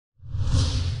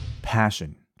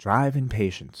passion, drive, and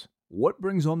patience. What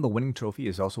brings home the winning trophy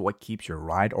is also what keeps your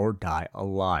ride or die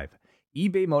alive.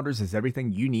 eBay Motors has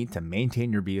everything you need to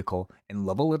maintain your vehicle and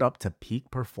level it up to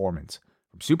peak performance.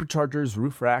 From superchargers,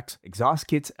 roof racks, exhaust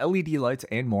kits, LED lights,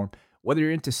 and more, whether you're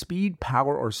into speed,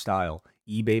 power, or style,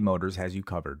 eBay Motors has you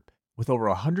covered. With over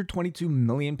 122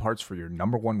 million parts for your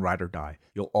number one ride or die,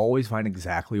 you'll always find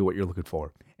exactly what you're looking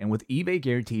for. And with eBay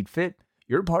Guaranteed Fit,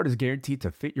 your part is guaranteed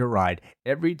to fit your ride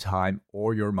every time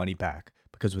or your money back.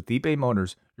 Because with eBay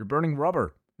Motors, you're burning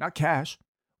rubber, not cash.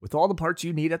 With all the parts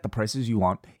you need at the prices you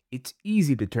want, it's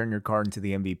easy to turn your car into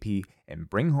the MVP and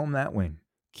bring home that win.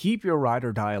 Keep your ride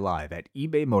or die alive at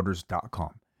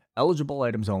ebaymotors.com. Eligible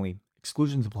items only.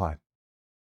 Exclusions apply.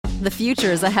 The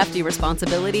future is a hefty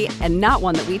responsibility and not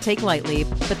one that we take lightly.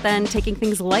 But then taking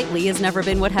things lightly has never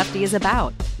been what Hefty is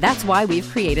about. That's why we've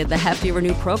created the Hefty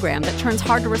Renew program that turns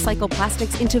hard-to-recycle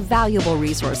plastics into valuable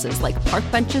resources like park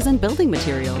benches and building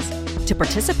materials. To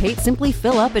participate, simply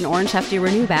fill up an orange Hefty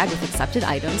Renew bag with accepted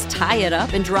items, tie it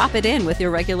up, and drop it in with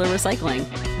your regular recycling.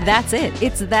 That's it.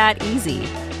 It's that easy.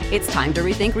 It's time to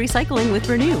rethink recycling with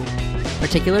Renew.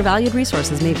 Particular valued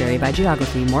resources may vary by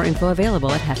geography. More info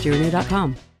available at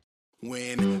heftyrenew.com.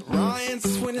 When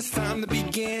it's time to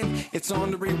begin. It's on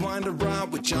the Rewind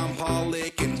Around with John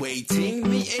Pollock and Waiting.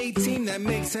 Me 18, that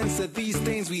makes sense of these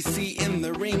things we see in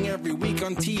the ring every week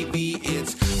on TV.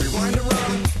 It's Rewind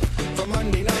Around for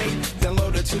Monday night.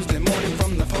 Download it Tuesday morning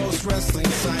from the Post Wrestling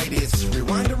site. It's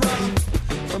Rewind Around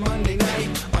for Monday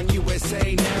night on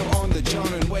USA Now on the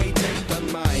John and Wai Take the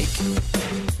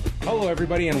Mic. Hello,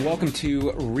 everybody, and welcome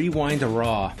to Rewind a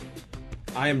Raw.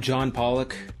 I am John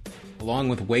Pollock, along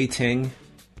with Wai Ting,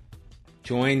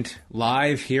 joined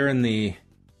live here in the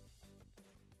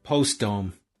Post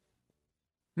Dome.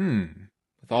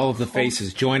 With all of the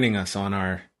faces joining us on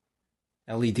our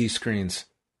LED screens.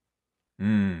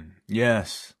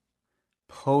 Yes.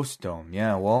 Post Dome.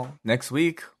 Yeah, well, next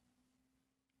week.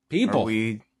 People.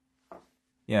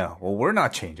 Yeah, well, we're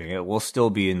not changing it. We'll still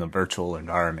be in the virtual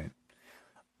environment.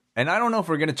 And I don't know if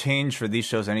we're going to change for these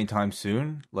shows anytime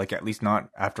soon. Like, at least not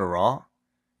after Raw.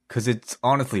 Because it's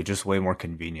honestly just way more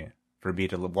convenient for me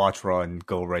to watch Raw and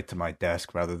go right to my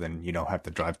desk rather than, have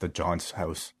to drive to John's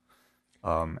house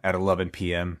at 11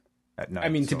 p.m. at night. I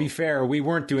mean, to be fair, we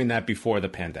weren't doing that before the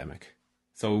pandemic.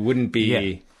 So it wouldn't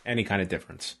be any kind of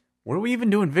difference. Were we even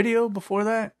doing video before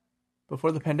that?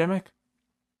 Before the pandemic?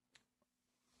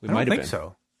 We might have been. I don't think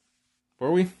so.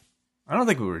 Were we? I don't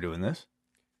think we were doing this.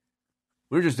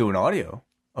 We were just doing audio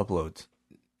uploads.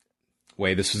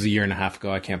 Wait, this was a year and a half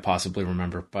ago. I can't possibly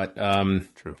remember. But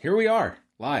True. Here we are,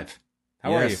 live.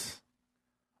 How are you?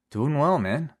 Doing well,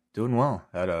 man. Doing well.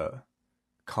 Had a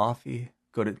coffee,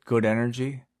 good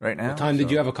energy right now. What time did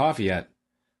you have a coffee at?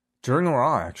 During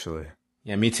Raw, actually.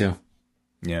 Yeah, me too.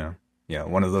 Yeah,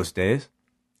 one of those days.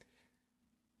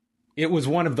 It was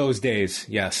one of those days,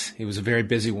 yes. It was a very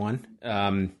busy one.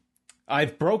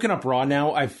 I've broken up Raw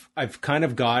now. I've kind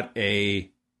of got a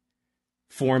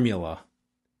formula,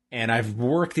 and I've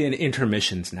worked in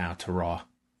intermissions now to Raw.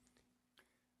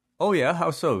 Oh yeah,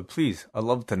 how so? Please, I'd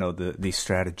love to know these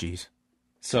strategies.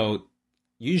 So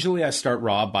usually I start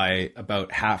Raw by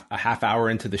about a half hour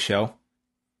into the show.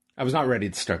 I was not ready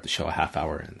to start the show a half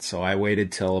hour in, so I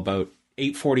waited till about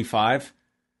 8:45.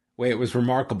 It was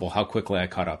remarkable how quickly I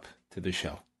caught up to the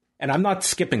show. And I'm not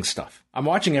skipping stuff. I'm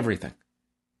watching everything.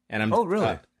 And I'm. Oh,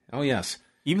 really? Oh, yes.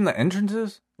 Even the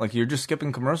entrances? Like you're just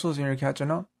skipping commercials and you're catching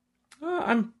up?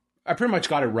 I pretty much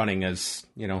got it running as,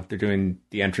 they're doing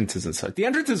the entrances and stuff. The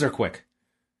entrances are quick.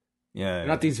 Yeah. They're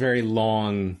not these very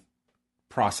long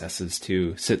processes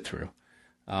to sit through.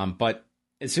 But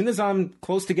as soon as I'm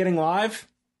close to getting live,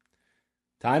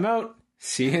 timeout.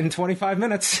 See you in 25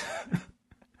 minutes.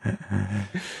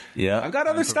 Yeah. I've got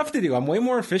other stuff to do. I'm way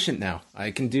more efficient now. I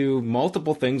can do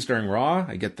multiple things during Raw.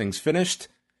 I get things finished.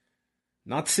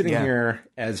 Not sitting here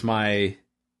as my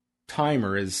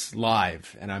timer is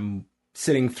live and I'm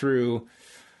sitting through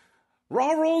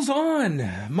Raw rolls on,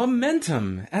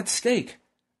 momentum at stake.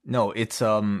 No, it's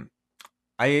in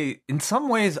some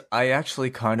ways I actually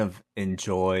kind of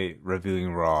enjoy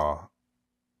reviewing Raw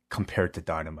compared to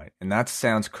Dynamite. And that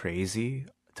sounds crazy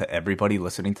to everybody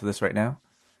listening to this right now.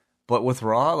 But with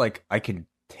Raw, like, I can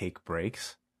take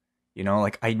breaks.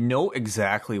 Like, I know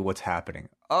exactly what's happening.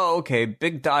 Oh, okay,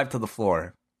 big dive to the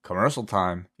floor. Commercial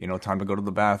time. Time to go to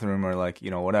the bathroom or, like,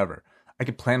 whatever. I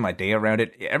can plan my day around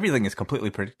it. Everything is completely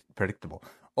predictable.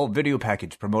 Oh, video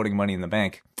package promoting Money in the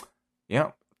Bank.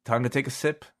 Yeah, time to take a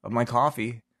sip of my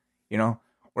coffee.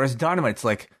 Whereas Dynamite, it's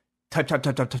like, type.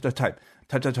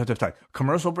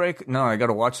 Commercial break? No, I got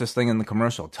to watch this thing in the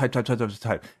commercial. Type.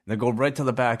 And then go right to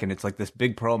the back, and it's like this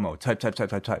big promo.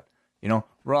 Type. You know,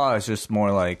 Raw is just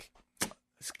more like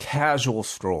it's casual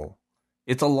stroll.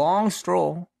 It's a long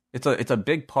stroll. It's a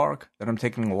big park that I'm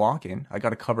taking a walk in. I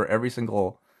got to cover every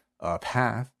single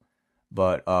path,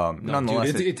 but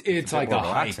nonetheless, dude, it's like a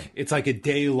relaxing. hike. It's like a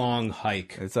day-long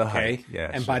hike. It's a hike, yeah,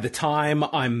 And sure. by the time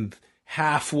I'm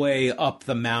halfway up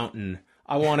the mountain,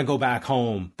 I want to go back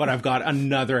home, but I've got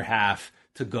another half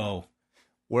to go.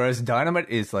 Whereas Dynamite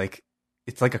is like,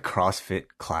 it's like a CrossFit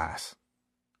class.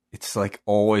 It's like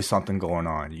always something going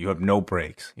on. You have no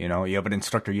breaks. You know, you have an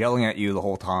instructor yelling at you the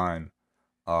whole time.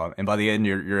 And by the end,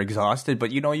 you're exhausted,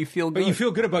 but you know, you feel good. But you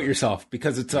feel good about yourself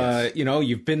because it's, Yes. you know,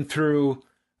 you've been through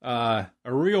a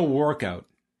real workout.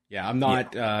 Yeah, I'm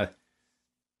not,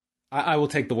 I will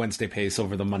take the Wednesday pace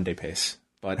over the Monday pace,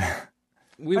 but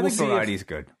we I will think see. variety's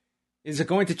good. Is it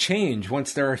going to change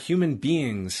once there are human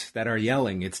beings that are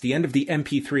yelling? It's the end of the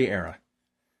MP3 era.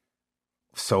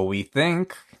 So we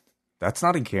think. That's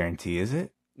not a guarantee, is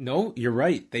it? No, you're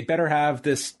right. They better have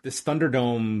this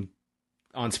Thunderdome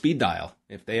on speed dial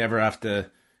if they ever have to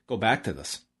go back to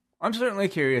this. I'm certainly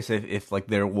curious if like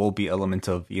there will be elements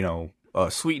of, you know,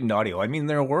 sweetened audio. I mean,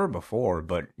 there were before,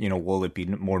 but you know, will it be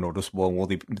more noticeable? Will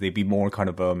they be more kind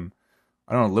of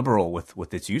I don't know, liberal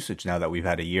with its usage now that we've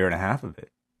had a year and a half of it?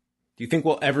 Do you think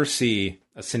we'll ever see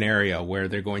a scenario where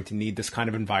they're going to need this kind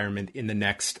of environment in the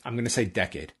next, I'm going to say,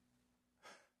 decade?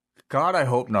 God, I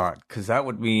hope not, because that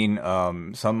would mean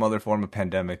some other form of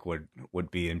pandemic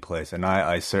would be in place, and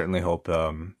I certainly hope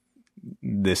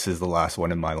this is the last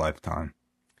one in my lifetime.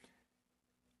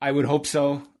 I would hope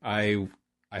so. I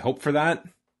hope for that.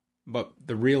 But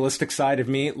the realistic side of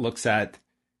me looks at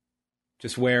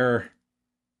just where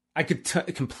I could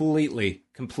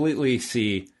completely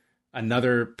see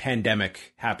another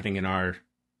pandemic happening in our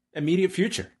immediate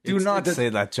future. Do not say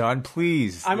that, John,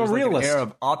 please. I'm There's a realist. Like an air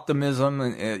of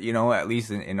optimism, you know, at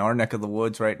least in our neck of the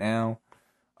woods right now.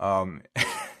 I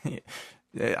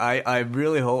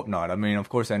really hope not. I mean, of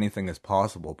course, anything is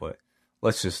possible, but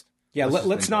let's just. Yeah, let's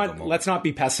enjoy the moment. not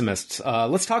be pessimists.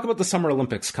 Let's talk about the Summer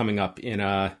Olympics coming up in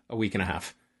a week and a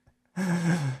half.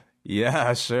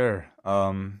 Yeah, sure.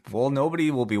 Well,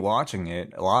 nobody will be watching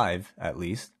it live, at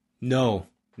least. No,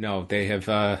 they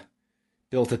have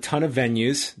built a ton of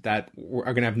venues that are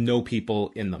going to have no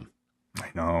people in them. I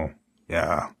know.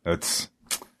 Yeah, that's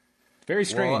Very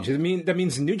strange. Well, That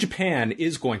means New Japan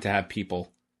is going to have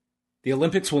people. The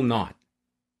Olympics will not.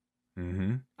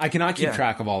 Mm-hmm. I cannot keep Yeah.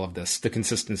 track of all of this, the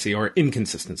consistency or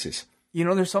inconsistencies. You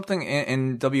know, there's something,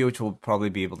 and WH will probably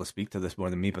be able to speak to this more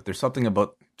than me, but there's something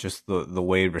about just the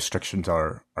way restrictions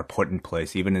are put in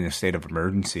place, even in a state of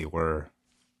emergency, where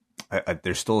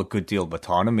there's still a good deal of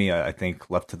autonomy, I think,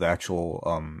 left to the actual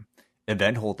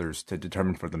event holders to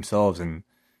determine for themselves. And,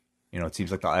 you know, it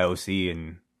seems like the IOC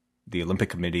and the Olympic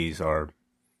committees are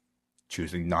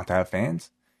choosing not to have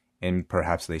fans, and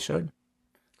perhaps they should.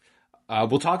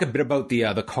 We'll talk a bit about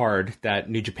the card that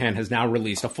New Japan has now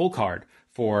released, a full card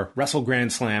for Wrestle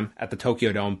Grand Slam at the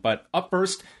Tokyo Dome. But up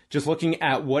first, just looking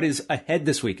at what is ahead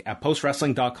this week at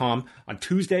postwrestling.com. On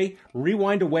Tuesday,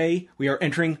 Rewind Away, we are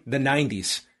entering the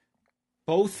 90s,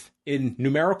 both in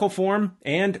numerical form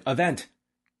and event.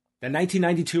 The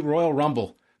 1992 Royal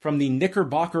Rumble from the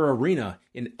Knickerbocker Arena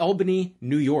in Albany,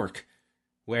 New York,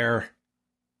 where,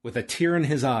 with a tear in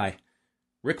his eye,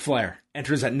 Ric Flair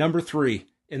enters at number 3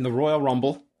 in the Royal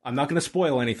Rumble. I'm not going to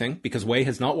spoil anything because Wei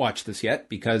has not watched this yet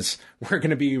because we're going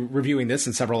to be reviewing this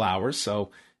in several hours. So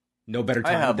no better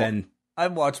time than...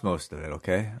 I've watched most of it,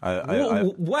 okay?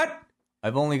 What?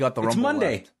 I've only got the It's Rumble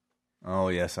Monday. left. Oh,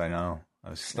 yes, I know. I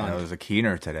was Stunned. a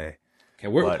keener today. Okay,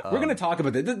 we're going to talk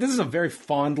about this. This is a very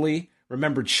fondly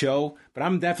remembered show, but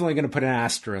I'm definitely going to put an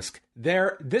asterisk.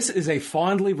 This is a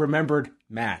fondly remembered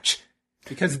match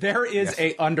because there is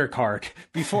a undercard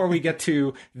before we get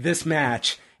to this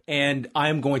match, and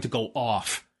I'm going to go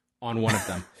off on one of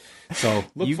them. So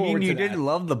look forward to You that. didn't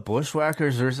love the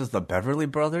Bushwhackers versus the Beverly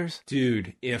Brothers?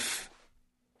 Dude, if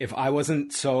I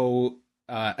wasn't so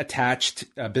attached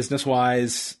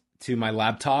business-wise to my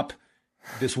laptop,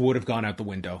 this would have gone out the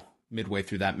window midway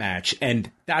through that match. And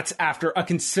that's after a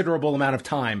considerable amount of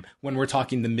time when we're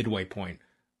talking the midway point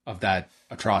of that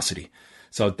atrocity.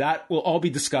 So that will all be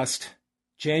discussed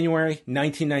January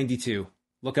 1992.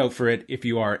 Look out for it if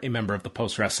you are a member of the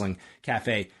Post Wrestling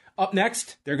Cafe. Up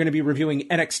next, they're going to be reviewing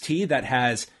NXT that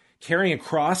has Karrion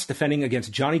Kross defending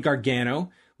against Johnny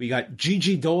Gargano. We got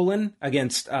Gigi Dolan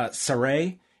against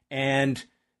Saray, and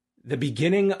the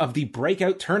beginning of the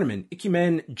breakout tournament,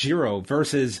 Ikemen Jiro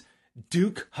versus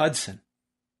Duke Hudson.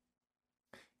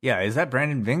 Yeah, is that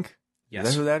Brandon Vink? Yes.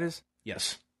 Is that who that is?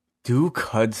 Yes. Duke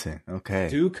Hudson. Okay.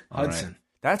 Duke All right. Hudson.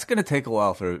 That's gonna take a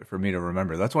while for me to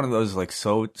remember. That's one of those like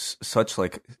such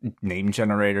like name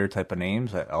generator type of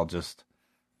names that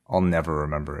I'll never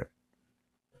remember it.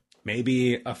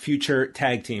 Maybe a future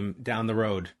tag team down the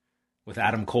road with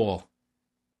Adam Cole.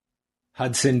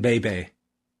 Hudson Bebe.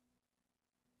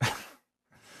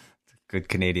 Good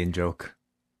Canadian joke.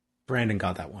 Brandon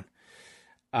got that one.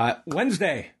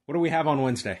 Wednesday. What do we have on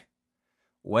Wednesday?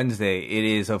 Wednesday, it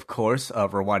is, of course,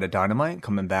 Rewind of Dynamite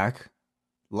coming back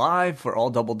live for all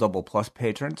Double Double Plus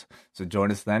patrons. So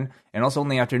join us then. And also in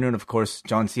the afternoon, of course,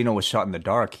 John Cena was shot in the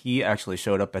dark. He actually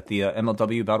showed up at the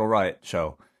MLW Battle Riot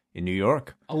show in New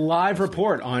York. A live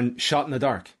report on Shot in the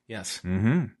Dark. Yes.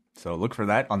 Mm-hmm. So look for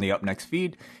that on the Up Next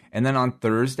feed. And then on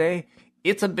Thursday,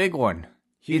 it's a big one.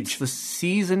 Huge. It's the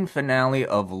season finale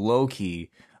of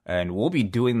Loki. And we'll be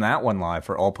doing that one live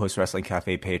for all Post Wrestling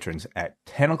Cafe patrons at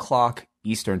 10 o'clock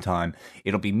Eastern Time.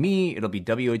 It'll be me, it'll be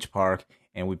WH Park,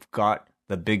 and we've got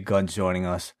the big guns joining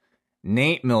us.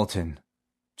 Nate Milton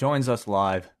joins us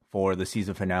live for the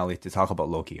season finale to talk about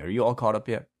Loki. Are you all caught up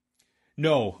yet?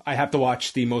 No, I have to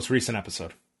watch the most recent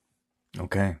episode.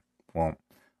 Okay. Well,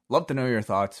 love to know your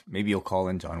thoughts. Maybe you'll call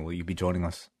in, John. Will you be joining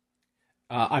us?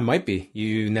 I might be.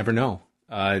 You never know.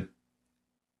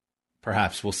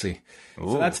 Perhaps. We'll see.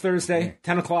 Ooh, so that's Thursday, okay.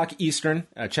 10 o'clock Eastern.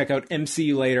 Check out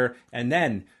MCU later. And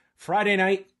then Friday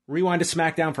night, Rewind to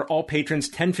SmackDown for all patrons,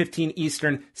 10:15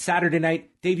 Eastern. Saturday night,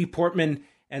 Davey Portman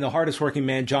and the hardest working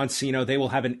man, John Cena, they will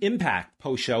have an Impact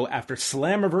post-show after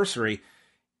Slammiversary.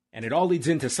 And it all leads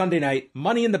into Sunday night,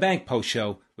 Money in the Bank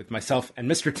post-show with myself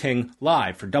and Mr. Ting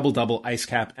live for Double Double, Ice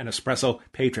Cap, and Espresso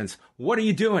patrons. What are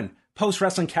you doing?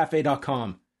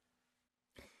 PostWrestlingCafe.com.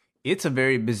 It's a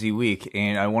very busy week,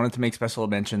 and I wanted to make special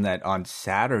mention that on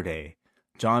Saturday,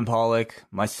 John Pollock,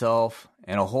 myself,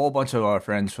 and a whole bunch of our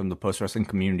friends from the post-wrestling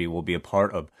community will be a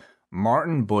part of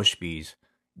Martin Bushby's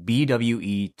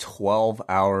BWE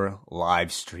 12-hour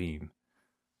live stream.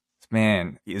 This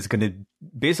man is going to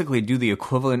basically do the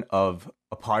equivalent of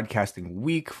a podcasting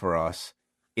week for us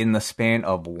in the span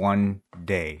of one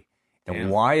day. And Damn.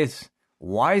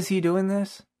 why is he doing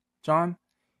this, John?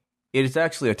 It is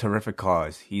actually a terrific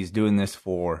cause. He's doing this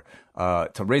for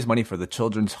to raise money for the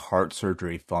Children's Heart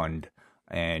Surgery Fund,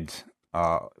 and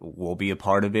we'll be a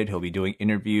part of it. He'll be doing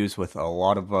interviews with a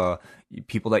lot of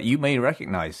people that you may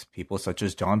recognize, people such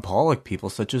as John Pollock, people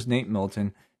such as Nate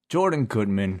Milton, Jordan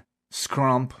Goodman,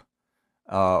 Scrump,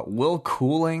 Will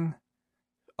Cooling,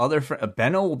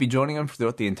 Benno will be joining him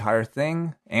throughout the entire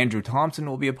thing. Andrew Thompson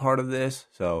will be a part of this,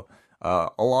 so.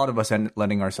 A lot of us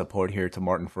lending our support here to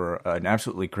Martin for an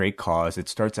absolutely great cause. It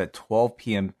starts at 12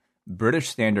 p.m. British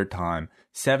Standard Time,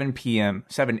 7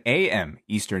 a.m.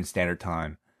 Eastern Standard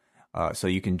Time. So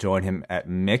you can join him at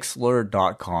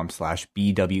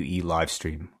mixler.com/BWE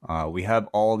livestream. We have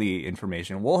all the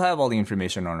information. We'll have all the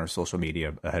information on our social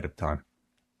media ahead of time.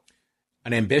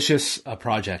 An ambitious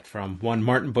project from one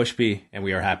Martin Bushby, and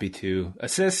we are happy to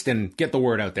assist and get the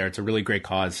word out there. It's a really great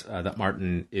cause that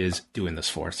Martin is doing this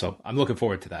for. So I'm looking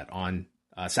forward to that. On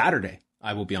Saturday,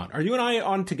 I will be on. Are you and I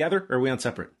on together, or are we on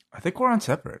separate? I think we're on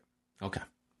separate. Okay.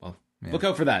 Well, look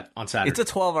out for that on Saturday. It's a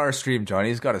 12-hour stream, Johnny.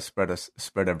 He's got to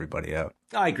spread everybody out.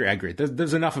 I agree.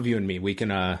 There's enough of you and me. We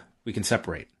can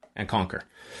separate and conquer.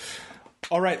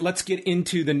 All right, let's get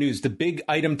into the news. The big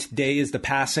item today is the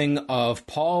passing of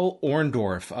Paul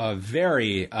Orndorff, a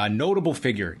very notable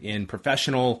figure in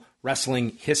professional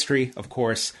wrestling history, of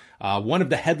course. One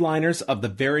of the headliners of the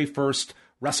very first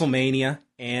WrestleMania,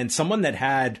 and someone that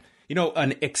had,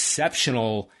 an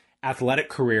exceptional athletic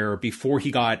career before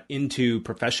he got into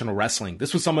professional wrestling.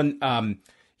 This was someone,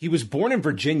 he was born in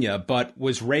Virginia, but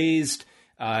was raised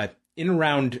in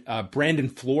around Brandon,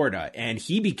 Florida, and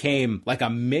he became like a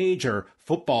major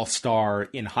football star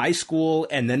in high school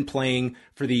and then playing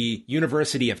for the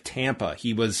University of Tampa.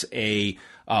 He was a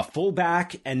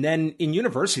fullback, and then in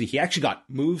university, he actually got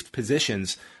moved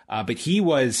positions, but he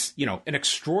was, an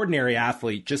extraordinary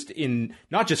athlete just in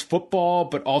not just football,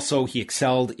 but also he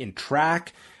excelled in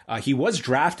track. He was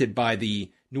drafted by the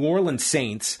New Orleans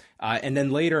Saints, and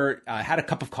then later had a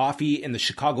cup of coffee in the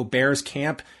Chicago Bears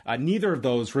camp. Neither of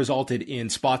those resulted in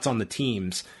spots on the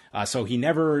teams, so he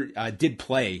never did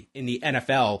play in the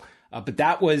NFL. But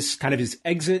that was kind of his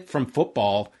exit from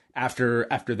football after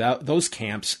those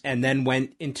camps, and then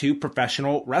went into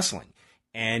professional wrestling.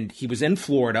 And he was in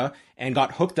Florida and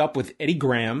got hooked up with Eddie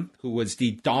Graham, who was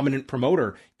the dominant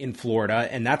promoter in Florida,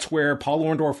 and that's where Paul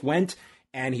Orndorff went.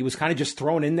 And he was kind of just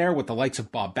thrown in there with the likes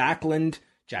of Bob Backlund,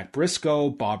 Jack Briscoe,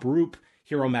 Bob Roop,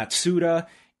 Hiro Matsuda,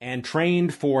 and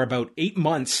trained for about 8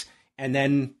 months and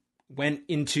then went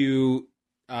into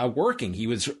working.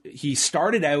 He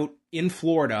started out in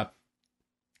Florida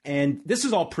And this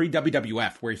is all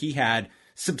pre-WWF, where he had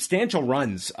substantial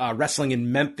runs wrestling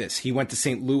in Memphis. He went to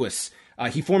St. Louis.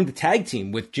 He formed a tag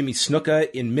team with Jimmy Snuka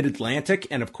in Mid-Atlantic.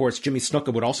 And of course, Jimmy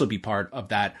Snuka would also be part of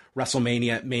that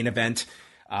WrestleMania main event.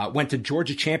 Went to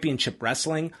Georgia Championship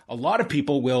Wrestling. A lot of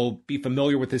people will be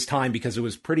familiar with his time because it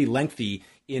was pretty lengthy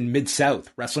in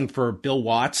Mid-South, wrestling for Bill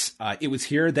Watts. It was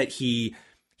here that he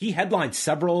headlined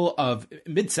several of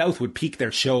Mid-South would peak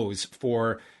their shows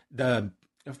for the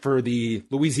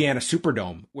Louisiana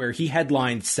Superdome, where he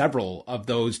headlined several of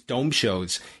those dome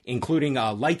shows, including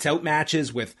lights out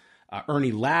matches with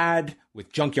Ernie Ladd,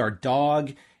 with Junkyard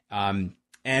Dog,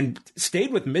 and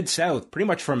stayed with Mid-South pretty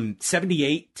much from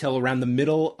 78 till around the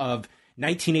middle of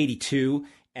 1982.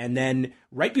 And then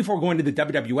right before going to the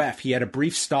WWF, he had a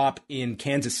brief stop in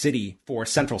Kansas City for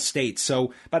Central States.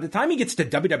 So by the time he gets to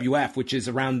WWF, which is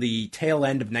around the tail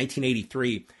end of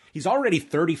 1983, he's already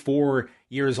 34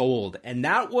 years old. And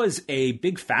that was a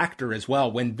big factor as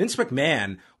well. When Vince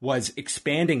McMahon was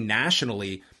expanding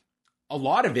nationally, a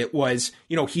lot of it was,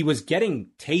 he was getting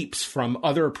tapes from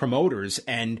other promoters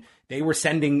and they were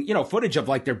sending, footage of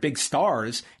like their big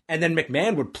stars. And then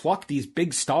McMahon would pluck these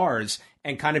big stars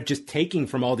and kind of just taking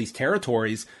from all these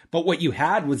territories. But what you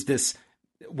had was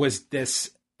this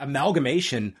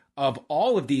amalgamation of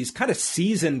all of these kind of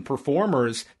seasoned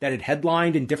performers that had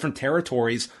headlined in different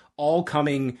territories, all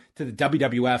coming to the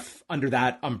WWF under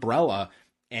that umbrella,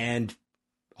 and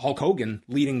Hulk Hogan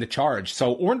leading the charge.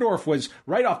 So Orndorff was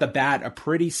right off the bat a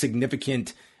pretty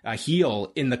significant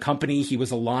heel in the company. He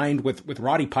was aligned with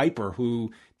Roddy Piper,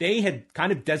 who they had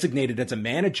kind of designated as a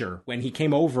manager when he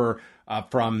came over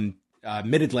from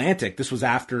Mid-Atlantic. This was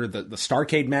after the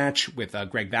Starrcade match with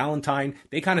Greg Valentine.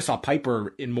 They kind of saw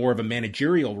Piper in more of a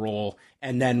managerial role,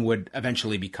 and then would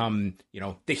eventually become,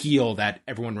 the heel that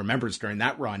everyone remembers during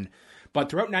that run. But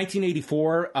throughout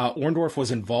 1984, Orndorff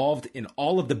was involved in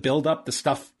all of the buildup, the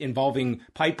stuff involving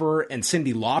Piper and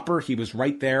Cyndi Lauper. He was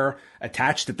right there,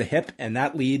 attached at the hip, and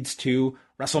that leads to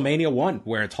WrestleMania 1,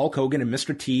 where it's Hulk Hogan and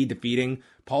Mr. T defeating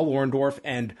Paul Orndorff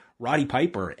and Roddy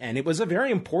Piper. And it was a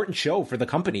very important show for the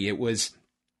company. It was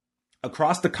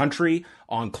across the country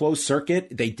on closed circuit.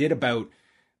 They did about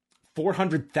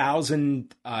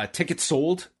 400,000 tickets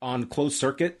sold on closed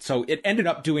circuit. So it ended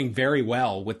up doing very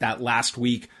well with that last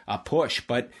week push.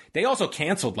 But they also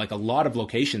canceled like a lot of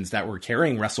locations that were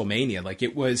carrying WrestleMania.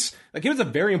 It was a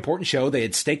very important show. They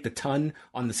had staked a ton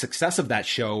on the success of that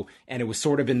show. And it was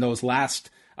sort of in those last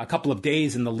a couple of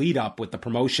days in the lead up with the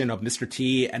promotion of Mr.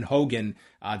 T and Hogan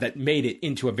that made it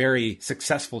into a very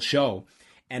successful show.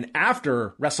 And after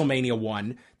WrestleMania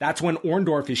 1, that's when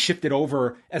Orndorff is shifted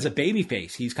over as a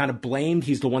babyface. He's kind of blamed.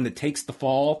 He's the one that takes the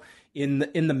fall in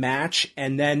the match.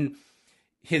 And then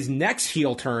his next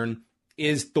heel turn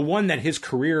is the one that his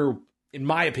career, in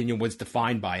my opinion, was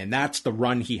defined by. And that's the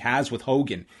run he has with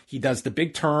Hogan. He does the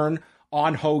big turn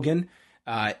on Hogan,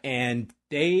 and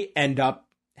they end up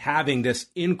having this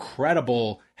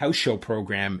incredible house show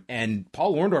program. And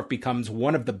Paul Orndorff becomes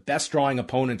one of the best drawing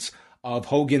opponents of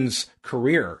Hogan's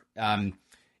career.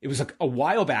 It was a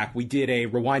while back we did a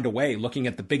Rewind Away looking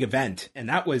at the big event, and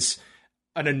that was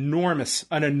an enormous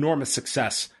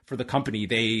success for the company.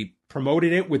 They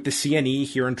promoted it with the CNE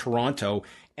here in Toronto,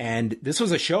 and this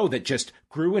was a show that just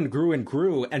grew and grew and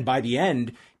grew, and by the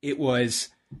end it was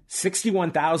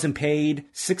 61,000 paid,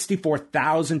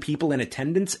 64,000 people in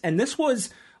attendance, and this was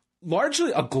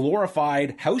largely a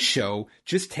glorified house show,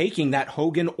 just taking that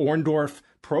Hogan-Orndorff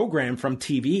program from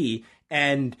TV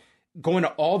and going to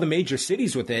all the major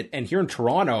cities with it. And here in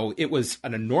Toronto, it was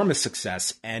an enormous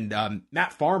success. And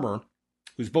Matt Farmer,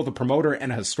 who's both a promoter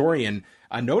and a historian,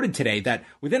 noted today that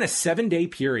within a 7-day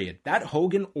period, that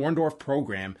Hogan-Orndorff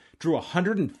program drew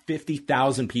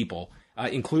 150,000 people,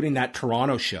 including that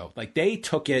Toronto show. They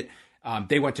took it.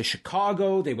 They went to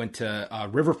Chicago. They went to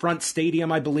Riverfront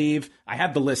Stadium, I believe. I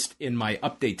have the list in my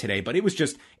update today, but it was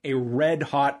just a red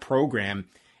hot program.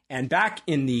 And back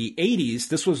in the 80s,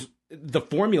 this was the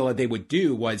formula they would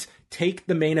do, was take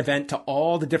the main event to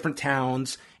all the different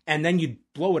towns, and then you'd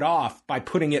blow it off by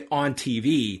putting it on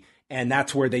TV. And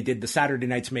that's where they did the Saturday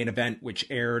Night's Main Event, which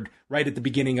aired right at the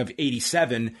beginning of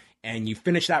 87. And you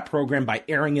finish that program by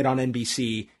airing it on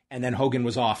NBC. And then Hogan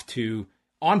was off to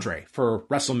Andre for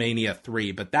WrestleMania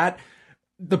 3. But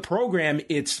the program,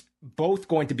 it's both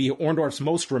going to be Orndorff's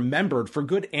most remembered for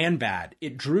good and bad.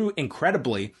 It drew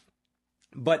incredibly.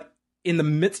 But in the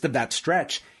midst of that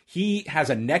stretch, he has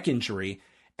a neck injury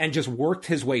and just worked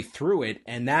his way through it.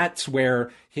 And that's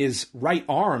where his right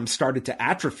arm started to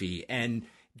atrophy. And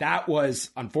that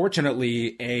was,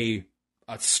 unfortunately, a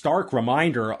stark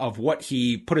reminder of what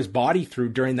he put his body through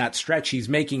during that stretch. He's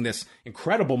making this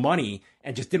incredible money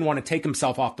and just didn't want to take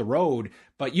himself off the road.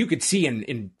 But you could see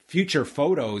in future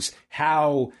photos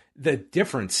how the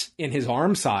difference in his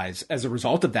arm size as a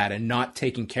result of that and not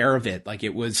taking care of it. Like,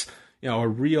 it was, a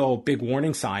real big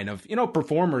warning sign of,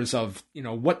 performers of,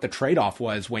 what the trade-off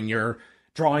was when you're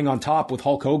drawing on top with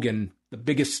Hulk Hogan, the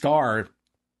biggest star.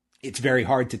 It's very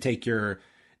hard to take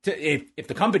if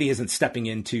the company isn't stepping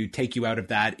in to take you out of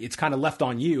that, it's kind of left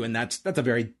on you. And that's a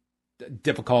very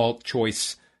difficult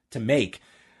choice to make.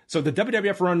 So the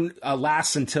WWF run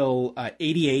lasts until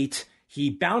 88. He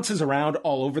bounces around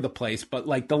all over the place, but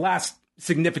like the last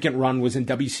significant run was in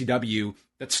WCW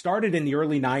that started in the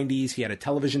early 90s. He had a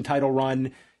television title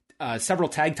run, several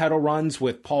tag title runs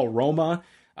with Paul Roma.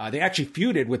 They actually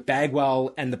feuded with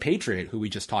Bagwell and the Patriot, who we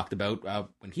just talked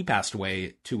about when he passed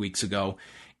away 2 weeks ago,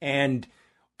 and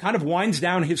kind of winds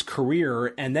down his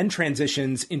career and then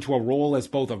transitions into a role as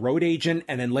both a road agent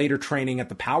and then later training at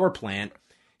the power plant.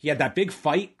 He had that big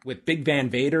fight with Big Van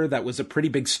Vader that was a pretty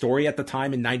big story at the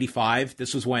time in 95.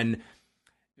 This was when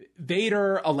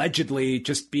Vader allegedly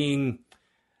just being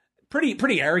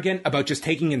pretty arrogant about just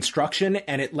taking instruction,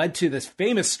 and it led to this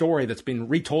famous story that's been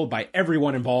retold by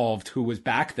everyone involved who was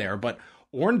back there. But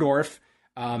Orndorff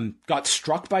got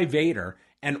struck by Vader,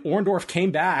 and Orndorff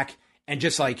came back and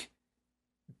just like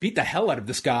beat the hell out of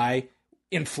this guy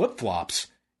in flip-flops,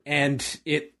 and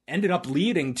it ended up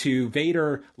leading to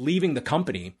Vader leaving the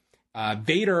company.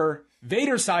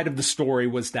 Vader's side of the story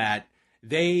was that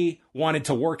they wanted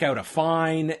to work out a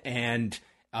fine and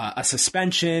a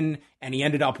suspension, and he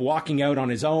ended up walking out on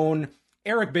his own.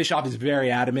 Eric Bischoff is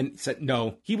very adamant, said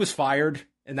no, he was fired,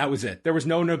 and that was it. There was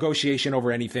no negotiation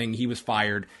over anything. He was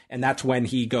fired, and that's when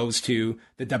he goes to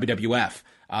the WWF.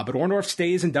 But Orndorff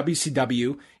stays in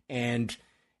WCW and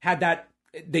had that.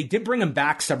 They did bring him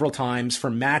back several times for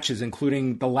matches,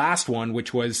 including the last one,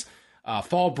 which was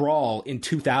Fall Brawl in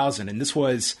 2000. And this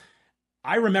was,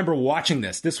 I remember watching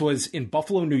this. This was in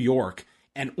Buffalo, New York,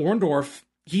 and Orndorff,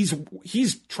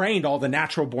 he's trained all the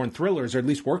Natural Born Thrillers, or at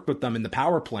least worked with them in the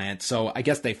power plant. So I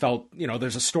guess they felt,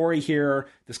 there's a story here.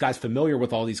 This guy's familiar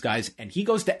with all these guys, and he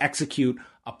goes to execute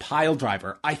a pile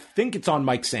driver. I think it's on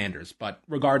Mike Sanders, but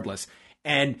regardless.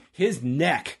 And his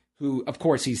neck, who, of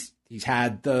course, he's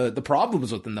had the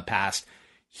problems with in the past,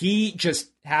 he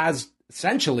just has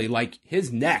essentially, like,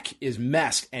 his neck is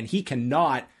messed, and he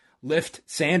cannot lift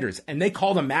Sanders. And they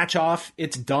call the match off.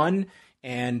 It's done.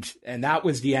 And that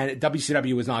was the end.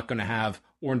 WCW was not going to have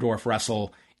Orndorff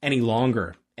wrestle any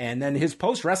longer. And then his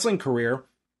post-wrestling career,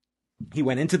 he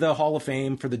went into the Hall of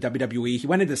Fame for the WWE. He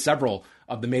went into several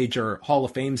of the major Hall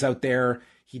of Fames out there.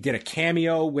 He did a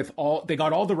cameo with they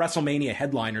got all the WrestleMania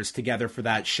headliners together for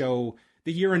that show,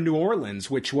 the year in New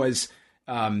Orleans, which was,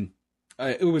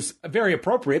 it was very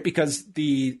appropriate because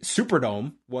the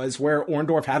Superdome was where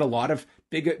Orndorff had a lot of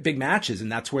big matches, and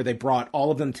that's where they brought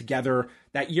all of them together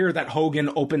that year that Hogan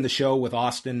opened the show with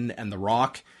Austin and The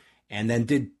Rock, and then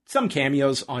did some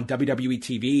cameos on WWE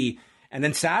TV. And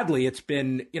then sadly, it's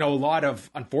been, a lot of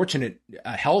unfortunate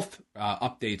health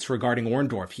updates regarding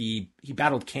Orndorff. He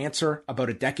battled cancer about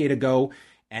a decade ago,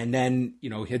 and then,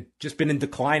 had just been in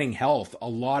declining health, a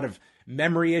lot of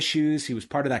memory issues. He was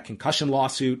part of that concussion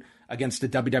lawsuit against the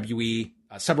WWE.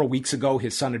 Several weeks ago,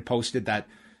 his son had posted that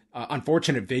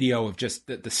unfortunate video of just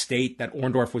the state that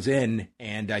Orndorff was in.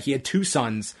 And he had two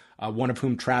sons, one of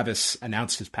whom, Travis,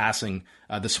 announced his passing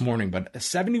this morning. But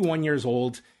 71 years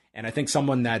old, and I think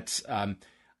someone that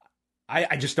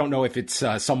I just don't know if it's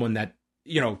someone that,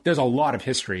 there's a lot of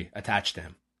history attached to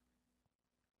him.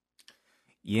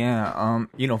 Yeah,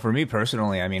 for me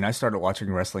personally, I mean, I started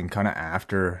watching wrestling kind of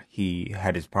after he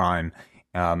had his prime.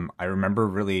 I remember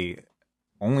really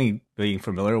only being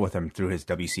familiar with him through his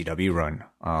WCW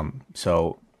run.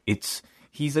 So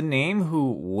he's a name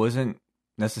who wasn't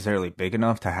necessarily big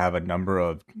enough to have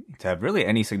really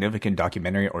any significant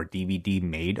documentary or DVD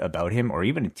made about him, or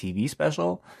even a TV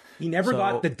special. He never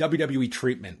got the WWE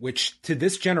treatment, which to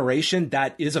this generation,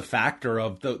 that is a factor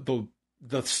of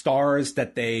the stars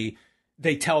that they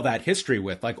tell that history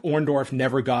with. Like Orndorff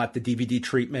never got the DVD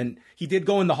treatment. He did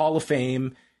go in the Hall of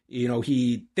Fame.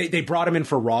 They brought him in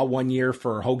for Raw one year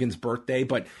for Hogan's birthday,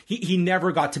 but he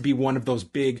never got to be one of those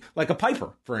big, like a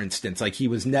Piper, for instance. Like, he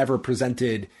was never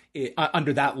presented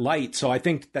under that light. So I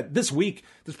think that this week,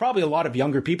 there's probably a lot of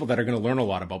younger people that are going to learn a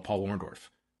lot about Paul Orndorff.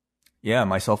 Yeah,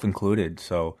 myself included.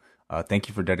 So thank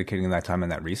you for dedicating that time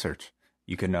and that research.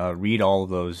 You can read all of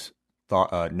those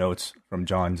notes from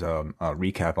John's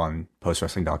recap on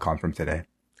postwrestling.com from today.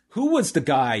 Who was the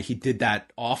guy he did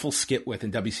that awful skit with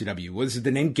in WCW? Was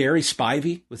the name Gary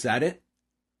Spivey? Was that it?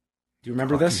 Do you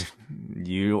remember this?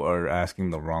 You are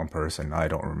asking the wrong person. I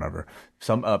don't remember.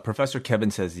 Professor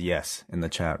Kevin says yes in the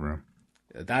chat room.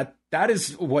 That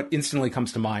is what instantly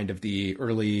comes to mind of the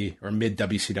early or mid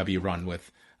WCW run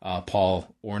with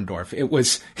Paul Orndorff. It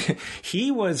was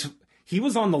he was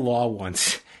on the Law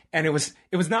once, and it was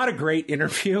not a great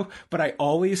interview, but I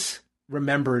always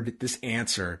remembered this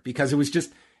answer because it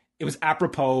was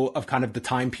apropos of kind of the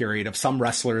time period of some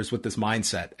wrestlers with this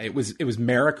mindset. It was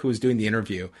Merrick who was doing the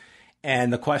interview,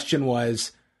 and the question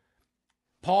was,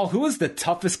 Paul, who was the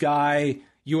toughest guy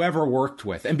you ever worked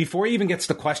with? And before he even gets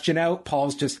the question out,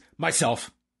 Paul's just,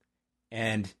 myself.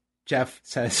 And Jeff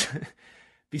says,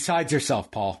 besides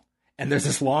yourself, Paul. And there's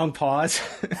this long pause.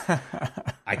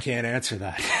 I can't answer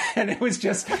that. And it was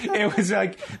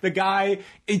like the guy,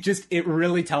 it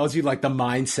really tells you like the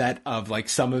mindset of like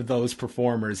some of those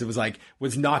performers. It was like,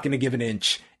 was not going to give an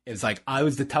inch. It was like, I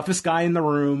was the toughest guy in the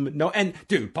room. No, and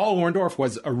dude, Paul Orndorff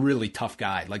was a really tough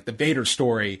guy. Like the Vader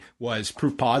story was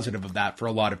proof positive of that for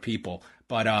a lot of people.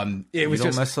 But it was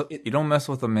you don't mess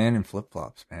with a man in flip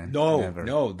flops, man.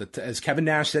 No. As Kevin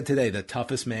Nash said today, the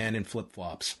toughest man in flip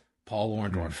flops, Paul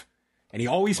Orndorff, and he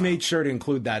always made sure to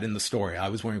include that in the story. I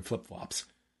was wearing flip flops.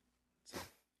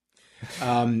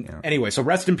 Anyway, so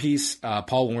rest in peace,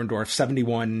 Paul Orndorff.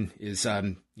 71 is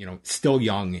still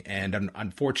young and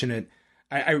unfortunate.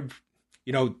 I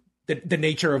the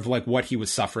nature of like what he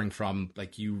was suffering from,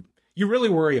 like you really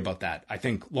worry about that. I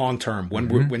think long term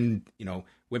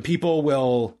when people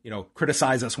will,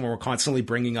 criticize us when we're constantly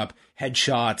bringing up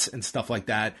headshots and stuff like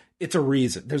that, it's a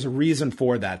reason. There's a reason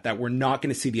for that we're not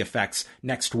going to see the effects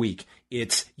next week.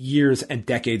 It's years and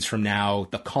decades from now,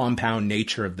 the compound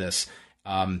nature of this.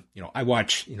 I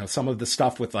watch, some of the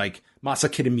stuff with like Masa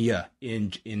Kitamiya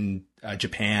in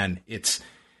Japan. It's,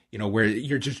 where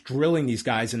you're just drilling these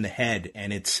guys in the head.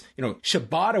 And it's,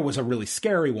 Shibata was a really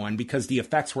scary one because the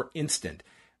effects were instant,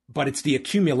 but it's the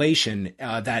accumulation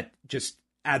that just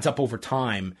adds up over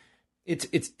time.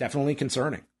 It's definitely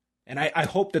concerning. And I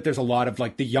hope that there's a lot of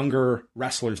like the younger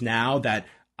wrestlers now that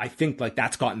I think like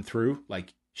that's gotten through,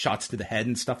 like shots to the head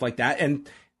and stuff like that. And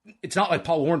it's not like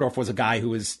Paul Orndorff was a guy who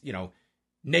was,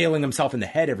 nailing himself in the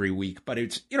head every week, but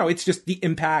it's, it's just the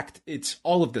impact. It's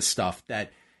all of this stuff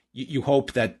that you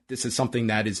hope that this is something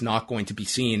that is not going to be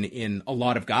seen in a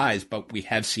lot of guys, but we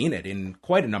have seen it in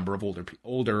quite a number of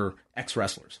older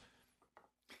ex-wrestlers.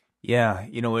 Yeah,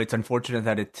 it's unfortunate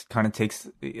that it kind of takes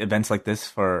events like this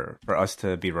for us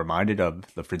to be reminded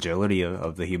of the fragility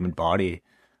of the human body.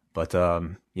 But,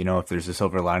 if there's a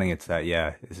silver lining, it's that,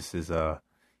 this is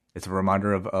it's a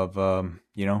reminder of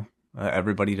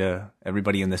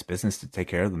everybody in this business to take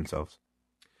care of themselves.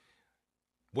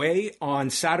 On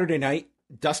Saturday night,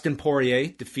 Dustin Poirier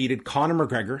defeated Conor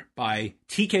McGregor by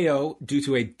TKO due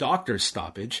to a doctor's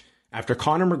stoppage after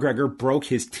Conor McGregor broke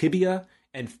his tibia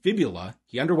and fibula.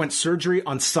 He underwent surgery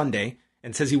on Sunday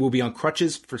and says he will be on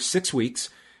crutches for 6 weeks.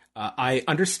 I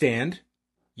understand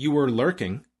you were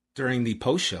lurking during the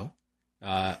post show,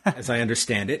 as I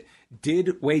understand it.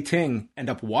 Did Wei Ting end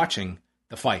up watching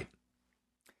the fight?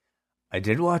 I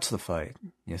did watch the fight.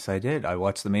 Yes, I did. I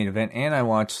watched the main event and I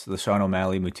watched the Sean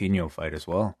O'Malley Moutinho fight as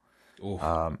well. Well,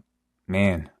 on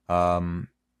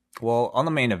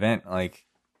the main event, like,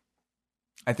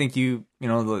 I think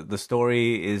the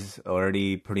story is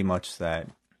already pretty much that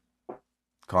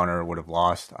Conor would have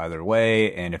lost either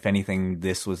way. And if anything,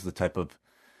 this was the type of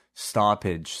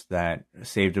stoppage that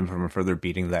saved him from a further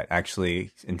beating that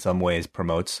actually in some ways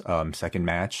promotes second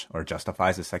match or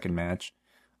justifies a second match.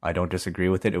 I don't disagree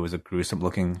with it. It was a gruesome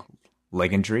looking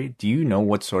leg injury. Do you know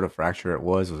what sort of fracture it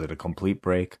was? Was it a complete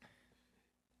break?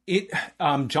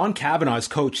 John Kavanagh's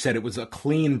coach said it was a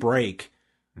clean break,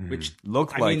 which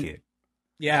looked like it.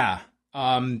 Yeah.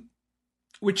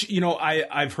 Which,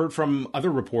 I've heard from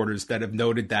other reporters that have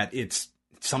noted that it's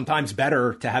sometimes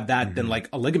better to have that than like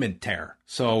a ligament tear.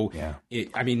 So,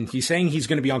 he's saying he's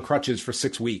going to be on crutches for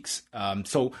 6 weeks.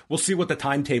 So we'll see what the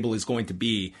timetable is going to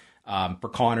be for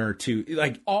Conor to,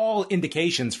 like, all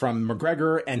indications from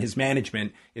McGregor and his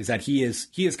management is that he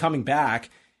is coming back.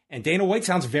 And Dana White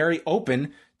sounds very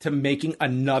open to making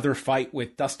another fight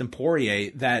with Dustin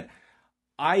Poirier that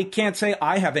I can't say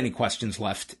I have any questions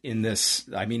left in this.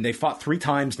 I mean, they fought 3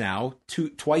 times now,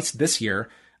 twice this year.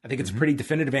 I think it's a pretty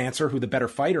definitive answer who the better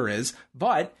fighter is.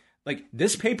 But like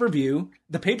this pay-per-view,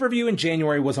 the pay-per-view in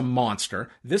January was a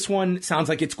monster. This one sounds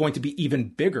like it's going to be even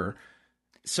bigger.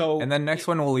 And then next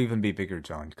one will even be bigger,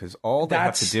 John, because all they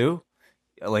have to do,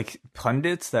 like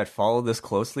pundits that follow this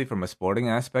closely from a sporting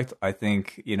aspect, I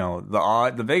think,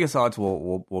 the Vegas odds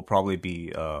will probably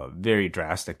be very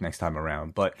drastic next time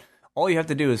around. But all you have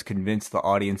to do is convince the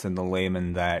audience and the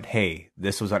layman that, hey,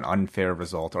 this was an unfair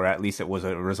result, or at least it was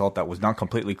a result that was not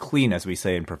completely clean, as we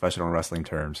say in professional wrestling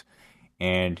terms.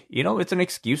 And, it's an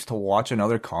excuse to watch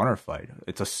another Conor fight.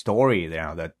 It's a story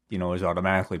now that, is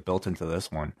automatically built into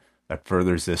this one that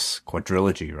furthers this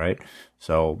quadrilogy, right?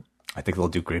 So I think they'll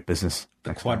do great business.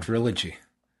 The quadrilogy.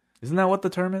 Isn't that what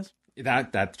the term is?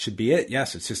 That should be it.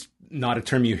 Yes, it's just not a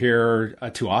term you hear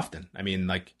too often. I mean,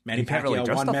 like Manny Pacquiao,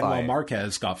 Juan Manuel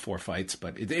Marquez got 4 fights,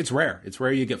 but it's rare. It's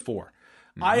rare you get 4.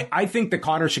 Mm-hmm. I think that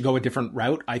Conor should go a different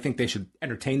route. I think they should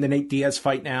entertain the Nate Diaz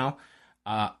fight now.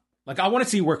 I want to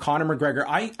see where Conor McGregor.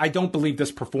 I don't believe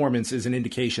this performance is an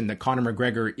indication that Conor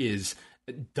McGregor is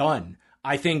done.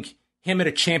 I think him at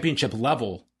a championship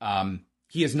level,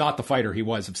 he is not the fighter he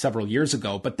was of several years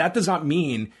ago. But that does not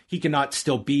mean he cannot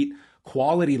still beat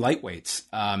quality lightweights,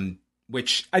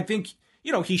 which I think,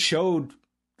 he showed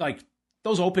like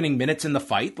those opening minutes in the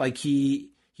fight. Like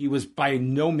he was by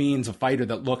no means a fighter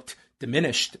that looked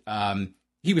diminished.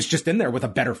 He was just in there with a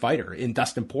better fighter in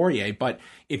Dustin Poirier. But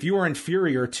if you are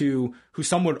inferior to who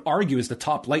some would argue is the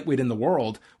top lightweight in the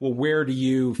world, well, where do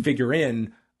you figure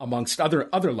in amongst other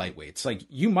lightweights? Like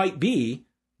you might be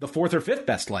the 4th or 5th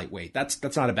best lightweight.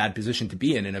 That's not a bad position to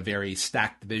be in a very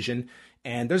stacked division.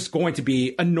 And there's going to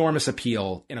be enormous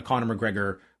appeal in a Conor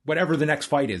McGregor, whatever the next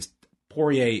fight is,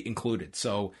 Poirier included.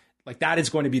 So like that is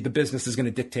going to be, the business is going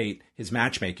to dictate his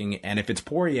matchmaking. And if it's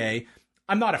Poirier,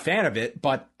 I'm not a fan of it,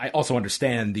 but I also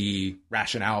understand the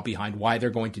rationale behind why they're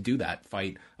going to do that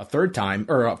fight a 3rd time,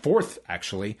 or a 4th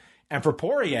actually. And for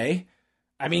Poirier,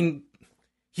 I mean,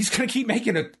 he's going to keep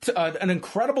making an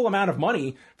incredible amount of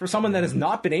money for someone that has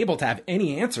not been able to have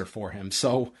any answer for him.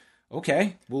 So,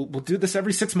 okay, we'll do this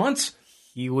every 6 months.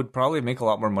 He would probably make a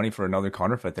lot more money for another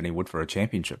Conor fight than he would for a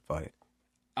championship fight.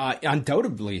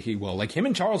 Undoubtedly he will. Like him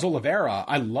and Charles Oliveira,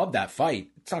 I love that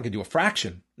fight. It's not going to do a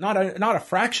fraction, not a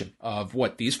fraction of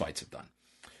what these fights have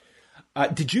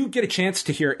done. Did you get a chance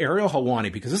to hear Ariel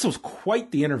Helwani? Because this was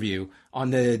quite the interview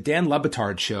on the Dan Le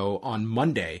Batard show on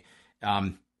Monday.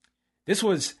 This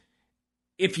was,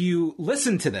 if you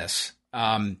listen to this,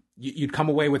 you'd come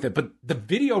away with it. But the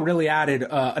video really added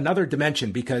another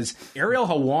dimension, because Ariel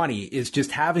Helwani is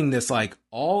just having this like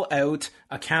all out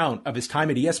account of his time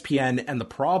at ESPN and the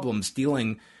problems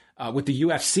dealing with the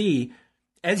UFC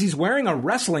as he's wearing a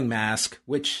wrestling mask,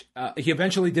 which he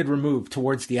eventually did remove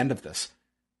towards the end of this.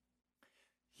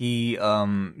 He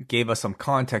gave us some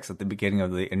context at the beginning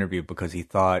of the interview because he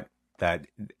thought that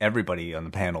everybody on the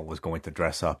panel was going to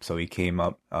dress up. So he came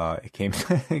up,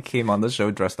 came on the show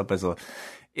dressed up as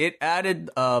it added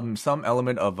some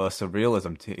element of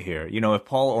surrealism to here. If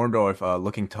Paul Orndorff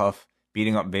looking tough,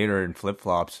 beating up Vader in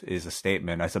flip-flops is a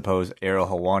statement, I suppose Ariel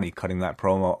Helwani cutting that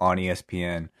promo on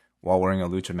ESPN while wearing a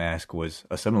lucha mask was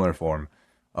a similar form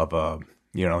of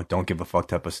don't give a fuck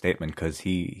type of statement, because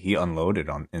he unloaded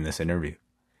in this interview.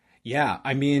 Yeah,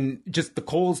 I mean, just the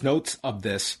Cole's notes of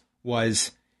this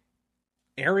was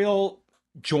Ariel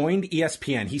joined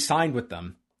ESPN. He signed with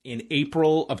them in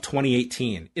April of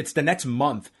 2018. It's the next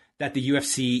month that the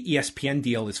UFC ESPN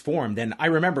deal is formed. And I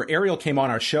remember Ariel came on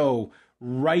our show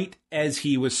right as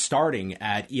he was starting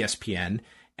at ESPN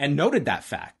and noted that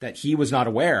fact, that he was not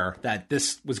aware that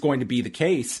this was going to be the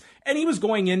case. And he was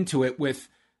going into it with,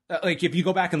 like, if you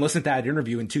go back and listen to that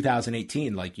interview in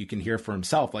 2018, like, you can hear for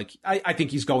himself. Like, I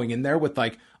think he's going in there with,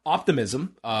 like,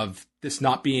 optimism of this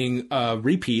not being a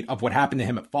repeat of what happened to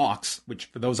him at Fox, which,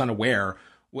 for those unaware,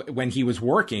 when he was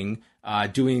working,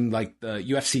 doing, like, the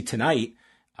UFC Tonight,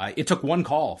 it took one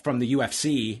call from the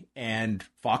UFC and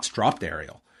Fox dropped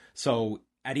Ariel. So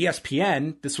at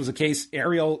ESPN, this was a case.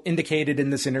 Ariel indicated in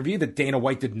this interview that Dana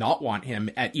White did not want him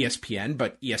at ESPN,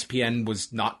 but ESPN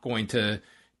was not going to.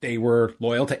 They were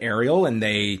loyal to Ariel, and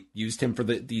they used him for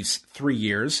these 3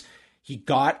 years. He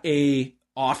got a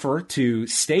offer to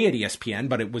stay at ESPN,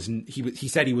 but it was he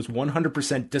said he was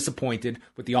 100% disappointed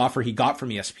with the offer he got from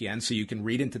ESPN. So you can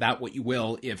read into that what you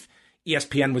will. If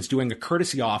ESPN was doing a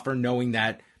courtesy offer, knowing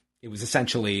that it was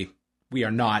essentially, we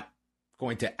are not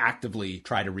going to actively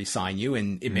try to re-sign you,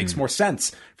 and it makes more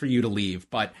sense for you to leave.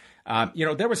 But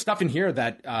there was stuff in here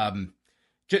that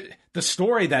the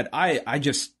story that I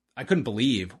couldn't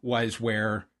believe was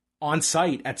where on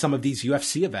site at some of these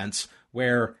UFC events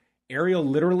where Ariel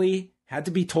literally had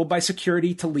to be told by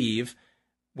security to leave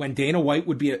when Dana White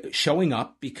would be showing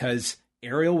up, because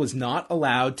Ariel was not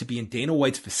allowed to be in Dana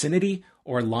White's vicinity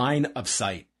or line of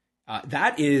sight.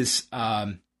 That is,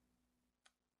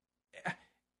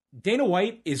 Dana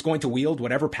White is going to wield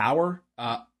whatever power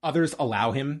others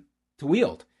allow him to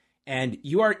wield. And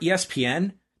you are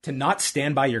ESPN to not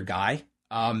stand by your guy.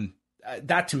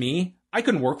 That, to me, I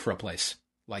couldn't work for a place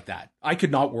like that. I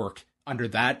could not work under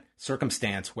that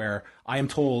circumstance where I am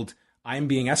told I am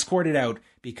being escorted out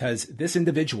because this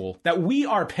individual that we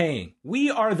are paying,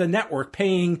 we are the network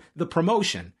paying the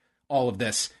promotion, all of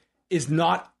this, is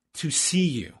not to see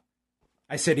you.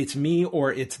 I said, it's me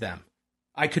or it's them.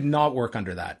 I could not work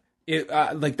under that.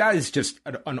 That is just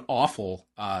an awful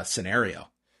scenario.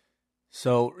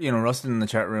 So, Rustin in the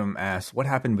chat room asks, what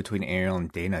happened between Ariel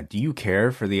and Dana? Do you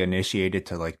care for the initiated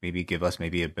to maybe give us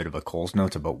maybe a bit of a Coles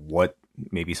notes about what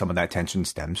maybe some of that tension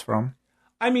stems from?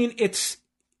 I mean, it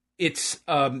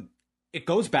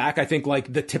goes back, I think,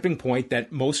 the tipping point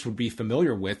that most would be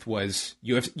familiar with was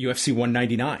UFC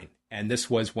 199. And this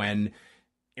was when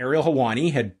Ariel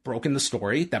Helwani had broken the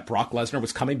story that Brock Lesnar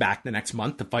was coming back the next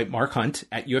month to fight Mark Hunt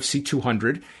at UFC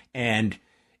 200. And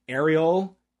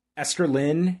Ariel, Esther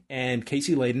Lynn, and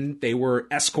Casey Layden, they were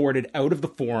escorted out of the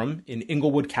forum in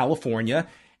Inglewood, California.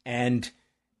 And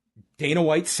Dana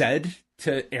White said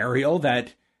to Ariel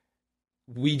that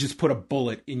we just put a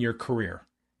bullet in your career.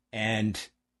 And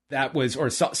that was, or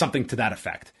something to that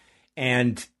effect.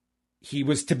 And he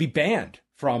was to be banned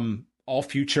from all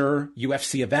future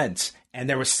UFC events. And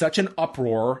there was such an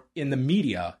uproar in the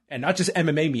media, and not just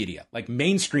MMA media, like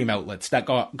mainstream outlets that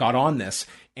got on this.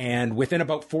 And within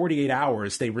about 48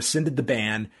 hours, they rescinded the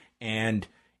ban, and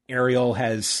Ariel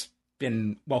has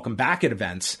been welcomed back at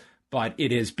events. But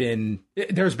there's been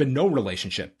no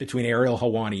relationship between Ariel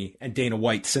Helwani and Dana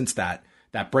White since that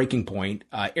breaking point.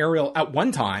 Ariel at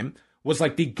one time was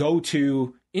like the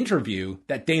go-to interview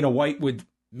that Dana White would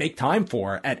make time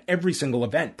for at every single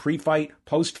event, pre-fight,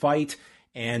 post-fight.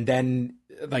 And then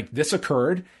this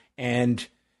occurred, and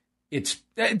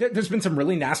there's been some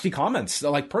really nasty comments,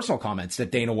 personal comments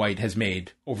that Dana White has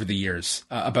made over the years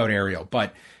about Ariel.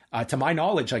 But to my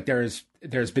knowledge,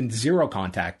 there's been zero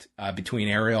contact between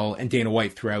Ariel and Dana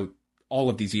White throughout all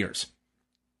of these years.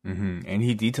 Mm-hmm. And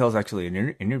he details actually in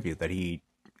an interview that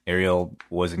Ariel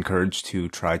was encouraged to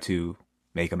try to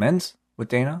make amends with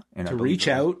Dana. And to reach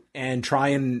out and try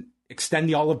and extend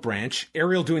the olive branch.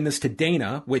 Ariel doing this to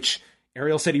Dana, which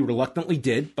Ariel said he reluctantly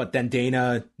did, but then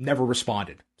Dana never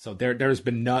responded. So there's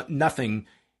been nothing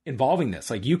involving this.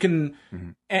 You can, mm-hmm.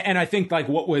 and I think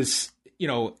what was,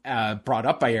 brought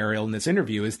up by Ariel in this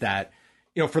interview is that,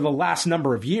 for the last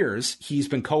number of years, he's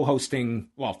been co-hosting,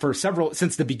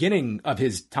 since the beginning of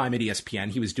his time at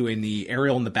ESPN, he was doing the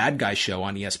Ariel and the Bad Guy show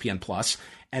on ESPN Plus.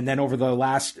 And then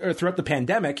throughout the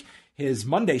pandemic, his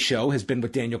Monday show has been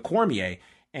with Daniel Cormier.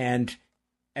 And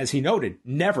as he noted,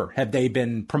 never have they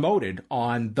been promoted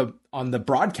on the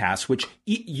broadcast, which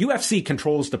UFC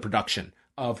controls the production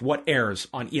of what airs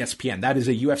on ESPN. That is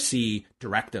a UFC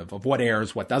directive of what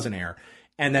airs, what doesn't air.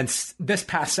 And then this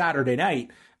past Saturday night,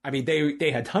 I mean,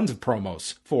 they had tons of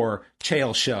promos for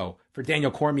Chael's show, for Daniel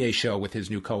Cormier's show with his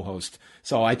new co-host.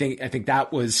 So I think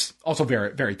that was also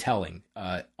very, very telling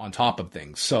on top of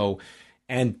things. So,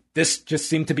 and this just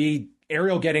seemed to be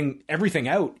Ariel getting everything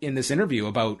out in this interview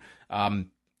about,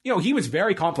 he was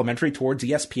very complimentary towards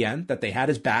ESPN, that they had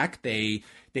his back. They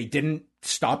didn't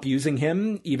stop using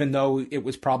him, even though it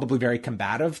was probably very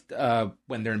combative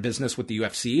when they're in business with the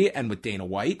UFC and with Dana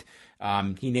White.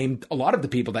 He named a lot of the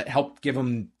people that helped give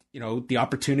him, the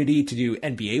opportunity to do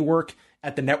NBA work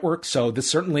at the network. So this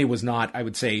certainly was not, I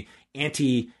would say,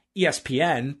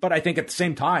 anti-ESPN. But I think at the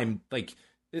same time,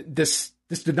 this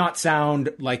did not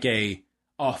sound like a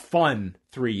fun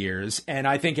 3 years. And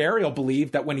I think Ariel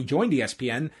believed that when he joined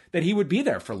ESPN that he would be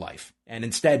there for life. And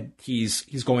instead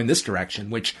he's going this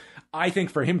direction, which I think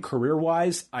for him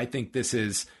career-wise, I think this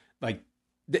is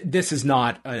this is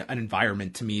not an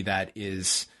environment to me that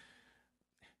is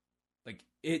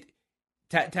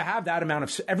to have that amount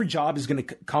of, every job is going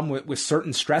to come with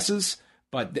certain stresses.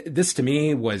 But this to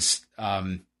me was,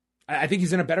 I think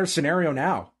he's in a better scenario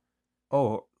now.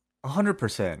 Oh,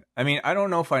 100%. I mean, I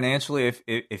don't know financially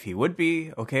if he would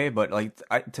be okay, but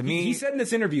to me, he said in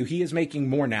this interview he is making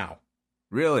more now.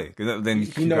 Really? Then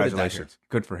congratulations.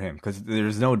 Good for him, because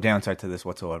there's no downside to this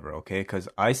whatsoever. Okay, because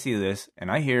I see this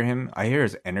and I hear him. I hear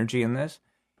his energy in this,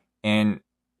 and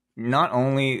not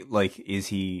only is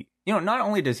he, not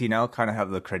only does he now kind of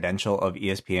have the credential of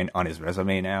ESPN on his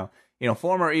resume now.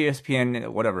 Former ESPN,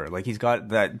 whatever. He's got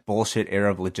that bullshit air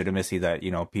of legitimacy that,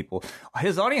 people,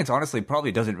 his audience honestly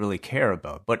probably doesn't really care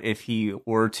about. But if he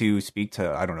were to speak to,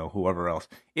 I don't know, whoever else,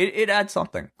 it adds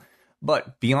something.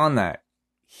 But beyond that,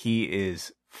 he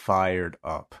is fired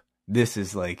up. This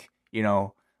is waiting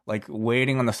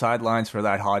on the sidelines for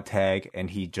that hot tag,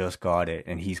 and he just got it.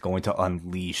 And he's going to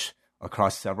unleash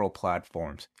across several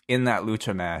platforms in that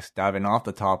lucha mask, diving off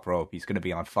the top rope. He's going to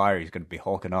be on fire. He's going to be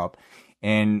hulking up.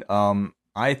 And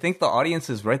I think the audience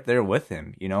is right there with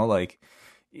him.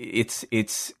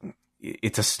 It's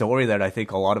it's a story that I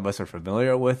think a lot of us are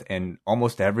familiar with, and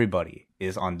almost everybody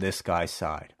is on this guy's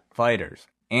side. Fighters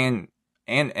and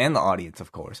the audience,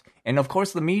 of course, and of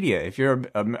course the media. If you're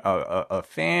a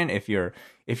fan, if you're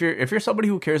somebody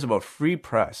who cares about free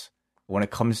press when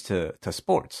it comes to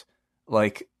sports,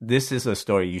 like, this is a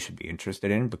story you should be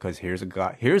interested in, because here's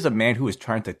a man who is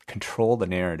trying to control the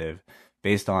narrative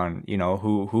based on, you know,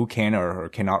 who can or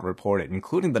cannot report it,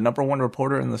 including the number one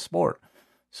reporter in the sport.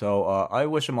 So I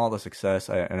wish him all the success,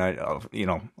 I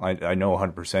know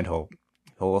 100%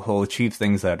 he'll achieve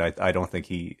things that I don't think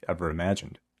he ever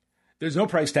imagined. There's no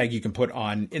price tag you can put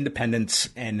on independence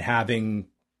and having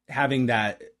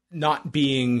that not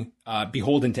being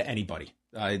beholden to anybody.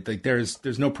 Like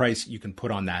there's no price you can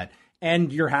put on that,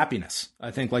 and your happiness.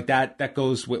 I think like that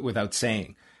goes without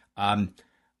saying.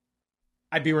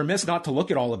 I'd be remiss not to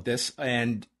look at all of this,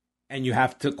 and you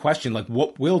have to question, like,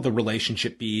 what will the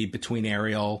relationship be between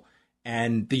Ariel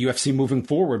and the UFC moving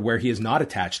forward, where he is not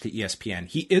attached to ESPN.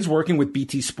 He is working with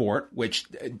BT Sport, which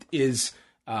is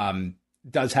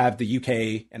does have the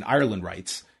UK and Ireland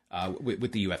rights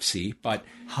with the UFC. But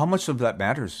how much of that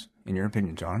matters, in your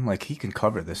opinion, John? Like, he can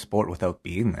cover this sport without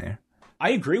being there.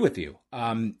 I agree with you.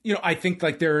 I think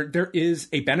like there is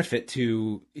a benefit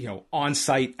to,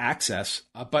 on-site access.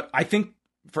 But I think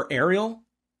for Ariel,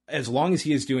 as long as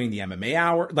he is doing the MMA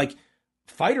hour, like,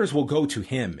 fighters will go to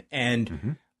him.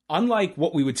 And unlike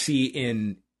what we would see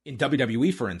in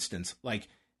WWE, for instance, like,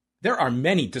 there are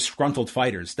many disgruntled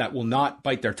fighters that will not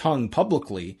bite their tongue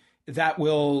publicly, that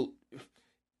will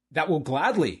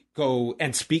gladly go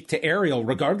and speak to Ariel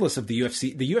regardless of the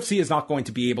UFC. The UFC is not going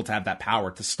to be able to have that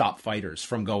power to stop fighters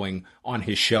from going on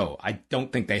his show. I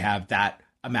don't think they have that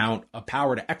amount of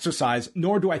power to exercise,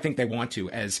 nor do I think they want to,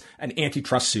 as an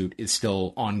antitrust suit is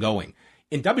still ongoing.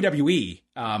 In WWE,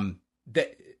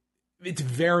 it's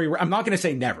very, I'm not going to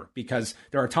say never, because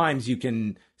there are times you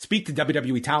can speak to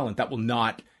WWE talent that will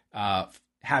not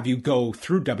have you go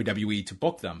through WWE to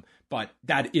book them, but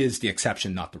that is the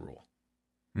exception, not the rule.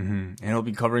 And he'll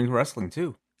be covering wrestling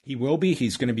too. He will be.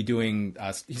 He's going to be doing.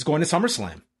 He's going to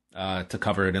SummerSlam to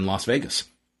cover it in Las Vegas.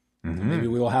 Maybe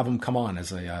we will have him come on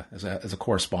as a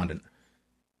correspondent.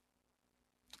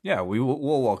 Yeah,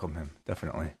 we'll welcome him,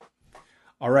 definitely.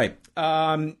 All right.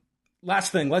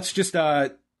 Last thing, let's just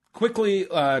quickly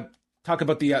talk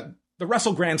about the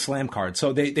Wrestle Grand Slam card.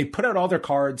 So they put out all their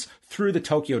cards through the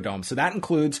Tokyo Dome. So that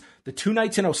includes the 2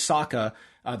 nights in Osaka,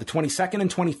 the 22nd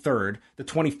and 23rd, the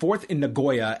 24th in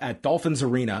Nagoya at Dolphins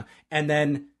Arena, and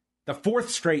then the 4th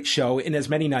straight show in as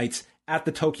many nights at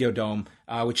the Tokyo Dome,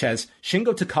 which has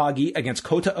Shingo Takagi against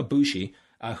Kota Ibushi,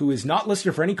 who is not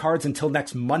listed for any cards until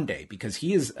next Monday because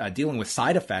he is dealing with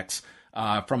side effects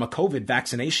from a COVID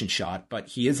vaccination shot, but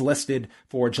he is listed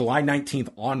for July 19th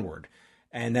onward.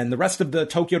 And then the rest of the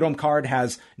Tokyo Dome card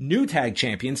has new tag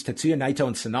champions Tetsuya Naito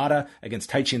and Sonata against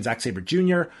Taichi and Zack Sabre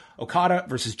Jr., Okada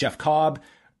versus Jeff Cobb,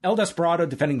 El Desperado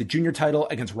defending the junior title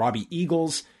against Robbie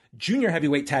Eagles, junior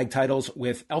heavyweight tag titles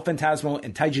with El Phantasmo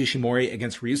and Taiji Ishimori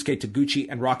against Ryusuke Taguchi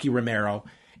and Rocky Romero.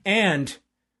 And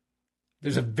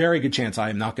there's a very good chance I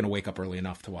am not going to wake up early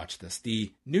enough to watch this.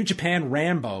 The New Japan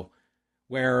Rambo,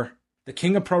 where the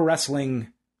King of Pro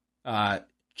Wrestling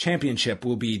championship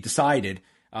will be decided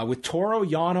with Toru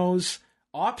Yano's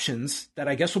options that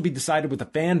I guess will be decided with a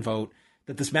fan vote,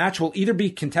 that this match will either be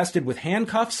contested with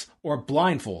handcuffs or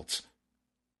blindfolds.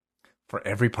 For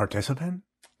every participant?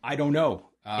 I don't know.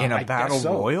 In a battle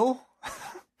royal?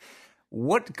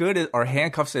 What good are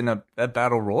handcuffs in a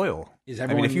battle royal? I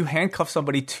mean, if you handcuff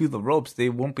somebody to the ropes, they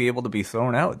won't be able to be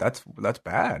thrown out. That's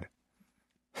bad.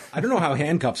 I don't know how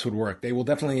handcuffs would work. They will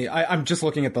definitely... I'm just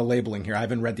looking at the labeling here. I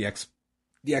haven't read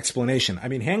the explanation. I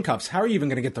mean, handcuffs, how are you even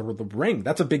going to get the ring?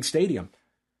 That's a big stadium.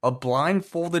 A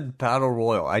blindfolded battle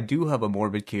royal. I do have a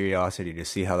morbid curiosity to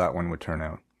see how that one would turn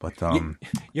out. But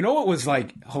you know what was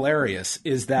like hilarious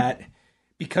is that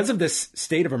because of this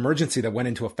state of emergency that went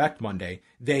into effect Monday,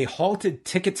 they halted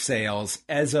ticket sales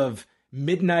as of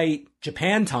midnight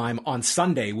Japan time on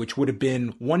Sunday, which would have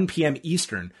been 1 p.m.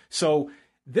 Eastern. So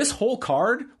this whole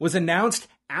card was announced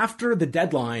after the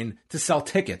deadline to sell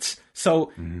tickets.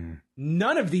 So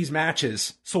none of these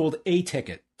matches sold a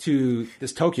ticket to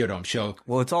this Tokyo Dome show.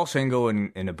 Well, it's all Shingo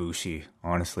and Ibushi,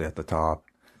 honestly, at the top.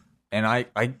 And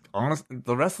I honestly,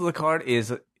 the rest of the card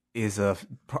is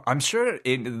I'm sure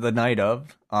in the night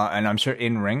of, and I'm sure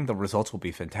in ring, the results will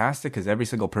be fantastic because every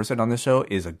single person on the show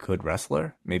is a good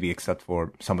wrestler, maybe except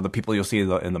for some of the people you'll see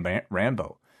in the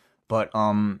Rambo. But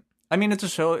I mean, it's a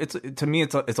show. To me,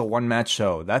 it's a one match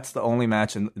show. That's the only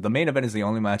match, and the main event is the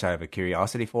only match I have a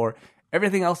curiosity for.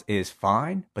 Everything else is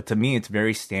fine, but to me, it's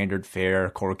very standard fare,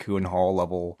 Korakuen Hall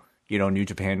level, New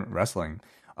Japan wrestling.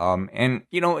 And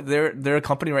you know, they're a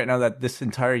company right now that this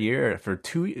entire year, for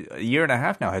a year and a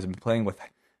half now, has been playing with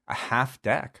a half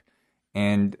deck,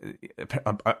 and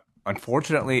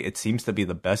unfortunately, it seems to be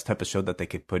the best type of show that they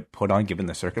could put on given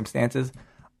the circumstances.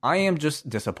 I am just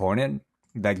disappointed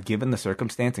that given the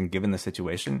circumstance and given the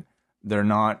situation, they're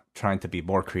not trying to be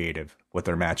more creative with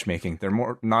their matchmaking. They're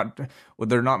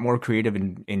not more creative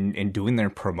in doing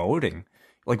their promoting.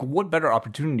 Like, what better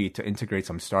opportunity to integrate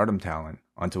some Stardom talent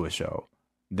onto a show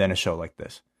than a show like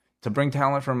this? To bring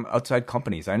talent from outside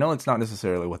companies. I know it's not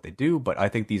necessarily what they do, but I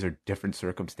think these are different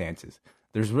circumstances.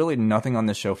 There's really nothing on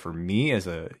this show for me as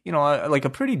a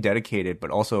pretty dedicated,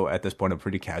 but also at this point a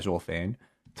pretty casual fan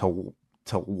to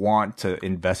want to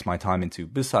invest my time into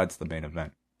besides the main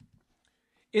event.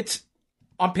 It's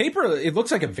on paper, it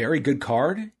looks like a very good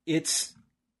card. It's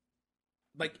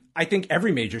like, I think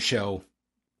every major show,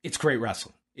 it's great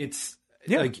wrestling. It's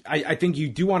like, I think you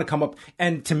do want to come up,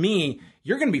 and to me,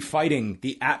 you're going to be fighting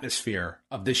the atmosphere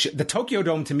of this show. The Tokyo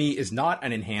Dome, to me, is not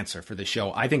an enhancer for the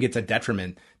show. I think it's a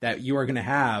detriment that you are going to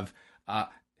have.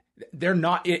 They're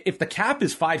not, if the cap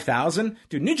is 5,000,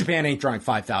 dude, New Japan ain't drawing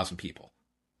 5,000 people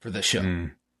for this show.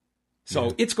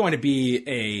 So it's going to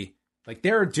be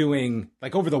they're doing,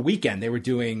 like over the weekend, they were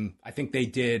doing, I think they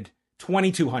did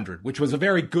 2,200, which was a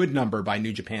very good number by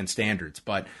New Japan standards.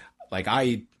 But like,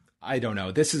 I don't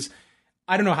know.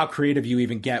 I don't know how creative you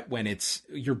even get when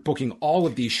you're booking all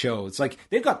of these shows. Like,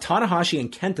 they've got Tanahashi and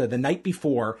Kenta the night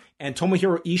before and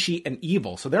Tomohiro Ishii and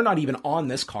Evil. So they're not even on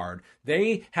this card.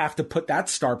 They have to put that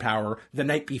star power the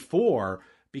night before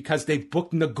because they've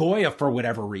booked Nagoya for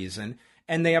whatever reason.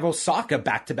 And they have Osaka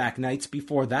back-to-back nights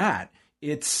before that.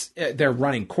 They're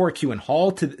running Korakuen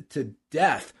Hall to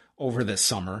death over this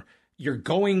summer. You're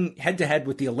going head-to-head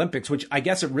with the Olympics, which I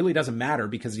guess it really doesn't matter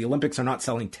because the Olympics are not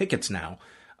selling tickets now.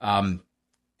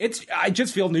 I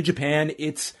just feel New Japan,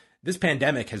 this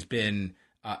pandemic has been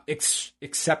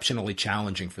exceptionally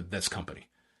challenging for this company.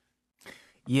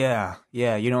 Yeah.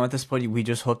 You know, at this point, we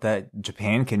just hope that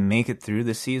Japan can make it through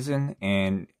this season.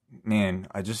 And man,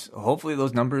 hopefully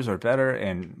those numbers are better.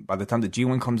 And by the time the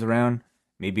G1 comes around,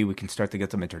 maybe we can start to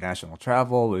get some international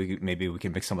travel. Maybe we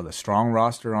can mix some of the strong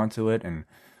roster onto it and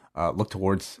look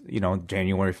towards,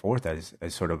 January 4th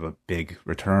as sort of a big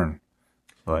return.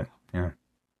 But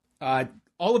yeah.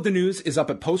 All of the news is up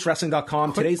at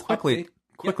postwrestling.com. Today's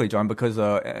quickly, John, because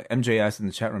MJ asked in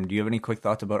the chat room, do you have any quick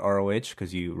thoughts about ROH?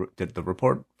 Because you did the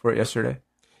report for it yesterday.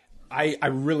 I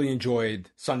really enjoyed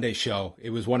Sunday's show.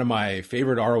 It was one of my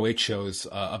favorite ROH shows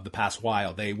of the past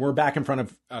while. They were back in front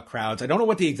of crowds. I don't know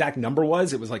what the exact number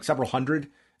was. It was like several hundred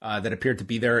that appeared to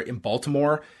be there in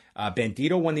Baltimore.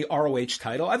 Bandito won the ROH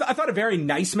title. I thought a very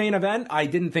nice main event. I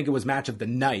didn't think it was match of the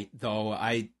night, though.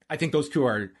 I think those two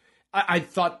are... I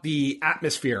thought the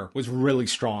atmosphere was really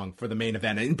strong for the main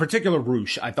event. In particular,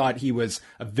 Roosh. I thought he was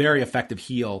a very effective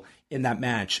heel in that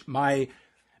match. My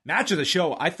match of the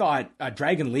show, I thought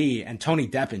Dragon Lee and Tony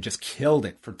Deppen just killed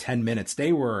it for 10 minutes.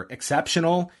 They were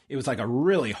exceptional. It was like a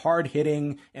really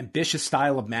hard-hitting, ambitious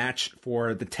style of match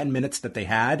for the 10 minutes that they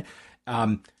had.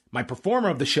 My performer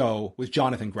of the show was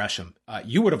Jonathan Gresham.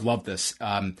 You would have loved this.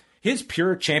 His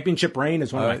pure championship reign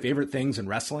is one of my favorite things in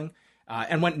wrestling.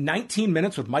 And went 19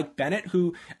 minutes with Mike Bennett,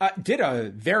 who did a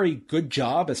very good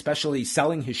job, especially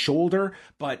selling his shoulder.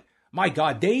 But my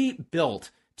God, they built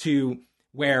to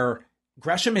where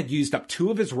Gresham had used up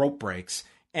 2 of his rope breaks,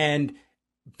 and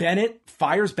Bennett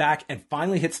fires back and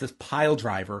finally hits this pile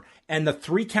driver, and the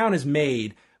 3 count is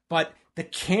made, but the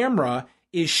camera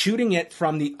is shooting it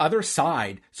from the other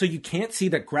side, so you can't see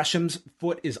that Gresham's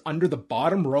foot is under the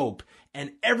bottom rope,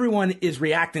 and everyone is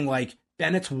reacting like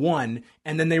Bennett's won,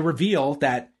 and then they reveal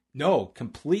that, no,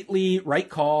 completely right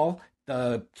call,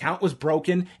 the count was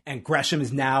broken, and Gresham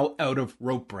is now out of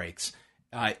rope breaks.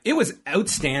 It was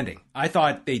outstanding. I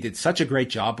thought they did such a great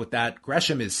job with that.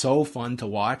 Gresham is so fun to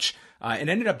watch, and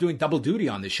ended up doing double duty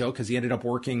on this show because he ended up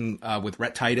working with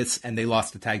Rhett Titus, and they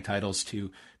lost the tag titles to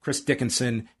Chris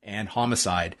Dickinson and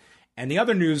Homicide. And the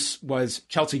other news was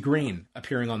Chelsea Green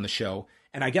appearing on the show.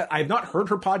 And I have not heard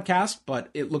her podcast, but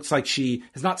it looks like she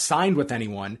has not signed with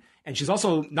anyone. And she's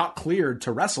also not cleared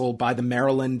to wrestle by the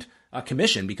Maryland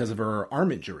Commission because of her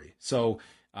arm injury. So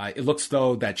it looks,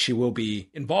 though, that she will be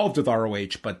involved with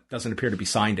ROH, but doesn't appear to be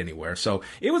signed anywhere. So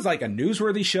it was like a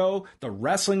newsworthy show. The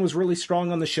wrestling was really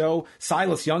strong on the show.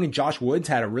 Silas Young and Josh Woods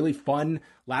had a really fun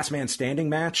last man standing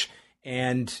match.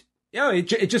 And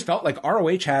it just felt like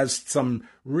ROH has some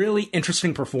really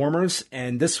interesting performers.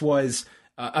 And this was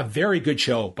a very good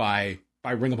show by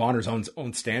Ring of Honor's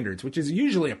own standards, which is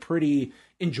usually a pretty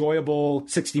enjoyable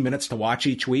 60 minutes to watch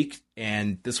each week.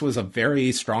 And this was a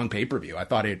very strong pay-per-view. I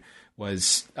thought it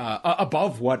was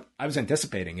above what I was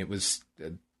anticipating. It was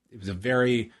a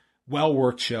very well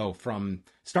worked show from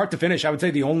start to finish. I would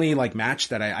say the only match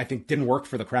that I think didn't work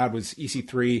for the crowd was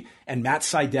EC3 and Matt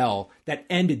Sydal. That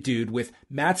ended, dude, with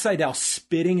Matt Sydal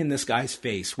spitting in this guy's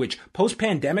face, which post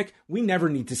pandemic we never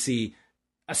need to see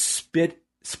a spit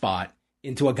spot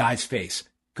into a guy's face.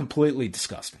 Completely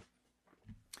disgusting.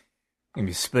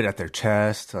 Maybe spit at their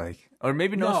chest, or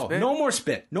maybe no spit. No more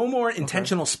spit. No more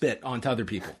intentional spit onto other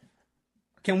people.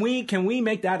 Can we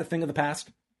make that a thing of the past?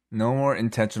 No more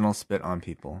intentional spit on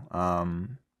people.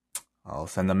 I'll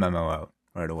send the memo out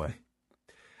right away.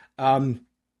 And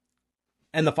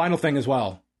the final thing as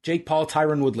well, Jake Paul,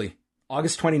 Tyron Woodley,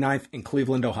 August 29th in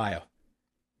Cleveland, Ohio.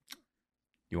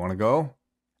 You want to go?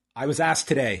 I was asked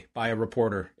today by a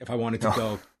reporter if I wanted to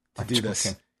go to do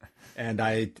this. And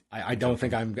I don't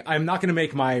think I'm not going to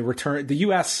make my return. The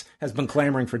U.S. has been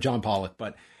clamoring for John Pollock,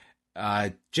 but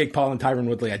Jake Paul and Tyron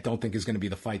Woodley, I don't think is going to be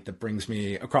the fight that brings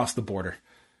me across the border.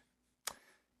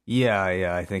 Yeah,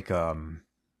 I think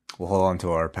we'll hold on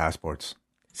to our passports.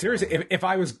 Seriously, if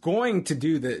I was going to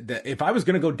do if I was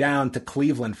going to go down to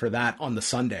Cleveland for that on the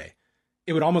Sunday,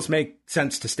 it would almost make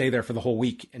sense to stay there for the whole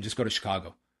week and just go to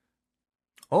Chicago.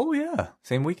 Oh yeah,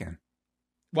 same weekend.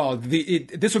 Well,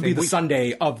 this would be the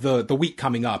Sunday of the week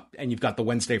coming up, and you've got the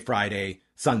Wednesday, Friday,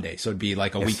 Sunday, so it'd be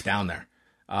like a week down there.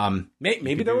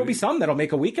 Maybe there will be some that'll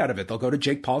make a week out of it. They'll go to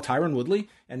Jake Paul, Tyron Woodley,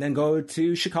 and then go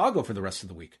to Chicago for the rest of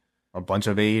the week. A bunch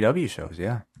of AEW shows,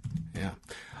 yeah. Yeah.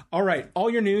 All right, all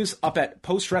your news up at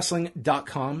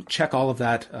postwrestling.com. Check all of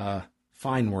that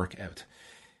fine work out.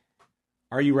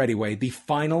 Are you ready, Wade? The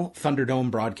final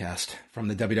Thunderdome broadcast from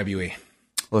the WWE.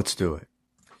 Let's do it.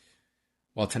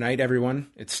 Well, tonight, everyone,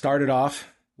 it started off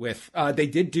with, they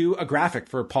did do a graphic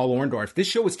for Paul Orndorff. This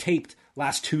show was taped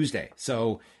last Tuesday,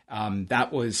 so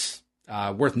that was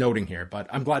worth noting here. But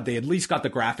I'm glad they at least got the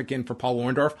graphic in for Paul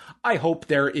Orndorff. I hope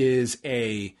there is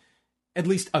at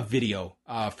least a video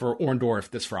for Orndorff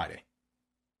this Friday.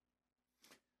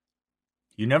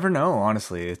 You never know,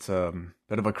 honestly. It's a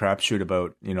bit of a crapshoot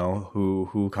about,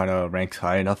 who kind of ranks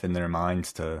high enough in their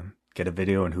minds to get a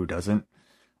video and who doesn't.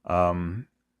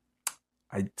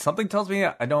 Something tells me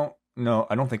I don't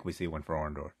think we see one for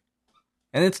Orndorff.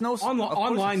 And it's no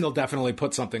online. They'll definitely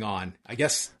put something on. I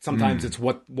guess sometimes it's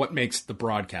what makes the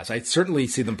broadcast. I certainly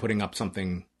see them putting up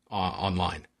something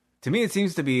online. To me, it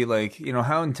seems to be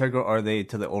how integral are they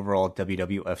to the overall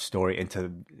WWF story and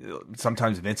to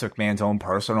sometimes Vince McMahon's own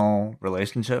personal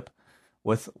relationship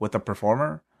with a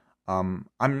performer. I'm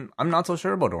not so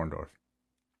sure about Orndorff.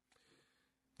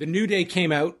 The New Day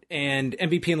came out, and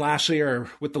MVP and Lashley are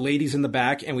with the ladies in the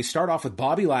back, and we start off with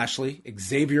Bobby Lashley,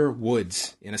 Xavier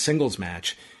Woods in a singles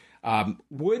match.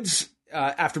 Woods,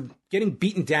 after getting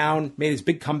beaten down, made his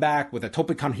big comeback with a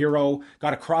Tope Con Hero,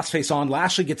 got a crossface on.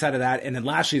 Lashley gets out of that, and then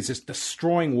Lashley is just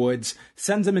destroying Woods,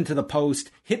 sends him into the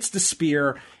post, hits the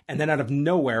spear, and then out of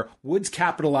nowhere, Woods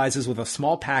capitalizes with a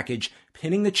small package,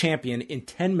 pinning the champion in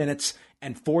 10 minutes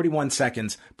and 41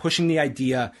 seconds, pushing the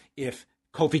idea if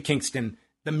Kofi Kingston,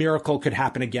 the miracle could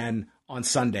happen again on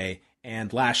Sunday.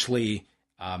 And Lashley,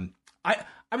 I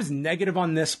was negative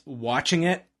on this watching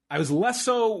it. I was less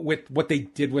so with what they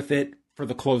did with it for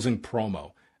the closing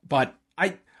promo. But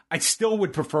I still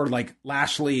would prefer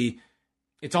Lashley.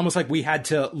 It's almost like we had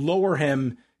to lower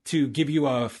him to give you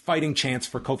a fighting chance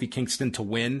for Kofi Kingston to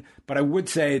win. But I would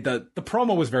say the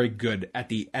promo was very good at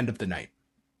the end of the night.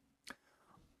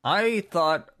 I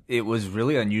thought it was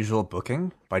really unusual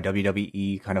booking by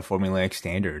WWE kind of formulaic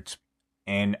standards.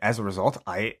 And as a result,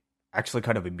 I actually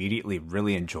kind of immediately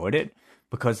really enjoyed it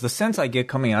because the sense I get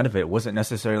coming out of it wasn't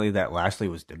necessarily that Lashley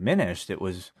was diminished. It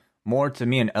was more to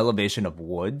me an elevation of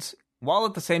Woods, while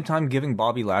at the same time giving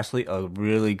Bobby Lashley a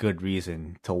really good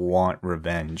reason to want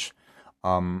revenge.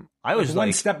 I was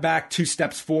one step back, two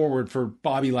steps forward for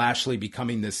Bobby Lashley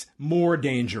becoming this more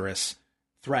dangerous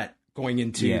threat going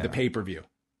into the pay-per-view.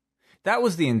 That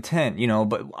was the intent,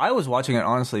 but I was watching it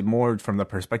honestly more from the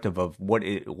perspective of what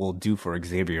it will do for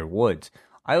Xavier Woods.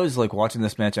 I was watching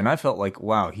this match and I felt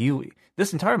wow,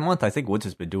 this entire month, I think Woods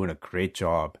has been doing a great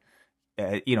job.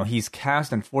 He's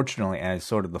cast, unfortunately, as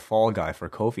sort of the fall guy for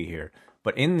Kofi here.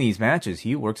 But in these matches,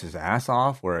 he works his ass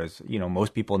off, whereas,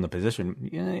 most people in the position,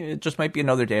 it just might be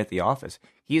another day at the office.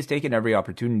 He has taken every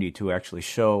opportunity to actually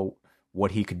show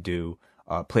what he could do,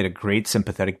 played a great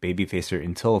sympathetic babyfacer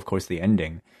until, of course, the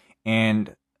ending.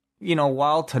 And,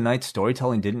 while tonight's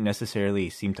storytelling didn't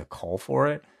necessarily seem to call for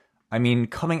it,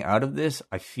 coming out of this,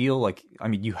 I feel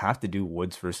you have to do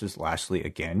Woods versus Lashley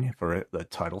again for the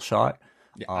title shot.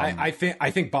 Yeah, I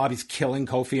think Bobby's killing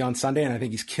Kofi on Sunday, and I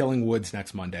think he's killing Woods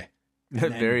next Monday. And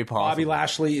then Very possible. Bobby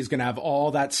Lashley is going to have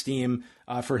all that steam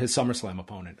for his SummerSlam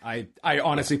opponent. I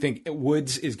honestly think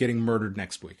Woods is getting murdered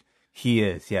next week. He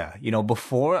is, yeah. You know,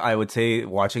 before I would say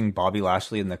watching Bobby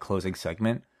Lashley in the closing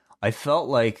segment, I felt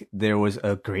like there was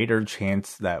a greater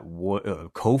chance that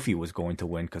Kofi was going to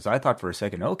win, because I thought for a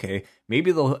second, okay,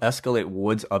 maybe they'll escalate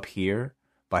Woods up here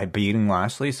by beating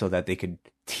Lashley so that they could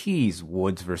tease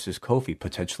Woods versus Kofi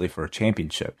potentially for a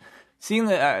championship. Seeing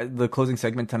the closing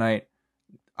segment tonight,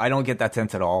 I don't get that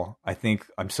sense at all.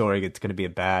 I'm sorry, it's going to be a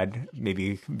bad,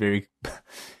 maybe very...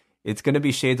 It's going to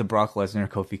be shades of Brock Lesnar,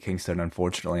 Kofi Kingston,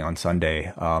 unfortunately, on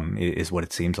Sunday, is what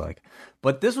it seems like.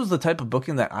 But this was the type of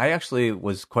booking that I actually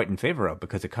was quite in favor of,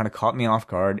 because it kind of caught me off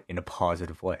guard in a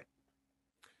positive way.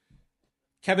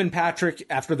 Kevin Patrick,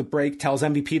 after the break, tells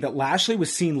MVP that Lashley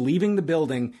was seen leaving the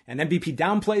building, and MVP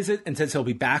downplays it and says he'll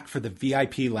be back for the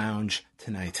VIP lounge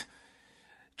tonight.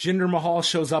 Jinder Mahal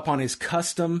shows up on his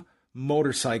custom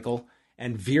motorcycle,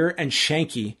 and Veer and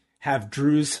Shanky have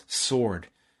Drew's sword.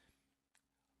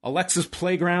 Alexa's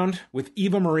playground with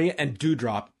Eva Marie and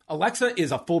Doudrop. Alexa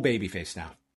is a full babyface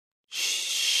now.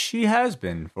 She has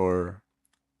been for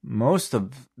most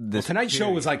of this. Well, tonight's show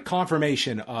was like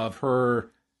confirmation of her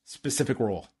specific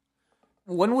role.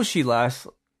 When was she last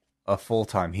a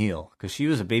full-time heel? Because she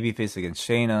was a babyface against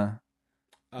Shayna.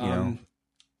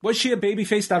 Was she a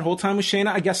babyface that whole time with Shayna?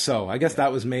 I guess so. I guess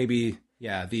that was maybe,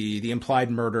 the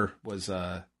implied murder was,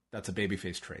 that's a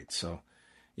babyface trait. So,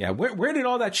 yeah, where did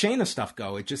all that Shayna stuff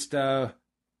go? It just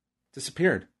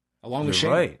disappeared along with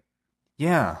Shayna. Right.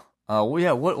 Yeah.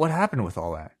 What happened with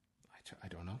all that? I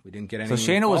don't know. We didn't get any. So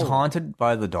Shayna was haunted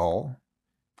by the doll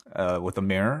with a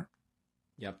mirror.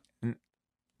 Yep.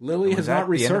 Lily has not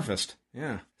resurfaced.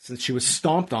 Yeah. Since she was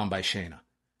stomped on by Shayna.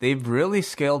 They've really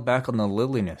scaled back on the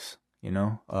liliness,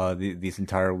 these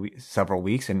entire several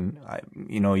weeks. And,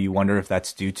 you wonder if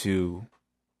that's due to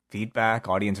feedback,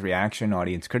 audience reaction,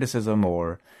 audience criticism,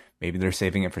 or maybe they're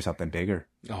saving it for something bigger.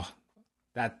 Oh,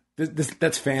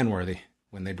 that's fan worthy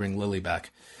when they bring Lily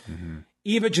back. Mm-hmm.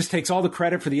 Eva just takes all the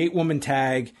credit for the 8-woman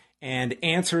tag and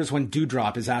answers when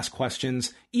Doudrop is asked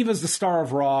questions. Eva's the star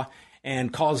of Raw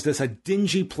and calls this a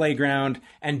dingy playground,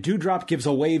 and Doudrop gives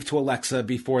a wave to Alexa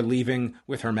before leaving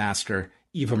with her master,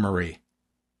 Eva Marie.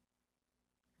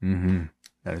 Mm-hmm.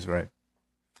 That is right.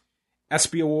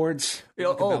 ESPY Awards.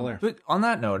 But on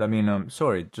that note,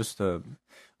 sorry, just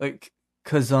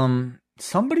because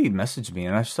somebody messaged me,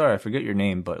 and I'm sorry, I forget your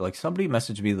name, but somebody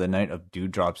messaged me the night of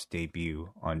Doudrop's debut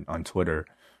on Twitter,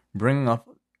 bringing up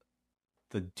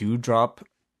the Doudrop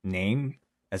name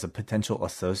as a potential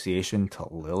association to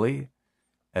Lily,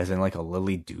 as in a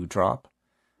Lily Doudrop.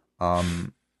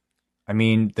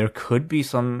 There could be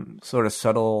some sort of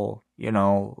subtle,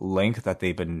 link that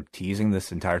they've been teasing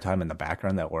this entire time in the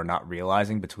background that we're not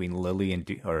realizing between Lily and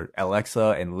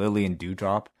Alexa and Lily and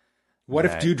Doudrop. What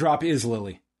if Doudrop is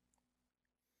Lily?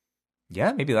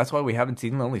 Yeah, maybe that's why we haven't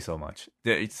seen Lily so much.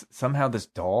 It's somehow this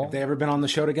doll. Have they ever been on the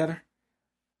show together?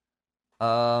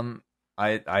 I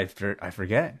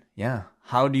forget. Yeah.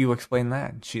 How do you explain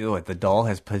that? The doll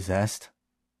has possessed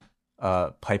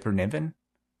Piper Niven?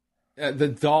 The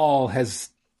doll has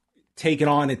taken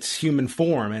on its human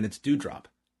form, and it's Doudrop.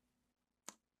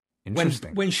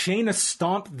 Interesting. When Shayna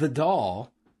stomped the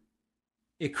doll,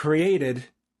 it created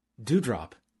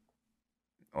Doudrop.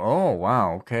 Oh,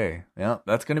 wow. Okay. Yeah,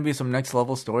 that's going to be some next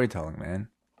level storytelling, man.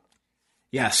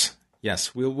 Yes.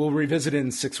 We'll revisit it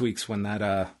in 6 weeks when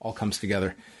that all comes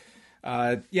together.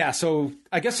 So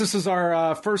I guess this is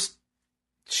our first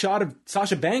shot of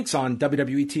Sasha Banks on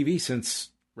WWE TV since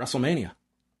WrestleMania,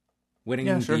 winning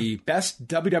the best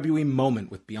WWE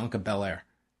moment with Bianca Belair.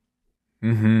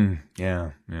 Mm-hmm.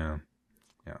 Yeah.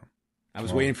 I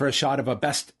was waiting for a shot of a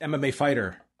best MMA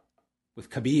fighter with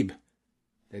Khabib.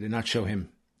 They did not show him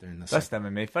during this. Best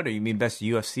MMA fighter? You mean best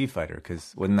UFC fighter?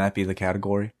 Because wouldn't that be the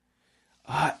category?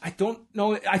 I don't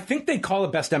know. I think they call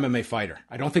it best MMA fighter.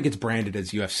 I don't think it's branded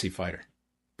as UFC fighter.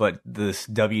 But this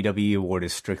WWE award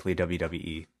is strictly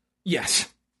WWE. Yes.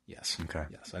 Okay.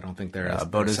 Yes, I don't think they're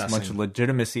about as much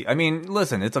legitimacy.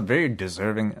 Listen, it's a very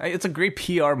deserving. It's a great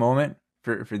PR moment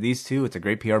for these two. It's a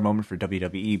great PR moment for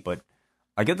WWE. But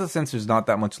I get the sense there's not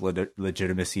that much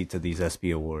legitimacy to these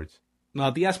ESPY awards. Now,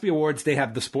 the ESPY awards, they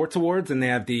have the sports awards and they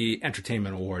have the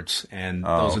entertainment awards, and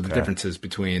those are the differences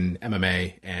between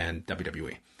MMA and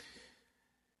WWE.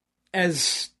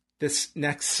 As this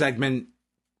next segment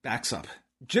backs up,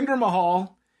 Jinder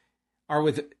Mahal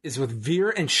is with Veer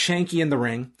and Shanky in the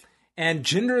ring, and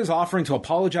Jinder is offering to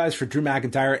apologize for Drew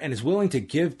McIntyre and is willing to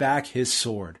give back his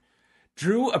sword.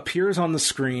 Drew appears on the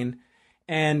screen,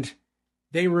 and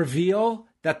they reveal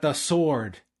that the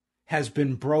sword has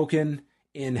been broken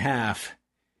in half.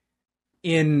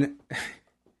 in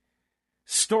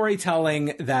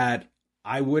storytelling that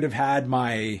I would have had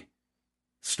my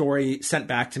story sent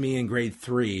back to me in grade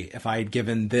 3 if I had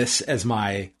given this as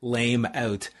my lame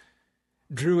out.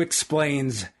 Drew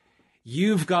explains,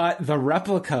 "You've got the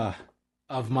replica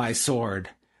of my sword.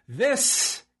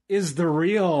 This is the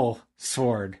real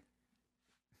sword."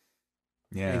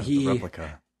 Yeah, And the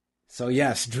replica. So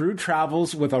yes, Drew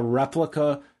travels with a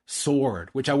replica sword,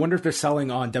 which I wonder if they're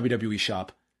selling on WWE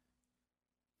Shop.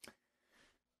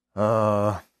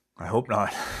 I hope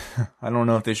not. I don't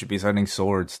know if they should be sending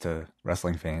swords to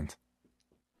wrestling fans.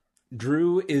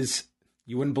 Drew is,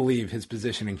 you wouldn't believe his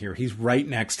positioning here. He's right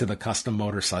next to the custom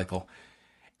motorcycle.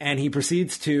 And he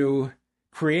proceeds to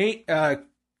commit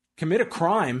a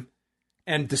crime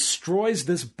and destroys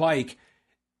this bike.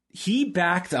 He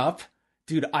backed up.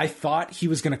 Dude, I thought he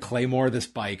was going to Claymore this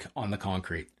bike on the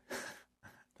concrete.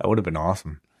 That would have been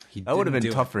awesome. That would have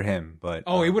been tough for him, but...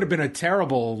 Oh, it would have been a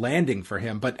terrible landing for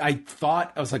him. But I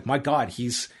was like, my God,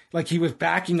 he was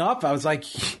backing up. I was like,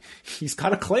 he's got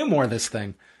to Claymore this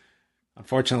thing.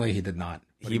 Unfortunately, he did not.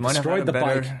 But he might destroyed have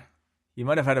had the bike. He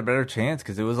might have had a better chance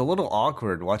because it was a little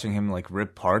awkward watching him like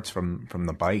rip parts from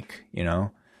the bike, you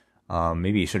know?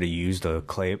 Maybe he should have used a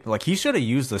clay... Like, he should have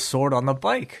used the sword on the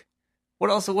bike.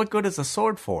 What good is a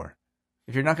sword for?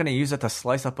 If you're not going to use it to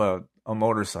slice up a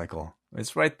motorcycle.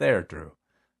 It's right there, Drew.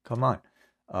 Come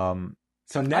on.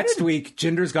 So next week,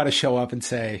 Jinder's got to show up and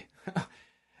say,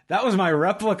 "That was my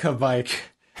replica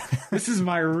bike. This is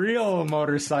my real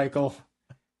motorcycle."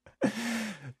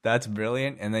 That's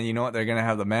brilliant. And then you know what? They're going to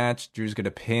have the match. Drew's going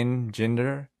to pin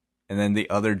Jinder. And then the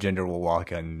other Jinder will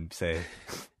walk in and say,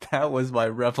 "That was my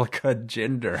replica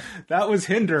Jinder. That was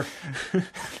Hinder."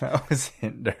 That was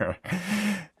Hinder.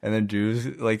 And then Drew's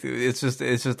like, it's just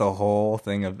a whole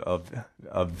thing of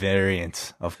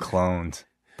variants of clones.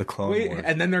 The Clone Wars.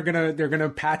 And then they're gonna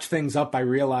patch things up by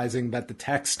realizing that the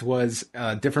text was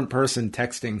a different person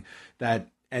texting that,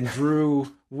 and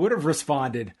Drew would have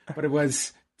responded, but it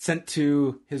was sent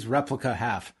to his replica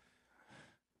half.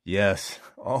 Yes.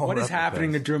 What is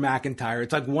happening to Drew McIntyre?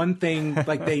 It's like one thing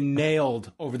like they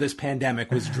nailed over this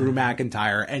pandemic was Drew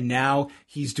McIntyre, and now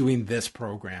he's doing this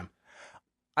program.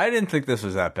 I didn't think this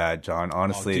was that bad, John.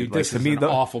 Honestly, dude, this is an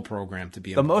awful program to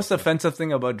be. The most offensive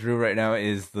thing about Drew right now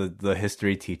is the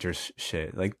history teachers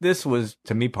shit. Like, this was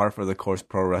to me par for the course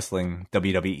pro wrestling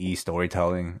WWE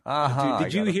storytelling.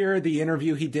 Did you hear the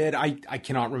interview he did? I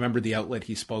cannot remember the outlet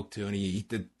he spoke to, and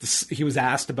he was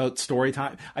asked about story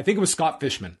time. I think it was Scott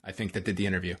Fishman. I think that did the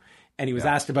interview, and he was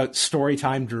asked about story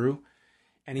time Drew,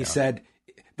 and he said,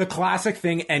 the classic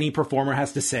thing any performer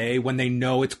has to say when they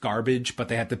know it's garbage, but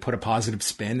they have to put a positive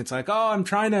spin. It's like, "Oh, I'm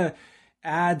trying to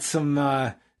add some,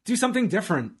 do something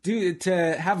different,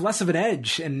 to have less of an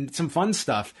edge and some fun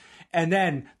stuff." And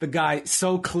then the guy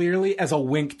so clearly as a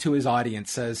wink to his audience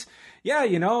says, "Yeah,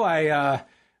 I,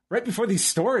 right before these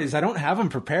stories, I don't have them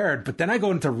prepared, but then I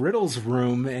go into Riddle's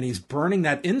room and he's burning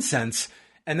that incense.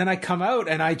 And then I come out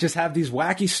and I just have these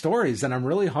wacky stories and I'm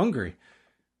really hungry."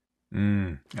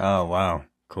 Oh, wow.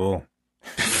 Cool.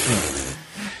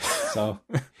 So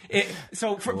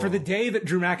for the day that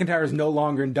Drew McIntyre is no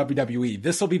longer in WWE,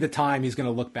 this will be the time he's going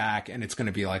to look back and it's going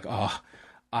to be like, "Oh,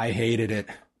 I hated it.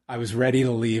 I was ready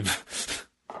to leave."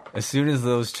 As soon as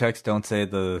those checks don't say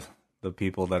the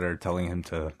people that are telling him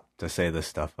to say this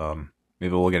stuff,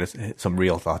 maybe we'll get some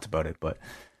real thoughts about it. But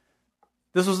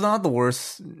this was not the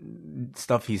worst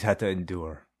stuff he's had to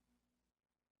endure.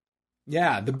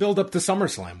 Yeah, the build up to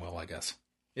SummerSlam will, I guess.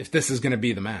 If this is going to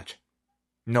be the match.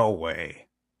 No way.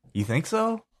 You think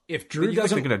so? If Drew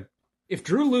if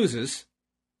Drew loses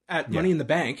at Money in the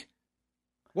Bank,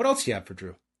 what else do you have for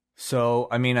Drew? So,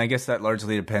 I mean, I guess that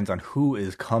largely depends on who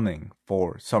is coming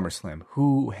for SummerSlam,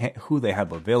 who they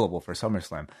have available for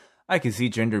SummerSlam. I can see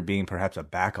Jinder being perhaps a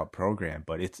backup program,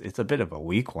 but it's a bit of a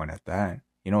weak one at that.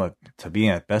 To be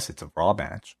at best, it's a Raw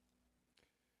match.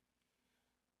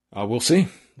 We'll see.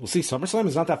 SummerSlam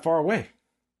is not that far away.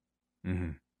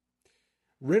 Mm-hmm.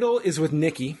 Riddle is with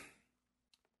Nikki.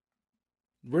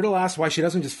 Riddle asks why she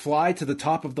doesn't just fly to the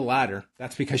top of the ladder.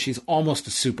 That's because she's almost a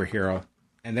superhero,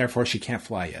 and therefore she can't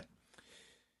fly yet.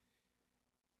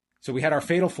 So we had our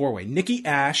fatal four-way: Nikki,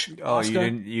 Ash,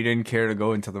 Asuka. You didn't care to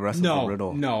go into the rest of the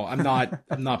Riddle? No, I'm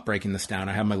not breaking this down.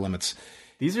 I have my limits.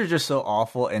 These are just so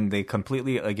awful, and they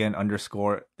completely again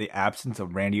underscore the absence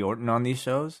of Randy Orton on these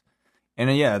shows. And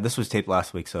this was taped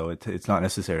last week, so it's not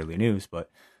necessarily news,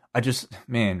 but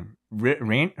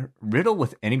Riddle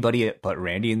with anybody but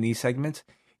Randy in these segments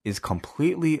is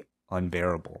completely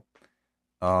unbearable.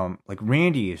 Like,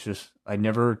 Randy is just, I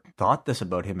never thought this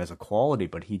about him as a quality,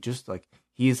 but he's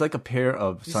like a pair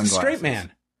of sunglasses. He's a straight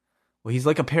man. Well, he's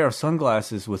like a pair of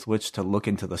sunglasses with which to look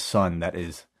into the sun. That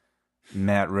is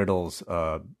Matt Riddle's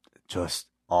just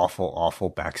awful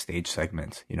backstage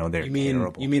segments. You know, they're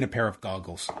terrible. You mean a pair of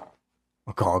goggles?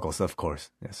 Goggles, of course.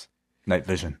 Yes. Night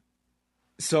vision.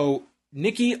 So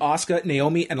Nikki, Asuka,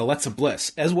 Naomi, and Alexa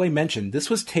Bliss, as Wei mentioned, this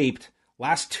was taped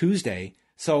last Tuesday.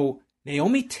 So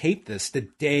Naomi taped this the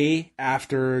day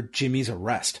after Jimmy's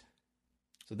arrest.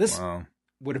 So this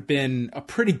would have been a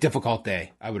pretty difficult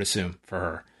day, I would assume, for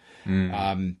her.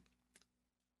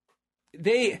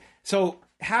 So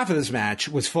half of this match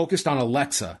was focused on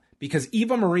Alexa because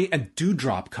Eva Marie and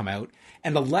Doudrop come out,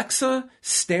 and Alexa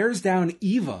stares down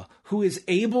Eva, who is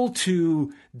able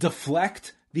to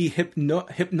deflect the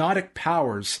hypnotic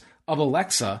powers of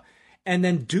Alexa, and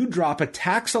then Doudrop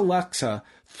attacks Alexa,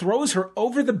 throws her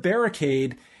over the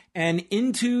barricade and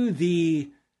into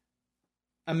the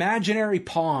imaginary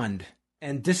pond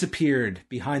and disappeared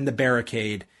behind the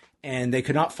barricade, and they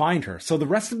could not find her. So the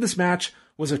rest of this match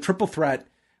was a triple threat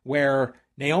where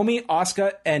Naomi,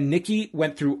 Asuka, and Nikki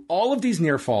went through all of these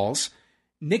near falls.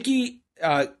 Naomi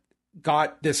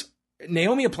applied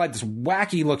this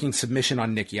wacky looking submission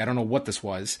on Nikki. I don't know what this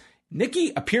was.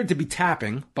 Nikki appeared to be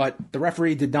tapping, but the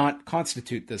referee did not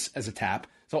constitute this as a tap.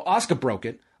 So Asuka broke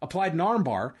it, applied an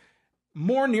armbar,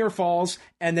 more near falls,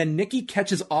 and then Nikki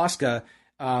catches Asuka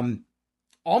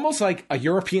almost like a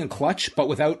European clutch, but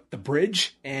without the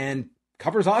bridge, and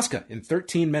covers Asuka in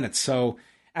 13 minutes. So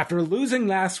after losing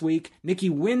last week, Nikki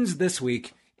wins this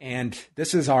week, and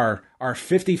this is our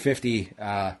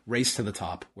 50-50 race to the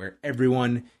top, where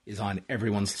everyone is on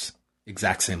everyone's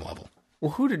exact same level.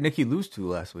 Well, who did Nikki lose to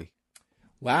last week?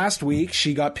 Last week,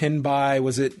 she got pinned by,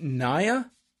 was it Nia?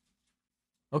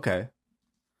 Okay.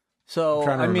 So,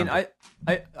 I mean,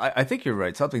 I think you're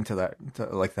right. Something to that,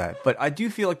 like that. But I do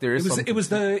feel like there is it was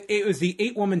the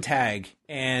 8-woman tag,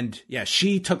 and yeah,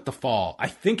 she took the fall. I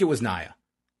think it was Nia.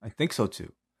 I think so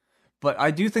too. But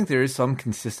I do think there is some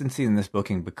consistency in this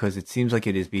booking because it seems like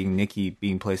it is Nikki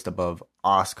being placed above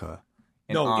Asuka.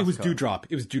 No, it was Doudrop.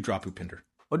 It was Doudrop who pinned her.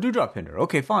 Oh, Doudrop pinned her.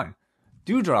 Okay, fine.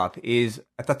 Doudrop is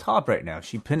at the top right now.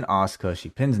 She pinned Asuka. She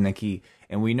pins Nikki.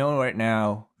 And we know right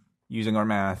now, using our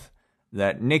math,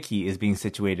 that Nikki is being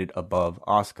situated above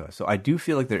Asuka. So I do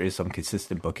feel like there is some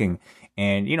consistent booking.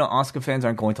 And, you know, Asuka fans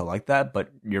aren't going to like that.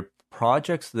 But your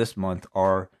projects this month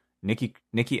are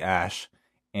Nikki Ash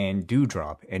and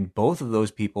Doudrop. And both of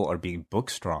those people are being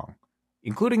booked strong,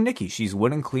 including Nikki. She's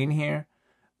winning clean here.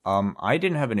 I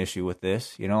didn't have an issue with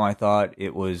this. You know, I thought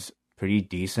it was pretty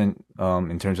decent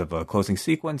in terms of a closing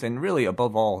sequence, and really,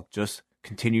 above all, just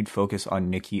continued focus on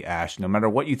Nikki Ash. No matter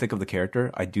what you think of the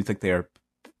character, I do think they are,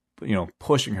 you know,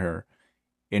 pushing her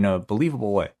in a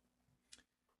believable way.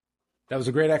 That was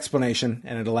a great explanation,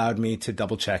 and it allowed me to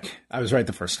double check. I was right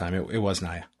the first time. It was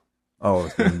Nia. Oh,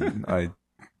 then I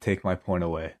take my point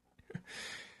away.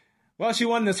 Well, she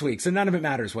won this week, so none of it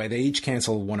matters, Way. They each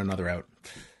cancel one another out.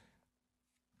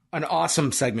 An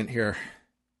awesome segment here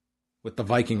with the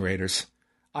Viking Raiders.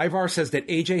 Ivar says that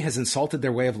AJ has insulted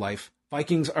their way of life.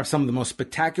 Vikings are some of the most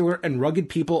spectacular and rugged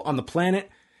people on the planet.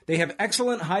 They have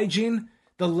excellent hygiene.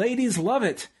 The ladies love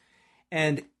it.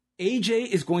 And AJ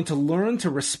is going to learn to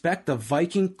respect the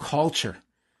Viking culture.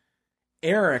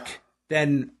 Eric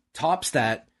then tops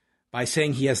that by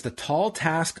saying he has the tall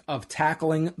task of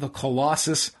tackling the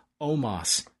Colossus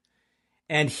Omos.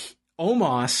 And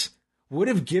Omos would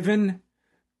have given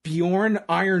Bjorn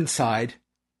Ironside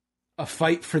a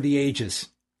fight for the ages.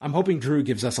 I'm hoping Drew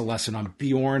gives us a lesson on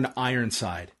Bjorn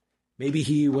Ironside. Maybe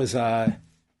he was a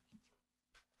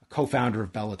co-founder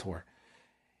of Bellator.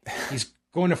 He's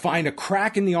going to find a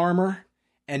crack in the armor,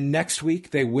 and next week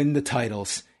they win the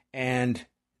titles. And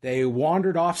they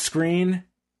wandered off screen,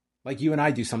 like you and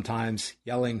I do sometimes,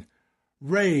 yelling,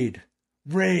 "Raid,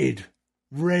 raid,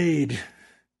 raid."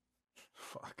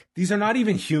 Fuck. These are not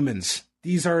even humans.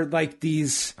 These are like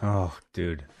these... Oh,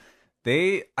 dude.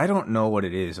 I don't know what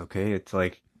it is, okay? It's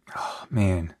like, oh,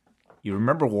 man. You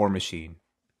remember War Machine.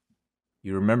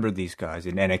 You remember these guys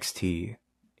in NXT.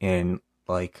 And,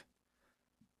 like,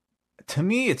 to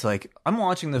me, it's like, I'm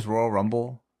watching this Royal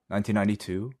Rumble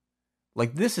 1992.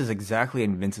 Like, this is exactly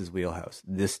in Vince's wheelhouse.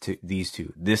 These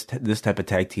two. This type of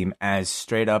tag team as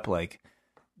straight up, like,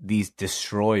 these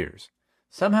destroyers.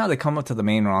 Somehow they come up to the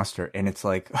main roster, and it's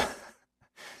like...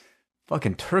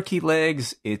 fucking turkey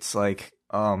legs. It's like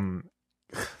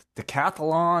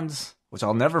decathlons, which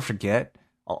I'll never forget.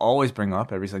 I'll always bring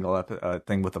up every single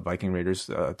thing with the Viking Raiders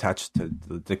attached to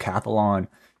the decathlon.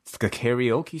 It's the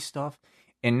karaoke stuff.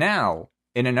 And now,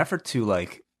 in an effort to,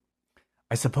 like,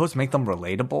 I suppose make them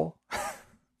relatable.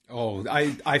 Oh,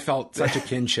 I felt such a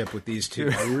kinship with these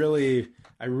two. I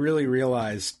really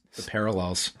realized the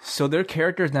parallels. So their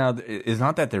characters now is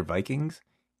not that they're Vikings,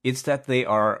 it's that they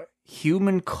are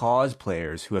human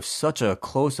cosplayers who have such a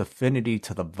close affinity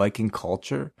to the Viking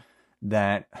culture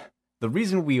that the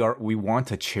reason we want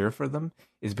to cheer for them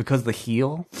is because the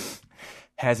heel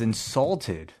has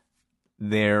insulted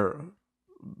their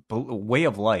way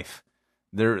of life,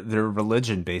 their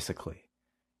religion, basically.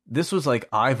 This was like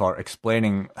Ivar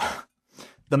explaining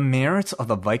the merits of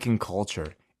the Viking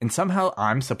culture, and somehow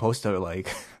I'm supposed to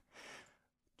like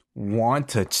want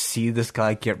to see this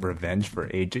guy get revenge for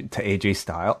AJ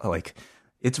Styles. Like,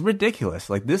 it's ridiculous.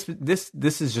 Like this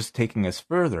is just taking us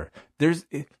further.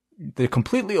 They're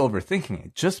completely overthinking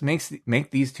it. Just make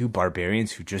these two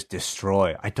barbarians who just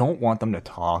destroy. I don't want them to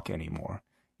talk anymore,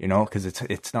 you know, because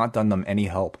it's not done them any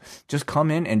help. Just come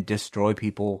in and destroy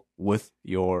people with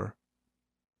your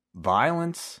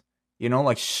violence, you know,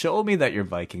 like show me that you're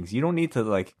Vikings. You don't need to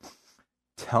like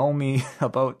tell me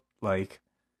about like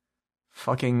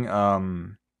fucking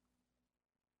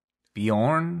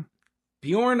Bjorn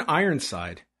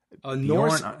Ironside, a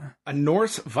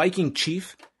Norse Viking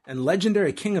chief and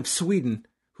legendary king of Sweden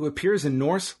who appears in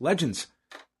Norse legends.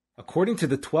 According to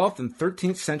the 12th and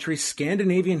 13th century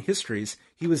Scandinavian histories,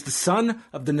 he was the son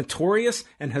of the notorious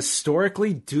and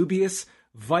historically dubious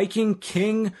Viking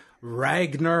king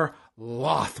Ragnar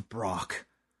Lothbrok.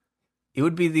 It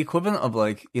would be the equivalent of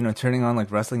like, you know, turning on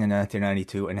like wrestling in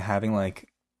 1992 and having like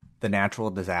the natural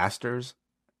disasters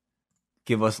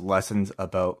give us lessons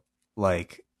about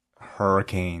like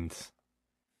hurricanes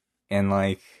and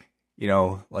like, you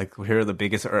know, like here are the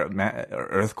biggest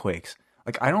earthquakes.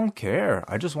 Like, I don't care.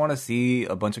 I just want to see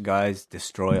a bunch of guys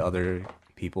destroy other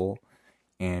people.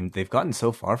 And they've gotten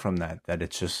so far from that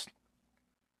it's just,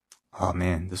 oh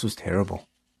man, this was terrible.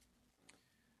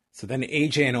 So then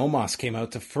AJ and Omos came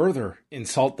out to further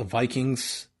insult the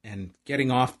Vikings and getting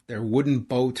off their wooden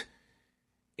boat.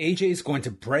 AJ's going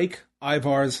to break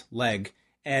Ivar's leg.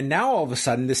 And now all of a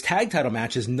sudden, this tag title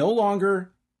match is no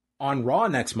longer on Raw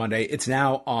next Monday. It's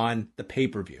now on the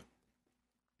pay-per-view.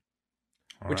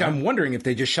 Which I'm wondering if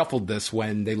they just shuffled this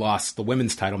when they lost the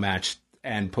women's title match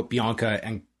and put Bianca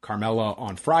and Carmella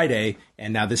on Friday.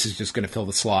 And now this is just going to fill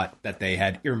the slot that they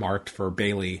had earmarked for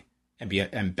Bayley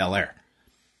and Belair.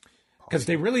 Because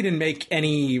they really didn't make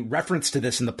any reference to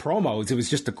this in the promos. It was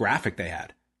just the graphic they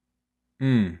had.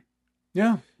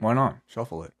 Yeah, why not?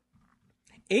 Shuffle it.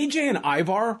 AJ and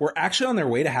Ivar were actually on their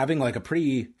way to having like a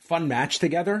pretty fun match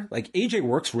together. Like AJ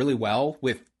works really well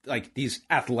with like these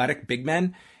athletic big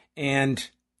men. And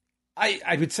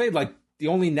I would say like the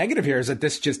only negative here is that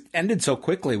this just ended so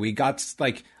quickly. We got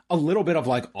like a little bit of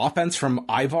like offense from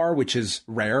Ivar, which is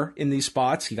rare in these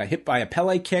spots. He got hit by a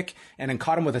Pele kick and then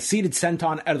caught him with a seated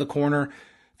senton out of the corner.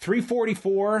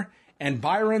 344. And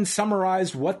Byron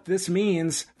summarized what this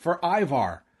means for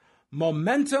Ivar.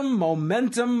 Momentum,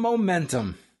 momentum,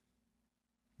 momentum.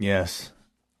 Yes.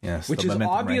 Which is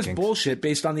obvious bullshit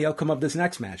based on the outcome of this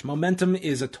next match. Momentum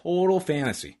is a total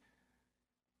fantasy.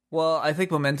 Well, I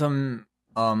think momentum,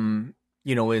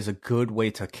 you know, is a good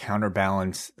way to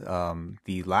counterbalance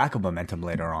the lack of momentum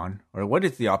later on. Or what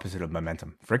is the opposite of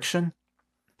momentum? Friction?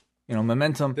 You know,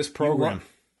 momentum. This program.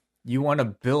 You want to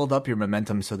build up your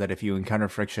momentum so that if you encounter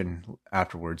friction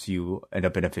afterwards, you end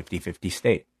up in a 50-50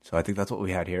 state. So I think that's what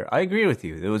we had here. I agree with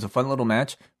you. It was a fun little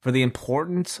match. For the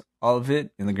importance of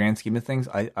it in the grand scheme of things,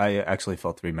 I actually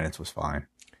felt 3 minutes was fine.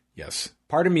 Yes.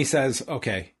 Part of me says,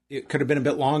 okay, it could have been a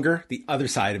bit longer. The other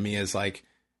side of me is like,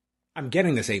 I'm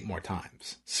getting this 8 more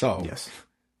times. So yes,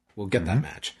 we'll get that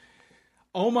match.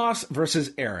 Omos versus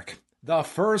Eric. The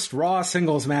first Raw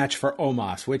singles match for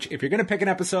Omos, which if you're going to pick an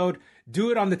episode,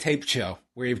 do it on the taped show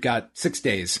where you've got 6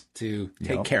 days to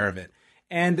take care of it.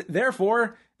 And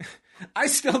therefore, I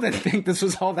still didn't think this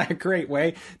was all that great,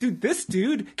 Way. Dude, this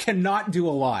dude cannot do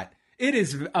a lot. It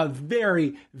is a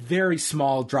very, very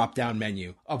small drop-down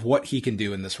menu of what he can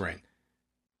do in this ring.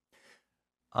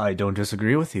 I don't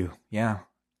disagree with you. Yeah.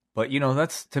 But, you know,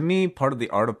 that's, to me, part of the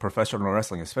art of professional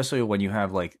wrestling, especially when you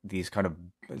have, like, these kind of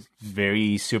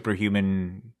very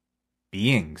superhuman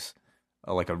beings,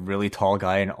 like a really tall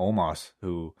guy in Omos,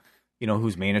 who, you know,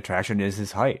 whose main attraction is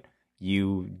his height.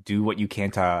 You do what you can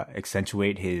to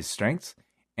accentuate his strengths.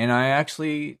 And I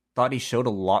actually thought he showed a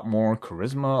lot more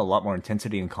charisma, a lot more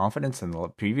intensity and confidence than the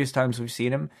previous times we've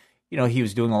seen him. You know, he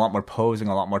was doing a lot more posing,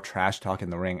 a lot more trash talk in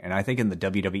the ring. And I think in the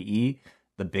WWE,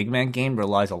 the big man game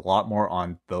relies a lot more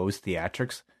on those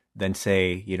theatrics than,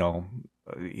 say, you know,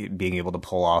 being able to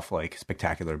pull off like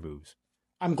spectacular moves.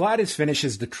 I'm glad his finish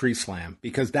is the tree slam,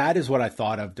 because that is what I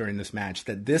thought of during this match,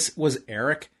 that this was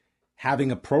Eric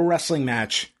having a pro wrestling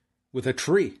match with a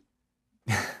tree.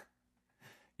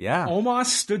 Yeah. Omos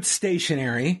stood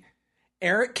stationary.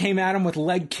 Eric came at him with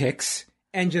leg kicks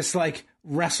and just like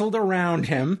wrestled around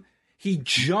him. He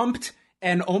jumped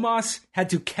and Omos had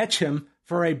to catch him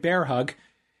for a bear hug.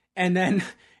 And then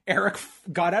Eric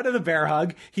got out of the bear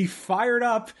hug. He fired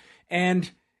up and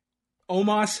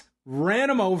Omos ran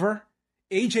him over.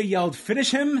 AJ yelled,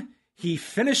 "Finish him." He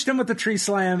finished him with the tree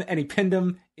slam and he pinned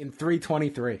him in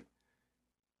 3:23.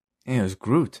 Yeah, it was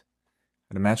Groot.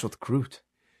 Had a match with Groot.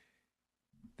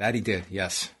 That he did,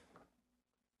 yes.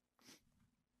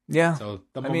 Yeah. So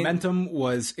the momentum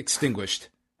was extinguished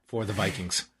for the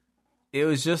Vikings. It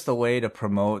was just a way to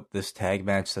promote this tag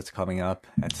match that's coming up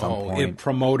at some point. It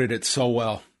promoted it so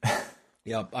well.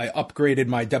 Yep, I upgraded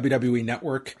my WWE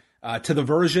network to the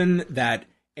version that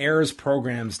airs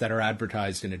programs that are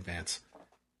advertised in advance.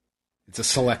 It's a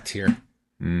select tier.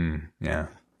 Yeah.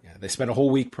 They spent a whole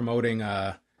week promoting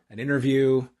an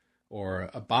interview or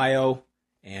a bio,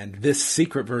 and this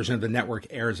secret version of the network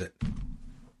airs it.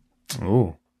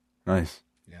 Oh, nice.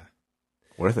 Yeah.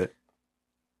 Worth it.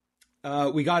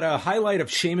 We got a highlight of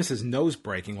Sheamus' nose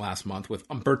breaking last month with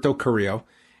Humberto Carrillo,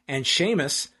 and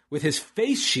Sheamus, with his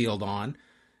face shield on,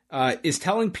 is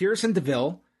telling Pearson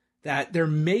DeVille that they're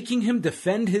making him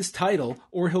defend his title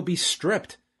or he'll be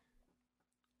stripped.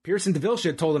 Pearson DeVille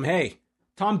should have told him, "Hey,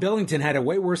 Tom Billington had it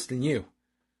way worse than you.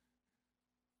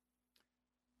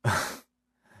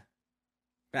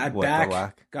 Bad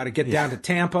back, got to get down to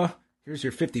Tampa. Here's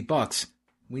your $50.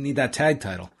 We need that tag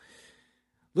title."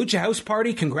 Lucha House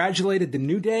Party congratulated the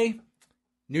New Day.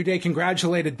 New Day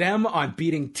congratulated them on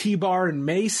beating T-Bar and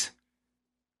Mace.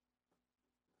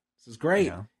 This is great.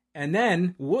 Yeah. And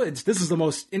then Woods, this is the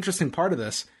most interesting part of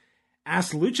this,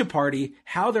 asked Lucha Party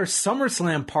how their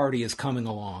SummerSlam party is coming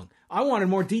along. I wanted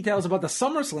more details about the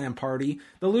SummerSlam party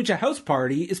the Lucha House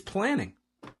Party is planning.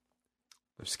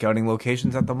 They're scouting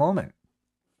locations at the moment.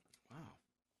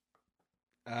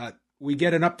 Wow. We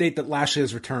get an update that Lashley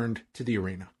has returned to the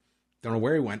arena. Don't know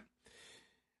where he went.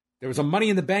 There was a Money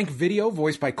in the Bank video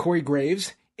voiced by Corey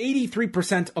Graves.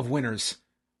 83% of winners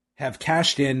have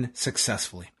cashed in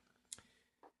successfully.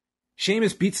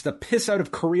 Sheamus beats the piss out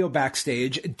of Carrillo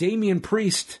backstage. Damian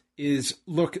Priest is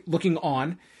looking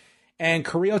on. And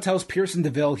Carrillo tells Pearson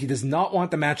DeVille he does not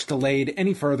want the match delayed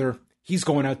any further. He's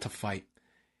going out to fight.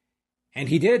 And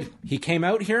he did. He came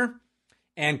out here.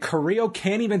 And Carrillo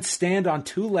can't even stand on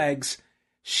two legs.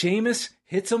 Sheamus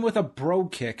hits him with a bro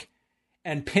kick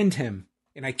and pinned him,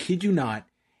 and I kid you not,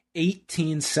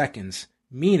 18 seconds.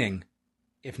 Meaning,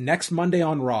 if next Monday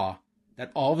on Raw,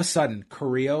 that all of a sudden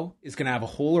Carrillo is going to have a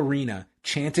whole arena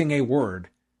chanting a word,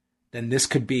 then this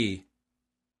could be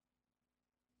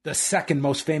the second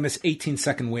most famous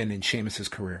 18-second win in Sheamus'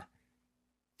 career.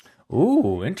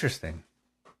 Ooh, interesting.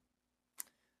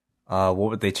 What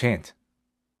would they chant?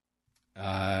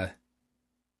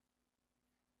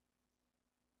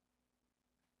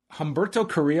 Humberto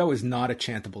Carrillo is not a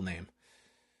chantable name.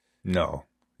 No,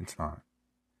 it's not.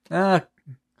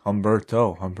 Humbert,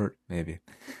 maybe.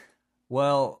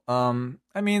 Well,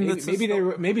 I mean,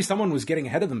 maybe someone was getting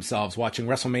ahead of themselves watching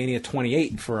WrestleMania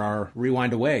 28 for our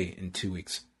Rewind Away in 2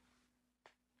 weeks.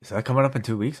 Is that coming up in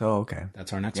 2 weeks? Oh, okay.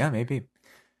 That's our next one. Yeah, maybe.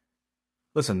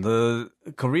 Listen, the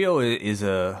Carrillo is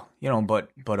a, but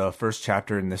a first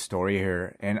chapter in this story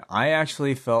here, and I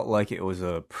actually felt like it was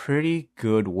a pretty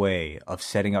good way of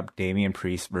setting up Damian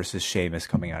Priest versus Sheamus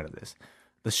coming out of this.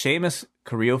 The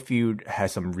Sheamus-Carrillo feud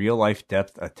has some real-life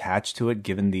depth attached to it,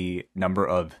 given the number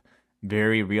of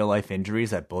very real-life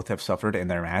injuries that both have suffered in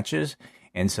their matches,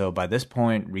 and so by this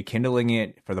point, rekindling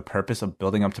it for the purpose of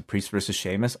building up to Priest versus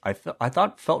Sheamus, I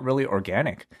thought felt really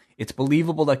organic. It's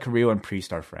believable that Carrillo and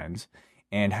Priest are friends.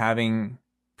 And having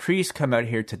Priest come out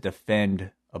here to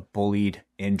defend a bullied,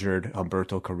 injured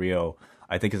Humberto Carrillo,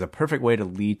 I think is a perfect way to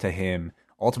lead to him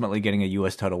ultimately getting a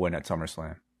U.S. title win at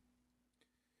SummerSlam.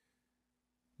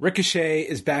 Ricochet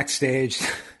is backstage,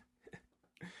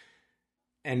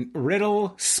 and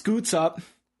Riddle scoots up.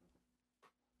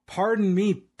 "Pardon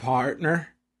me,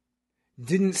 partner.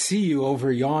 Didn't see you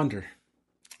over yonder."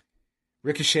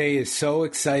 Ricochet is so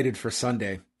excited for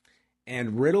Sunday.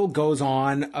 And Riddle goes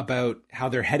on about how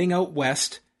they're heading out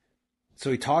west.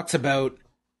 So he talks about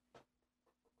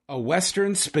a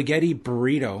Western spaghetti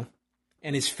burrito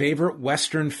and his favorite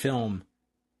Western film,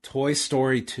 Toy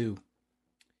Story 2.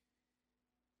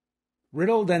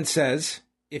 Riddle then says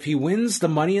if he wins the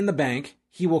Money in the Bank,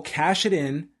 he will cash it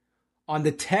in on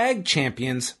the tag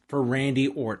champions for Randy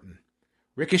Orton.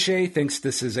 Ricochet thinks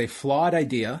this is a flawed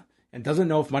idea and doesn't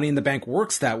know if Money in the Bank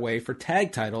works that way for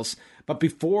tag titles. But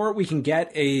before we can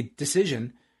get a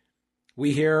decision,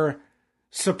 we hear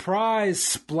surprise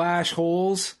splash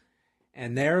holes,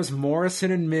 And there's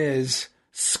Morrison and Miz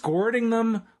squirting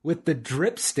them with the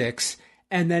drip sticks,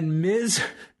 and then Miz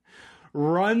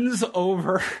runs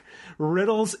over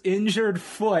Riddle's injured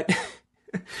foot.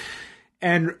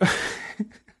 And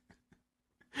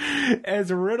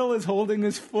as Riddle is holding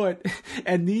his foot,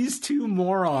 and these two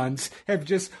morons have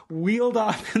just wheeled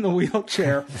off in the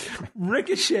wheelchair,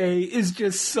 Ricochet is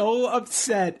just so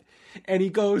upset, and he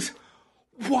goes,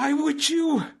 "Why would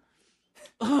you?"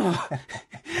 Ugh.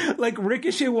 Like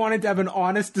Ricochet wanted to have an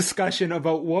honest discussion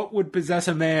about what would possess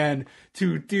a man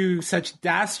to do such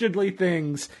dastardly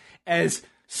things as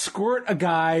squirt a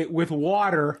guy with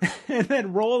water and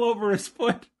then roll over his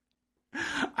foot.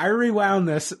 I rewound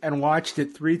this and watched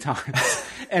it 3 times,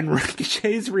 and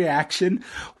Ricochet's reaction,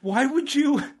 "Why would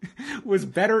you?" was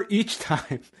better each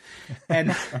time.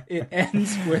 And it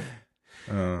ends with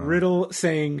Riddle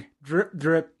saying, "Drip,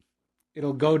 drip,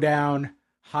 it'll go down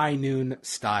high noon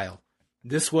style."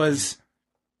 This was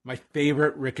my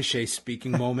favorite Ricochet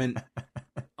speaking moment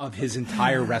of his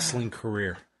entire wrestling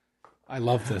career. I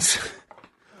love this.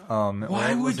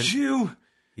 Why would you?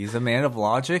 He's a man of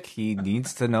logic. He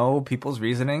needs to know people's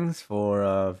reasonings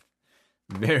for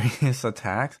various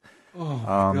attacks. Oh,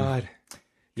 my God.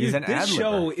 He's Dude, an this ad-libber.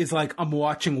 show is like I'm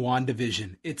watching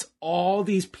WandaVision. It's all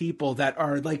these people that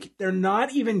are like, they're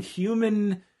not even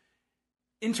human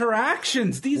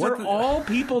interactions. These are all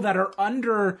people that are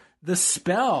under the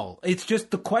spell. It's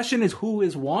just the question is, who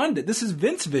is Wanda? This is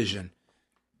Vince Vision.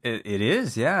 It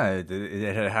is, yeah.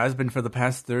 It has been for the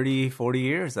past 30, 40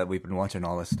 years that we've been watching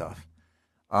all this stuff.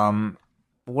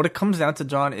 What it comes down to,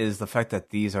 John, is the fact that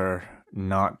these are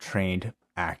not trained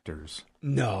actors.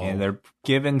 No. And they're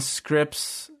given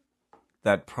scripts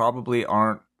that probably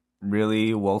aren't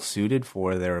really well suited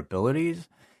for their abilities.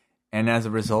 And as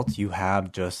a result, you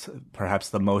have just perhaps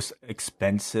the most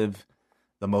expensive,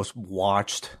 the most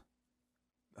watched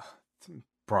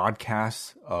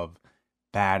broadcasts of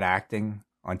bad acting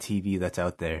on TV that's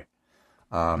out there.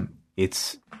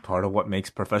 It's part of what makes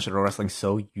professional wrestling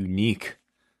so unique.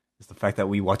 Is the fact that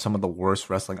we watch some of the worst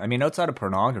wrestling. I mean, outside of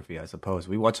pornography, I suppose,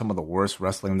 we watch some of the worst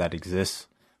wrestling that exists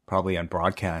probably on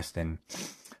broadcast, and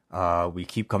we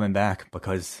keep coming back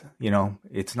because, you know,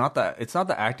 it's not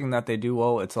the acting that they do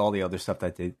well, it's all the other stuff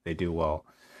that they do well.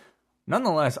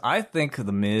 Nonetheless, I think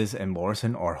The Miz and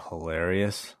Morrison are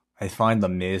hilarious. I find The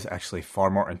Miz actually far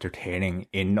more entertaining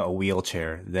in a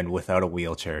wheelchair than without a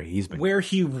wheelchair. He's been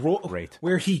great.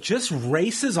 Where he just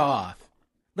races off.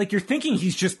 Like, you're thinking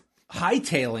he's just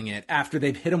hightailing it after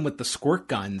they've hit him with the squirt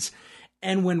guns.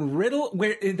 And when Riddle,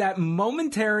 where in that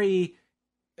momentary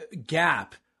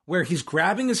gap where he's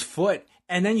grabbing his foot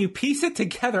and then you piece it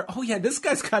together, oh yeah, this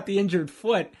guy's got the injured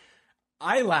foot.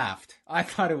 I laughed. I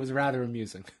thought it was rather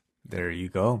amusing. There you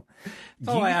go.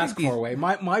 That's all I ask for, Way.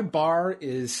 My bar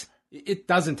is, it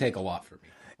doesn't take a lot for me.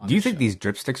 Do you think these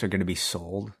dripsticks are going to be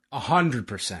sold?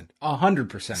 100%.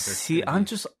 100%. See,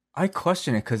 I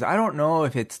question it because I don't know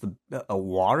if it's the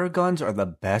water guns are the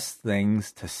best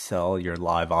things to sell your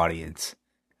live audience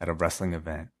at a wrestling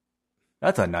event.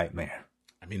 That's a nightmare.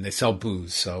 I mean, they sell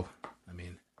booze, so, I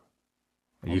mean.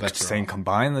 Are you saying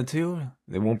combine the two?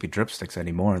 They won't be dripsticks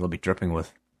anymore. They'll be dripping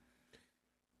with,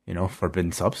 you know,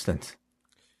 forbidden substance.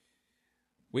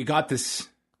 We got this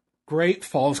great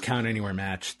Falls Count Anywhere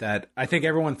match that I think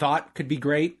everyone thought could be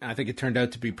great. I think it turned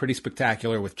out to be pretty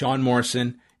spectacular with John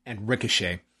Morrison and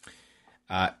Ricochet.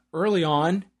 Early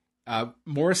on,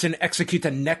 Morrison executes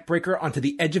a neck breaker onto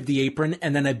the edge of the apron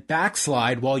and then a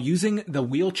backslide while using the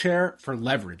wheelchair for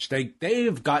leverage.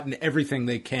 They've gotten everything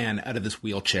they can out of this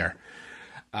wheelchair.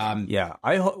 Yeah,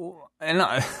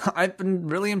 I've been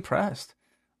really impressed.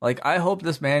 Like, I hope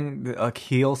this man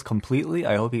heals completely.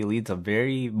 I hope he leads a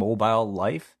very mobile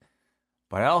life.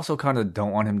 But I also kind of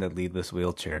don't want him to lead this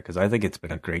wheelchair because I think it's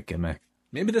been a great gimmick.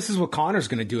 Maybe this is what Connor's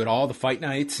going to do at all the fight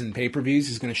nights and pay-per-views.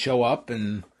 He's going to show up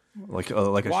and like a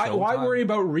Showtime. Why worry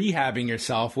about rehabbing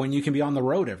yourself when you can be on the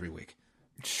road every week?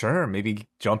 Sure, maybe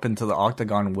jump into the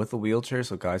octagon with a wheelchair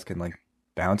so guys can like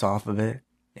bounce off of it.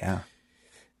 Yeah.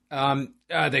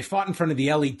 They fought in front of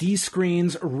the LED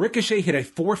screens. Ricochet hit a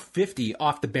 450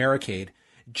 off the barricade.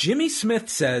 Jimmy Smith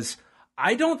says,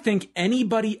 "I don't think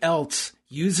anybody else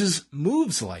uses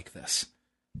moves like this."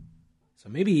 So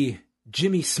maybe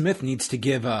Jimmy Smith needs to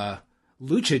give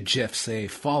Lucha GIFs a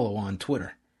follow on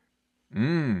Twitter.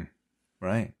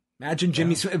 Right. Imagine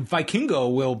Jimmy Smith.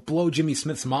 Vikingo will blow Jimmy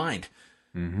Smith's mind.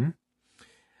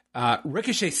 Mm-hmm.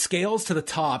 Ricochet scales to the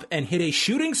top and hit a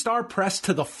shooting star press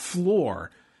to the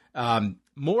floor.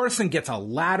 Morrison gets a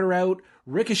ladder out.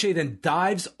 Ricochet then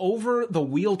dives over the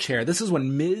wheelchair. This is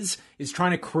when Miz is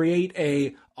trying to create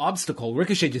a obstacle.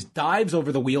 Ricochet just dives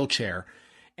over the wheelchair.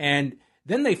 And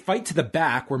Then they fight to the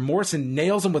back where Morrison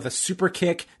nails him with a super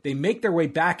kick. They make their way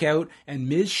back out and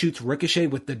Miz shoots Ricochet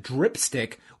with the drip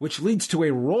stick, which leads to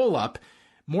a roll up.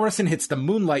 Morrison hits the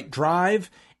Moonlight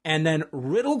Drive and then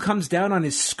Riddle comes down on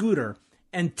his scooter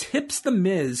and tips the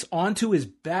Miz onto his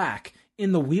back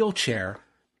in the wheelchair.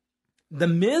 The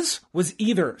Miz was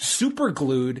either super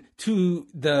glued to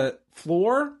the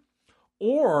floor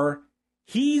or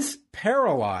he's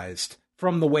paralyzed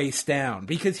from the waist down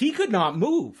because he could not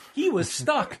move. He was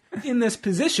stuck in this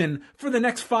position for the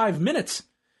next 5 minutes.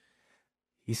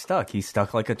 He's stuck. He's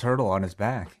stuck like a turtle on his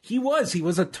back. He was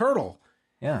a turtle.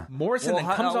 Yeah. Morrison then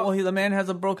comes up. Well, the man has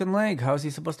a broken leg. How is he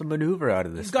supposed to maneuver out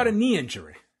of this? He's got a knee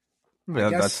injury.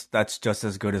 Yeah, that's just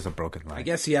as good as a broken leg. I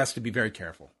guess he has to be very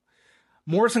careful.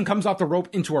 Morrison comes off the rope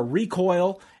into a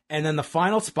recoil, and then the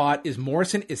final spot is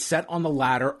Morrison is set on the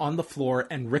ladder on the floor,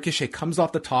 and Ricochet comes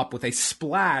off the top with a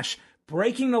splash,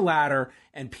 breaking the ladder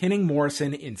and pinning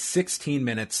Morrison in 16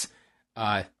 minutes.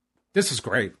 This was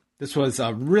great. This was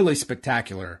a really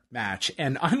spectacular match.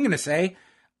 And I'm going to say,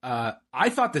 I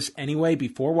thought this anyway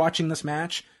before watching this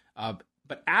match.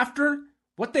 But after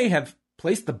what they have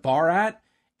placed the bar at,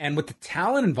 and with the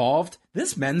talent involved,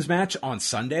 this men's match on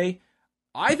Sunday,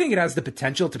 I think it has the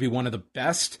potential to be one of the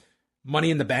best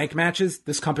Money in the Bank matches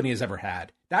this company has ever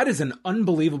had. That is an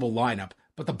unbelievable lineup,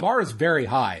 but the bar is very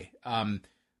high.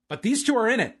 But these two are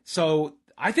in it. So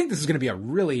I think this is going to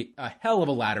be a hell of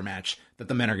a ladder match that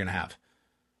the men are going to have.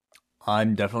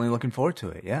 I'm definitely looking forward to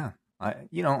it. Yeah.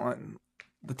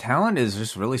 The talent is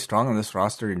just really strong on this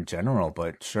roster in general,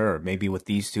 but sure, maybe with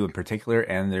these two in particular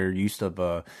and their use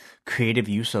of creative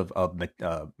use of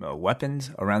weapons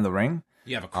around the ring.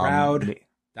 You have a crowd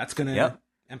that's going to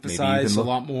emphasize a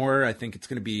lot more. I think it's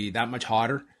going to be that much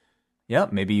hotter. Yeah,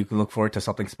 maybe you can look forward to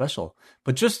something special.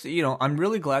 But just, I'm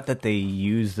really glad that they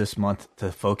use this month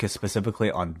to focus specifically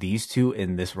on these two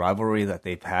in this rivalry that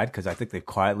they've had, because I think they've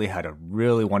quietly had a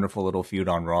really wonderful little feud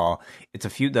on Raw. It's a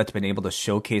feud that's been able to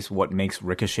showcase what makes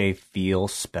Ricochet feel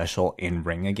special in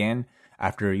ring again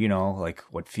after,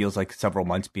 what feels like several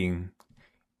months being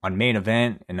on main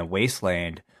event in a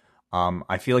wasteland.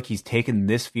 I feel like he's taken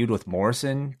this feud with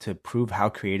Morrison to prove how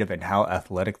creative and how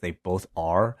athletic they both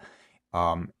are.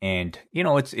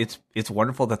 It's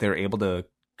wonderful that they're able to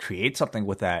create something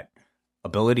with that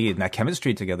ability and that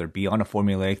chemistry together beyond a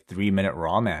formulaic 3-minute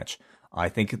Raw match. I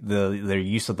think their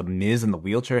use of the Miz in the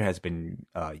wheelchair has been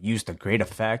used to great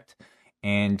effect,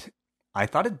 and I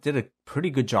thought it did a pretty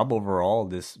good job overall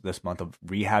this month of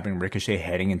rehabbing Ricochet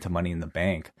heading into Money in the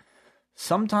Bank.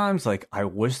 Sometimes, I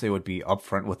wish they would be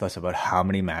upfront with us about how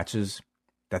many matches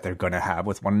that they're going to have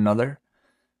with one another.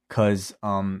 Because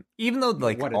even though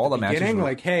all the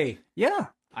matches, hey, yeah,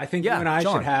 I think you and I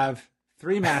should have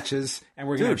 3 matches, and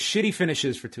we're gonna have shitty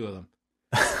finishes for 2 of them.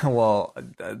 Well,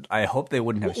 I hope they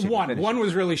wouldn't have shitty finishes. One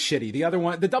was really shitty. The other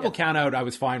one, the double count out, I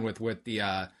was fine with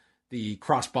the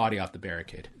crossbody off the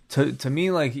barricade. To me,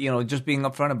 just being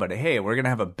upfront about it. Hey, we're gonna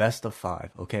have a best of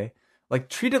 5, okay?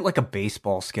 Treat it like a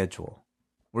baseball schedule,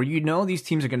 where these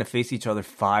teams are gonna face each other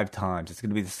 5 times. It's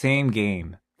gonna be the same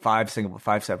game. 5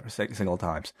 separate single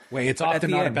times. Wait, it's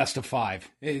often not a best of 5.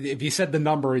 If you said the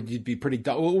number, you'd be pretty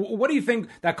dumb. What do you think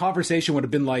that conversation would have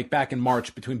been like back in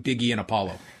March between Big E and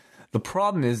Apollo? The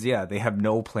problem is, they have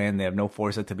no plan. They have no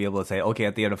foresight to be able to say, okay,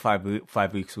 at the end of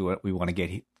 5 weeks, we want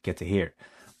to get to here.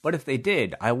 But if they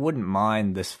did, I wouldn't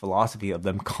mind this philosophy of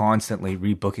them constantly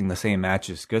rebooking the same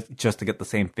matches just to get the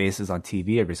same faces on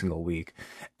TV every single week.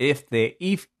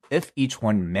 If each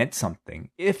one meant something,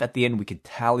 if at the end we could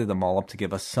tally them all up to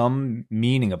give us some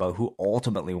meaning about who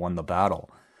ultimately won the battle.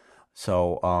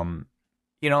 So,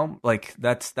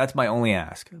 that's my only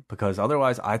ask, because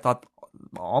otherwise I thought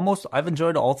I've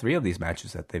enjoyed all 3 of these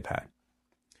matches that they've had.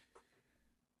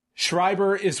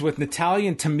 Schreiber is with Natalya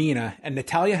and Tamina, and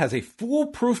Natalya has a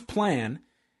foolproof plan.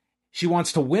 She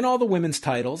wants to win all the women's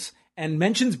titles and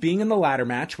mentions being in the ladder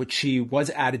match, which she was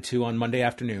added to on Monday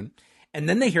afternoon. And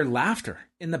then they hear laughter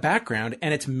in the background,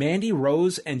 and it's Mandy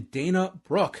Rose and Dana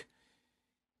Brooke.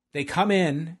 They come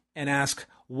in and ask,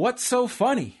 "What's so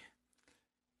funny?"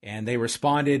 And they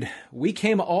responded, "We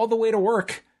came all the way to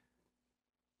work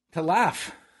to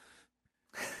laugh.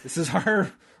 This is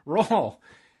our role."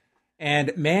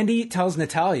 And Mandy tells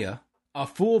Natalya, "A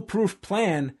foolproof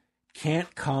plan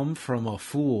can't come from a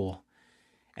fool."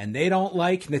 And they don't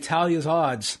like Natalya's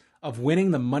odds of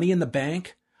winning the Money in the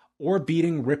Bank or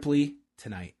beating Ripley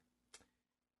tonight.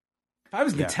 If I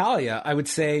was Natalya, I would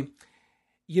say,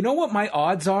 you know what my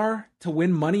odds are to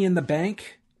win Money in the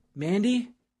Bank, Mandy,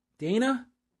 Dana?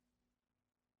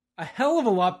 A hell of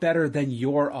a lot better than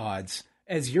your odds,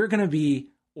 as you're going to be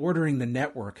ordering the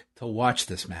network to watch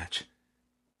this match.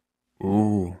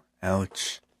 Ooh,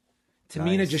 Ouch.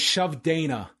 Tamina Nice. just shoved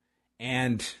Dana,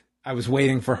 and I was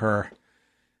waiting for her.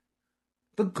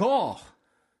 The gall.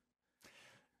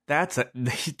 That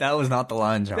was not the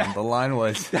line, John. The line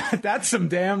was, That's some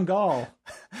damn gall.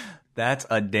 that's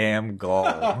a damn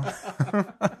gall.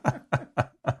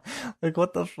 Like,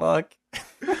 what the fuck?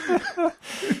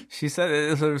 She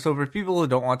said, so for people who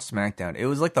don't watch SmackDown, it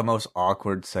was like the most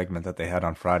awkward segment that they had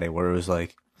on Friday, where it was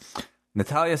like,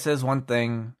 Natalya says one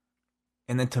thing,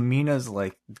 and then Tamina's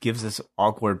like, gives this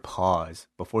awkward pause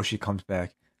before she comes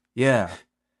back. Yeah.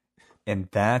 And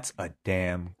that's a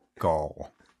damn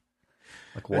gall.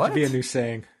 Like, That what? should be a new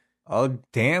saying. A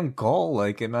damn gall.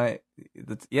 Like,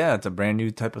 it's a brand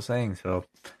new type of saying. So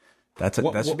that should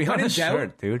be on When in his doubt,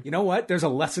 shirt, dude. You know what? There's a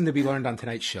lesson to be learned on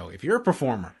tonight's show. If you're a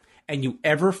performer and you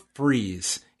ever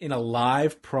freeze in a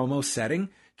live promo setting,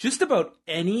 just about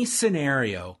any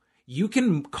scenario you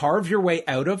can carve your way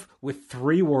out of with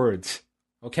 3 words.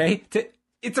 Okay?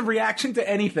 It's a reaction to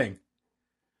anything.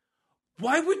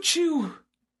 Why would you?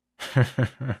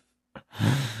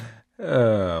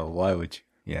 Why would you?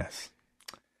 Yes.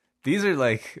 These are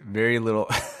like very little.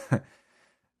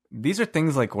 These are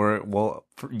things like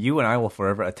you and I will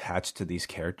forever attach to these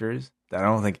characters that I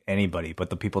don't think anybody but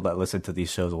the people that listen to these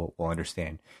shows will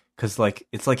understand. Because like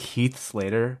it's like Heath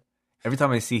Slater. Every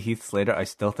time I see Heath Slater, I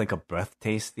still think of Breath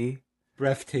Tasty.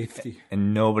 Breath tasty.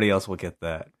 And nobody else will get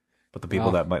that but the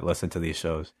people that might listen to these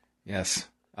shows. Yes.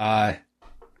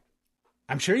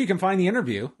 I'm sure you can find the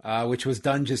interview, which was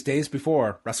done just days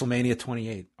before WrestleMania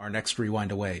 28, our next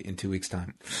Rewind Away in 2 weeks'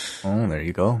 time. Oh, there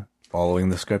you go. Following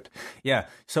the script. Yeah.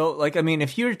 So, like, I mean,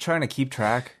 if you're trying to keep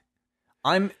track,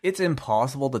 it's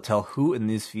impossible to tell who in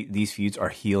these feuds are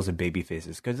heels and baby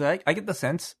faces. Because I get the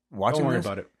sense, watching Don't worry this,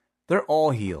 about it. they're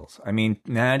all heels. I mean,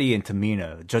 Natty and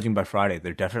Tamina, judging by Friday,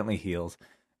 they're definitely heels.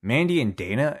 Mandy and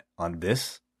Dana on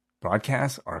this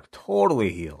broadcast are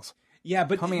totally heels. Yeah,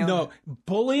 but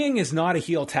bullying is not a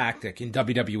heel tactic in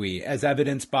WWE, as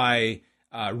evidenced by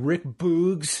Rick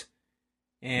Boogs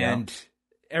and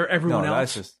everyone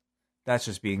else. That's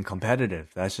just being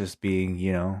competitive. That's just being,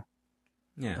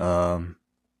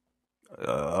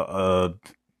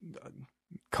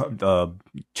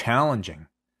 challenging.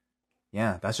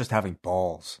 Yeah, that's just having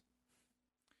balls.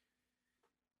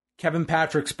 Kevin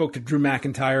Patrick spoke to Drew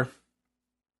McIntyre.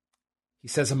 He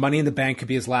says a Money in the Bank could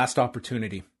be his last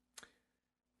opportunity.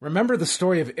 Remember the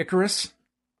story of Icarus?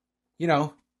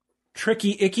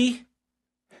 Tricky Icky?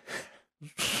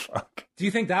 Fuck. Do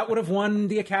you think that would have won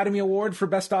the Academy Award for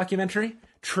Best Documentary?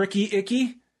 Tricky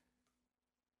Icky?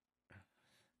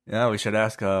 Yeah, we should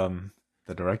ask the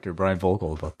director, Brian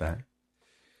Vogel, about that.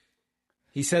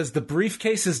 He says the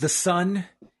briefcase is the sun,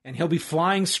 and he'll be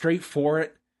flying straight for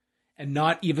it, and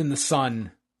not even the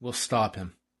sun will stop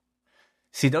him.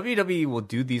 See, WWE will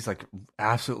do these like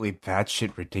absolutely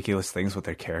batshit ridiculous things with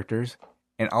their characters,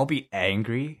 and I'll be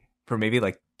angry for maybe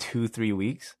like 2-3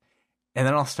 weeks, and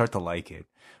then I'll start to like it.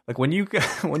 Like when you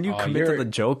commit to the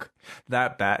joke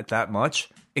that much,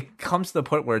 it comes to the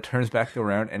point where it turns back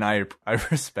around, and I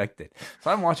respect it.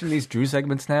 So I'm watching these Drew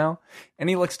segments now, and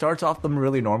he like starts off them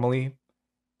really normally,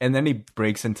 and then he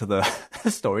breaks into the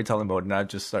storytelling mode, and I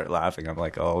just start laughing. I'm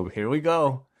like, oh, here we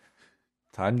go,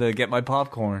 time to get my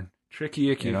popcorn.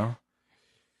 Tricky Icky.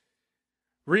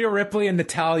 Rhea Ripley and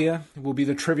Natalya will be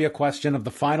the trivia question of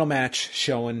the final match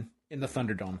shown in the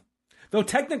Thunderdome. Though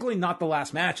technically not the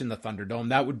last match in the Thunderdome,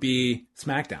 that would be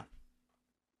SmackDown.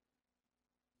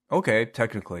 Okay,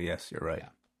 technically, yes, you're right. Yeah.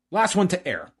 Last one to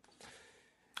air.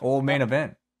 Main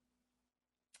event.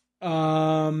 That's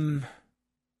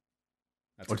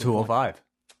Or 205.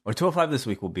 Or 205 this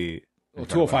week will be... Well,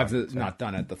 205 is not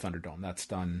done at the Thunderdome. That's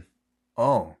done...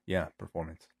 Oh, yeah,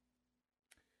 performance.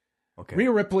 Okay.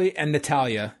 Rhea Ripley and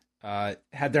Natalya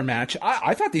had their match.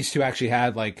 I thought these two actually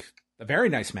had like a very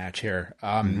nice match here.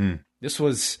 This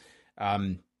was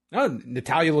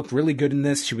Natalya looked really good in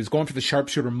this. She was going for the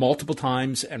sharpshooter multiple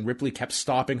times, and Ripley kept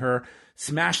stopping her.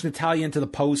 Smashed Natalya into the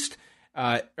post.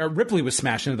 Or Ripley was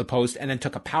smashed into the post, and then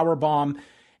took a power bomb.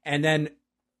 And then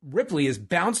Ripley is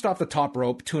bounced off the top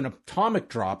rope to an atomic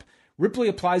drop. Ripley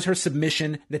applies her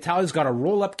submission. Natalya's got a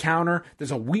roll-up counter. There's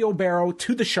a wheelbarrow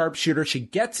to the sharpshooter. She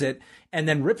gets it, and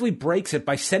then Ripley breaks it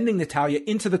by sending Natalya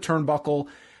into the turnbuckle,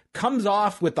 comes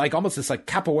off with like almost this like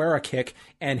capoeira kick,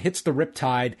 and hits the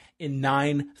Riptide in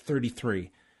 9:33.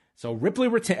 So Ripley,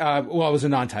 it was a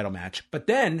non-title match. But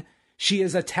then she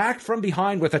is attacked from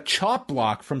behind with a chop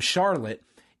block from Charlotte,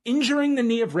 injuring the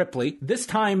knee of Ripley. This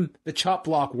time the chop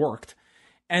block worked.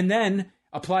 And then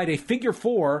applied a figure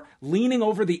 4, leaning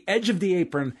over the edge of the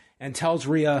apron, and tells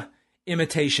Rhea,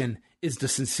 imitation is the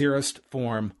sincerest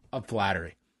form of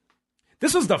flattery.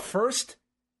 This was the first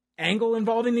angle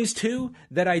involving these two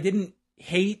that I didn't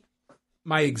hate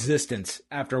my existence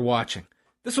after watching.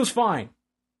 This was fine.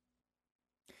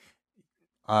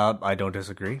 I don't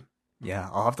disagree. Yeah,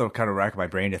 I'll have to kind of rack my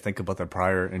brain to think about their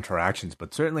prior interactions,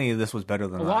 but certainly this was better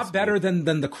than a lot better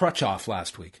than the crutch off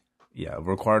last week. Yeah,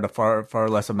 required a far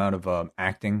less amount of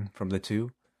acting from the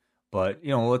two. But,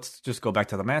 let's just go back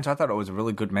to the match. I thought it was a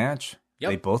really good match. Yep.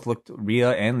 They both looked,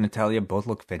 Rhea and Natalya both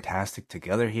looked fantastic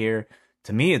together here.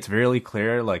 To me, it's really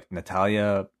clear, like,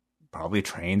 Natalya probably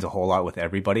trains a whole lot with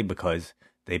everybody because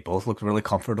they both looked really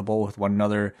comfortable with one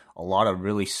another. A lot of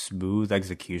really smooth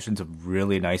executions of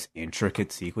really nice,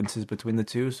 intricate sequences between the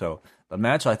two. So the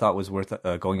match I thought was worth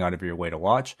going out of your way to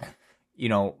watch.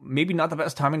 Maybe not the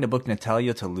best timing to book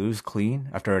Natalya to lose clean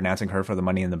after announcing her for the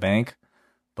Money in the Bank.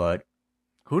 But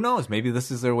who knows? Maybe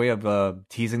this is their way of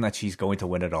teasing that she's going to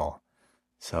win it all.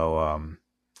 So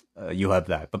you have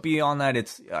that. But beyond that,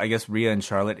 it's, I guess, Rhea and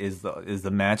Charlotte is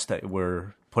the match that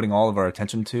we're putting all of our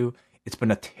attention to. It's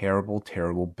been a terrible,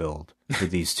 terrible build for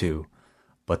these two.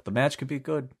 But the match could be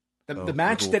good. The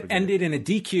match that ended in a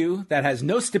DQ that has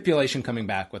no stipulation coming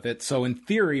back with it. So in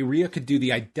theory, Rhea could do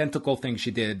the identical thing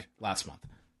she did last month.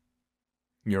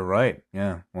 You're right.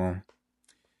 Yeah, well,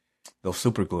 they'll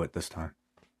super glue it this time.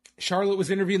 Charlotte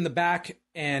was interviewed in the back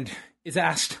and is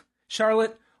asked,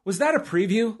 Charlotte, was that a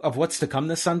preview of what's to come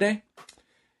this Sunday?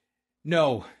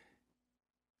 No.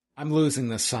 I'm losing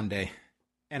this Sunday,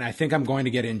 and I think I'm going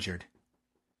to get injured.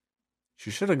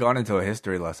 She should have gone into a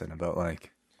history lesson about,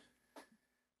 like,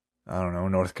 I don't know,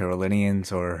 North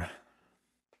Carolinians or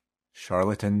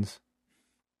charlatans.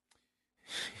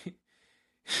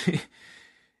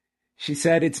 She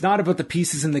said, it's not about the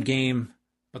pieces in the game,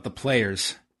 but the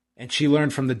players. And she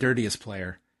learned from the dirtiest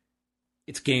player.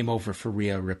 It's game over for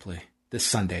Rhea Ripley this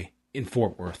Sunday in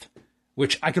Fort Worth,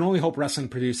 which I can only hope wrestling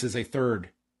produces a third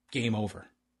game over.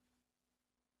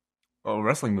 Oh,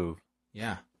 wrestling move.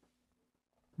 Yeah.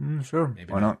 Sure.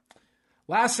 Maybe why not?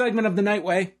 Last segment of the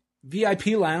Nightway, VIP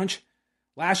Lounge.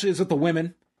 Lashley is with the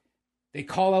women. They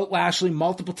call out Lashley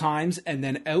multiple times, and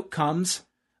then out comes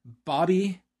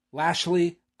Bobby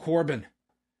Lashley Corbin.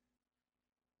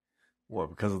 What,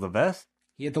 because of the vest?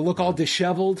 He had to look all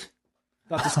disheveled.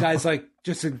 Thought this guy's like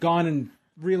just had gone and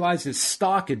realized his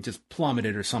stock had just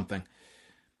plummeted or something.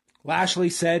 Lashley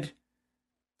said,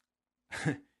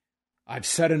 I've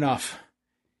said enough.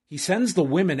 He sends the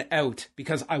women out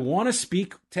because I want to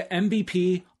speak to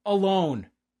MVP alone.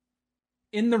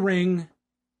 In the ring,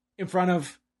 in front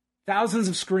of thousands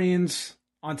of screens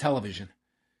on television.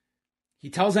 He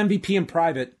tells MVP in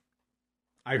private,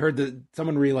 I heard that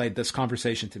someone relayed this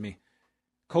conversation to me.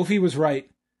 Kofi was right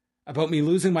about me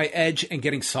losing my edge and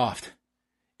getting soft.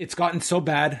 It's gotten so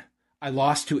bad, I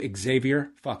lost to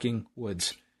Xavier fucking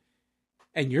Woods.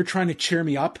 And you're trying to cheer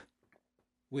me up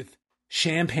with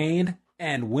champagne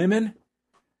and women?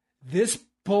 This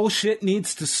bullshit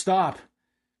needs to stop.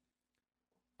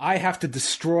 I have to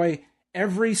destroy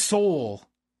every soul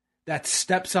that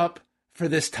steps up for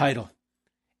this title.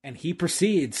 And he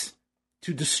proceeds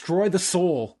to destroy the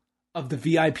soul of the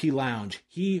VIP lounge.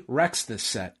 He wrecks this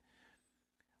set.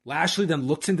 Lashley then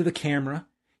looks into the camera.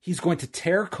 He's going to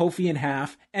tear Kofi in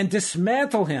half and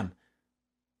dismantle him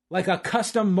like a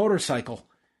custom motorcycle.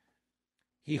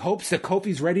 He hopes that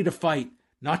Kofi's ready to fight,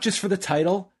 not just for the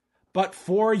title, but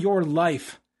for your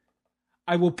life.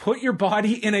 I will put your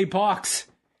body in a box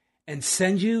and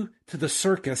send you to the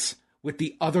circus with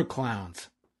the other clowns.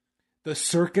 The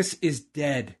circus is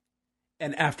dead,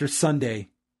 and after Sunday,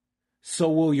 so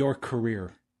will your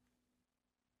career.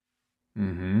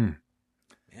 Mm-hmm.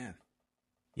 Man.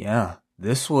 Yeah,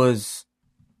 this was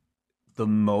the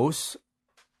most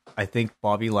I think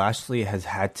Bobby Lashley has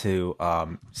had to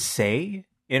say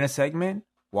in a segment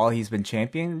while he's been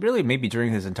champion, really maybe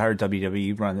during his entire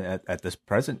WWE run at this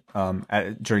present,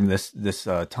 during this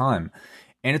time.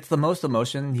 And it's the most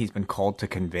emotion he's been called to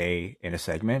convey in a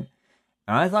segment.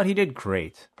 And I thought he did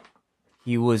great.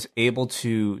 He was able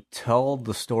to tell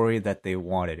the story that they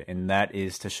wanted, and that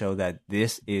is to show that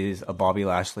this is a Bobby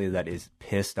Lashley that is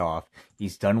pissed off.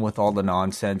 He's done with all the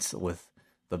nonsense with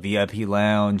the VIP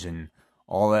lounge and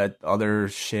all that other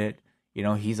shit. You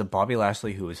know, he's a Bobby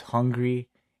Lashley who is hungry,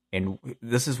 and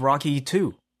this is Rocky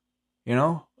 2, you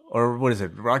know? Or what is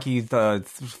it, Rocky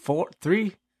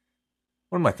 3?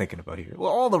 What am I thinking about here? Well,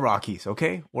 all the Rockies,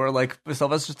 okay? Where, like,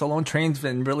 Sylvester Stallone trains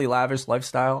in really lavish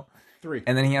lifestyle. 3.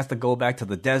 And then he has to go back to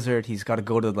the desert. He's got to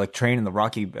go to, like, train in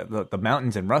the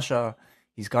mountains in Russia.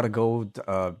 He's got to go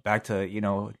back to, you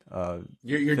know,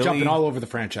 You're Philly. jumping all over the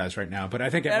franchise right now, but I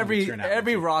think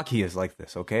every Rocky is like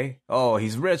this, okay? Oh,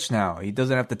 he's rich now. He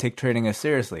doesn't have to take training as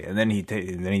seriously. And then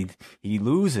he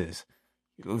loses.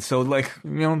 So like,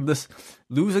 this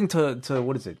losing to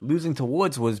what is it? Losing to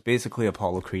Woods was basically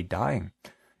Apollo Creed dying,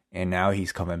 and now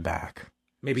he's coming back.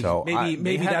 Maybe So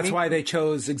maybe that's why they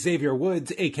chose Xavier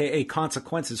Woods, aka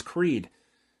Consequences Creed.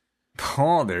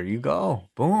 Oh, there you go.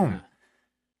 Boom. Yeah.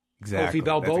 Exactly. Kofi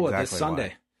Balboa That's this exactly Sunday.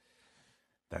 why.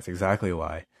 That's exactly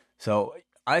why. So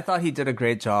I thought he did a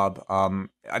great job.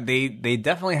 They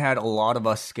definitely had a lot of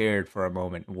us scared for a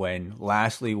moment when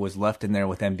Lashley was left in there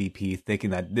with MVP, thinking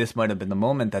that this might have been the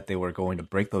moment that they were going to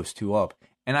break those two up.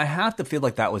 And I have to feel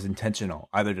like that was intentional,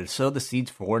 either to sow the seeds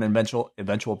for an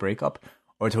eventual breakup,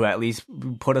 or to at least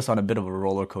put us on a bit of a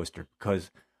roller coaster.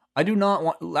 Because I do not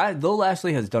want, though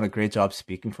Lashley has done a great job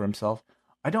speaking for himself,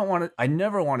 I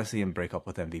never want to see him break up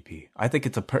with MVP. I think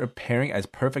it's a pairing as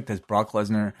perfect as Brock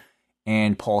Lesnar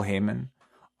and Paul Heyman.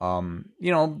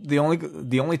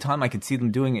 The only time I could see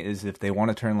them doing it is if they want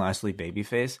to turn Lashley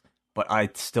babyface, but I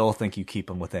still think you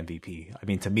keep him with MVP. I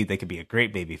mean, to me, they could be a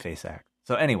great babyface act.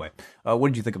 So anyway, what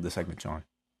did you think of the segment, John?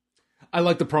 I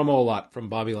like the promo a lot from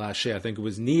Bobby Lashley. I think it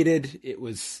was needed. It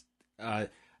was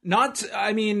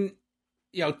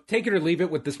take it or leave it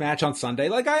with this match on Sunday.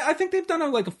 Like, I think they've done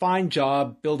a fine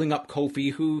job building up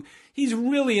Kofi, who he's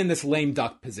really in this lame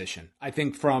duck position. I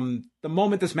think from the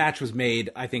moment this match was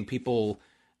made, I think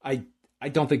I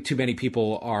don't think too many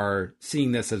people are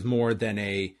seeing this as more than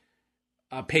a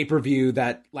pay-per-view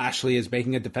that Lashley is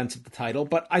making a defense of the title.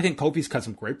 But I think Kofi's cut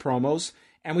some great promos,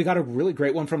 and we got a really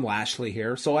great one from Lashley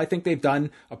here. So I think they've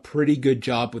done a pretty good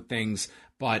job with things.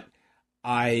 But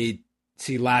I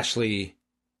see Lashley,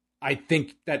 I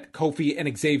think that Kofi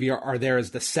and Xavier are there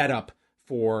as the setup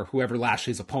for whoever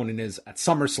Lashley's opponent is at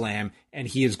SummerSlam, and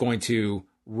he is going to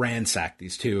ransack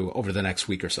these two over the next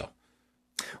week or so.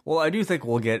 Well, I do think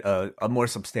we'll get a more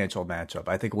substantial matchup.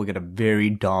 I think we'll get a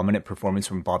very dominant performance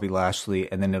from Bobby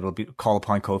Lashley, and then it'll be call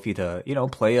upon Kofi to,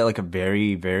 play like a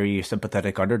very, very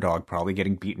sympathetic underdog, probably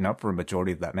getting beaten up for a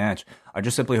majority of that match. I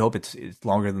just simply hope it's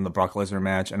longer than the Brock Lesnar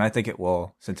match, and I think it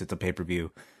will, since it's a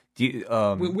pay-per-view. With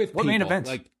what people, main events?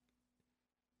 Like,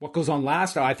 what goes on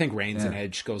last? I think Reigns and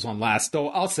Edge goes on last. Though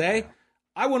I'll say,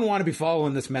 I wouldn't want to be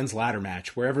following this men's ladder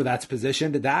match, wherever that's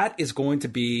positioned. That is going to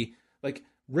be like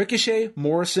Ricochet,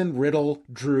 Morrison, Riddle,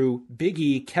 Drew, Big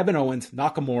E, Kevin Owens,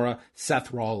 Nakamura,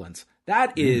 Seth Rollins.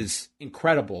 That is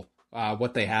incredible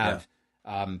what they have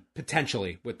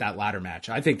potentially with that ladder match.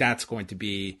 I think that's going to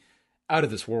be out of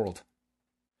this world.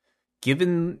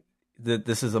 Given that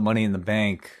this is a Money in the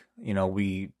Bank,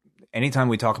 anytime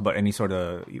we talk about any sort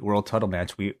of world title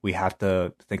match, we have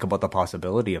to think about the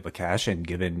possibility of a cash-in,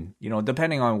 given,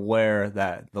 depending on where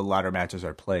the ladder matches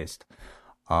are placed.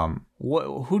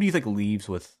 Who do you think leaves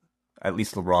with at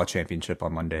least the Raw Championship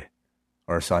on Monday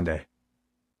or Sunday?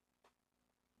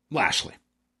 Lashley.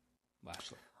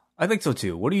 I think so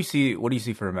too. What do you see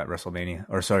for him at WrestleMania,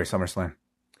 or sorry, SummerSlam?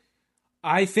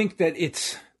 I think that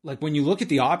it's like, when you look at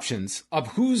the options of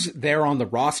who's there on the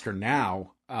roster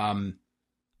now, I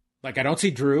don't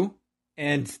see Drew,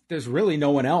 and there's really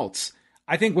no one else.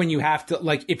 I think when you have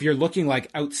to, if you're looking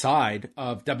outside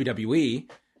of WWE,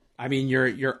 I mean,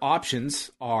 your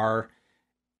options are,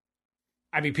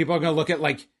 people are going to look at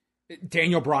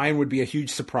Daniel Bryan would be a huge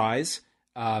surprise.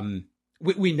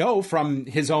 We know from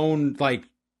his own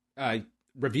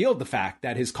revealed the fact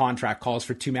that his contract calls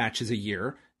for 2 matches a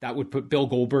year. That would put Bill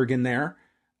Goldberg in there.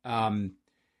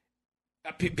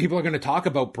 People are going to talk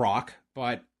about Brock,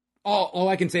 but all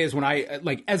I can say is when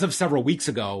as of several weeks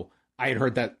ago, I had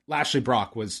heard that Lashley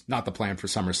Brock was not the plan for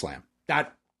SummerSlam.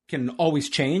 That can always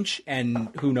change, and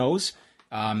who knows?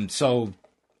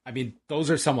 Those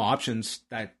are some options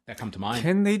that come to mind.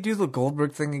 Can they do the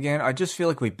Goldberg thing again? I just feel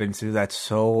like we've been through that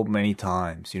so many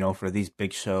times, for these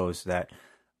big shows that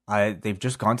they've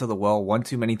just gone to the well one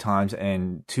too many times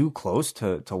and too close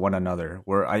to one another,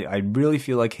 where I really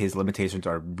feel like his limitations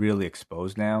are really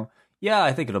exposed now. Yeah,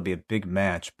 I think it'll be a big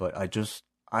match, but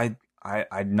I'm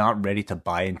not ready to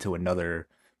buy into another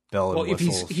bell and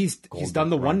whistles. If he's done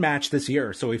the one match this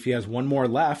year, so if he has one more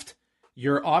left,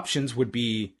 your options would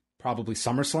be probably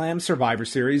SummerSlam, Survivor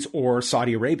Series, or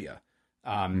Saudi Arabia.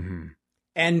 And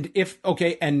if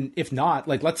not,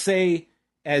 let's say,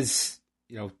 as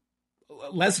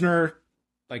Lesnar,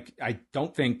 I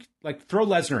don't think, throw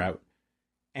Lesnar out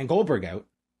and Goldberg out.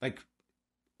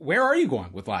 Where are you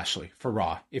going with Lashley for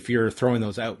Raw if you're throwing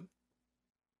those out?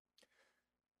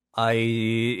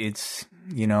 They've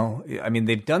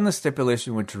done the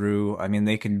stipulation with Drew.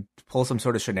 They can pull some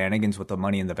sort of shenanigans with the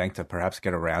Money in the Bank to perhaps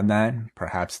get around that.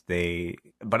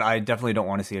 But I definitely don't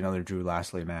want to see another Drew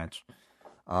Lashley match.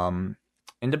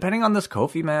 And depending on this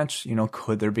Kofi match,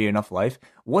 could there be enough life?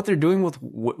 What they're doing with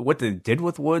what they did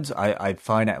with Woods, I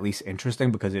find at least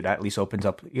interesting because it at least opens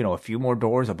up, a few more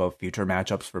doors about future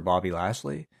matchups for Bobby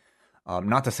Lashley.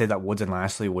 Not to say that Woods and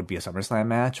Lashley would be a SummerSlam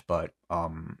match, but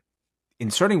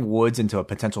inserting Woods into a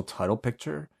potential title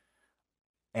picture,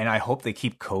 and I hope they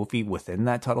keep Kofi within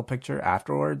that title picture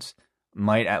afterwards,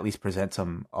 might at least present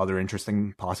some other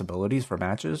interesting possibilities for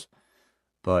matches.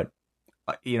 But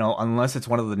unless it's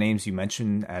one of the names you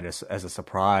mentioned as a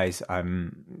surprise,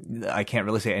 I can't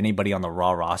really say anybody on the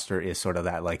Raw roster is sort of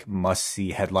that like must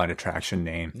see headline attraction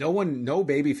name. No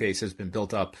babyface has been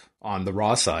built up on the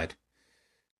Raw side.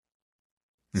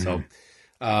 So,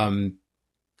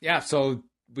 so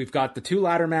we've got the 2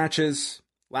 ladder matches,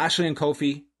 Lashley and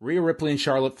Kofi, Rhea Ripley and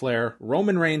Charlotte Flair,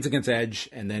 Roman Reigns against Edge,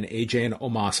 and then AJ and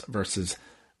Omos versus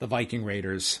the Viking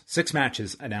Raiders. 6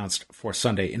 matches announced for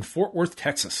Sunday in Fort Worth,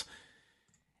 Texas.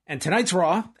 And tonight's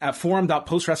Raw at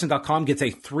forum.postwrestling.com gets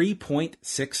a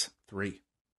 3.63. You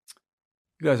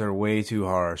guys are way too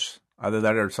harsh. Either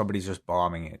that or somebody's just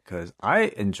bombing it, because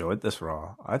I enjoyed this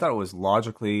Raw. I thought it was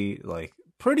logically,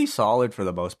 pretty solid for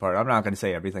the most part. I'm not going to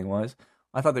say everything was.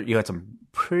 I thought that you had some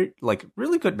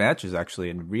really good matches, actually.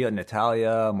 And Rhea,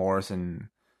 Natalya, Morrison,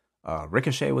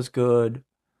 Ricochet was good.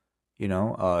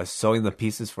 Sewing the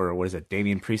pieces for,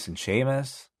 Damian Priest and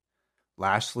Sheamus.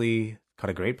 Lashley cut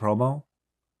a great promo.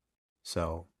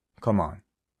 So, come on.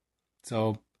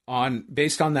 So,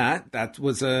 based on that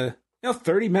was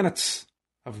 30 minutes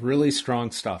of really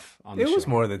strong stuff on the show. It was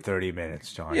more than 30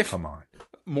 minutes, John. Come on.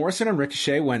 Morrison and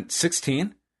Ricochet went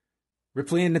 16.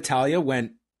 Ripley and Natalya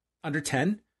went under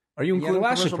 10. Are you including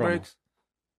commercial breaks?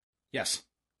 Yes.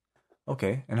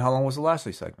 Okay. And how long was the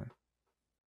Lashley segment?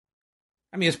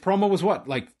 I mean, his promo was what,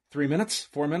 3 minutes,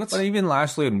 4 minutes? But even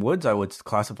Lashley and Woods, I would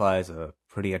classify as a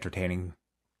pretty entertaining,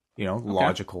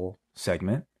 logical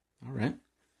segment. All right.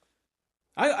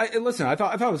 I listen. I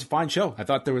thought it was a fine show. I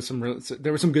thought there was some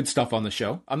good stuff on the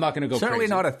show. I'm not going to go certainly crazy.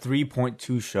 Not a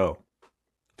 3.2 show.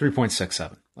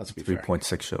 3.67. Let's be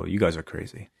 3.6 show. You guys are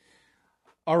crazy.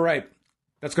 All right.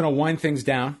 That's going to wind things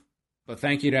down. But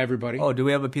thank you to everybody. Oh, do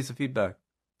we have a piece of feedback?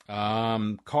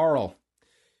 Carl.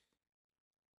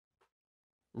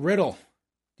 Riddle.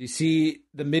 Do you see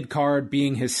the mid-card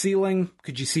being his ceiling?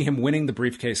 Could you see him winning the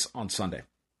briefcase on Sunday?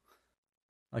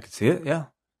 I could see it. Yeah,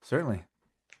 certainly.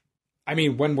 I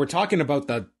mean, when we're talking about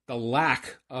the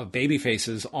lack of baby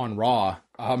faces on Raw,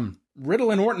 Riddle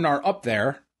and Orton are up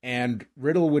there, and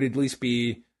Riddle would at least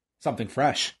be something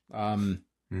fresh.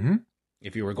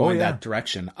 If you were going that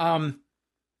direction. I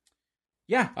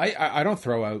don't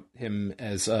throw out him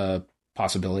as a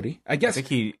possibility. I guess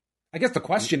the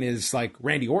question is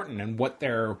Randy Orton and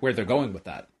where they're going with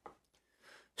that.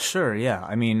 Sure, yeah.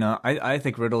 I mean, I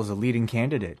think Riddle is a leading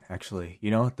candidate, actually.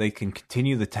 They can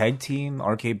continue the tag team,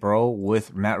 RK Bro,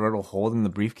 with Matt Riddle holding the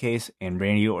briefcase and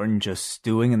Randy Orton just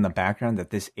stewing in the background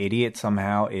that this idiot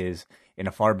somehow is in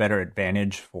a far better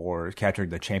advantage for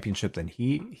capturing the championship than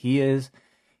he is.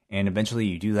 And eventually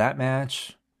you do that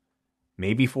match,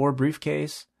 maybe for a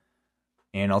briefcase,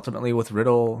 and ultimately with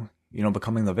Riddle,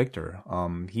 becoming the victor.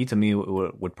 He, to me,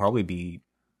 would probably be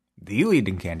the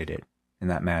leading candidate in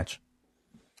that match.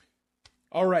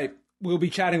 All right. We'll be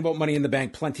chatting about Money in the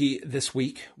Bank plenty this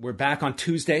week. We're back on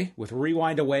Tuesday with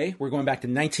Rewind Away. We're going back to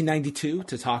 1992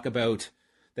 to talk about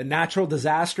the natural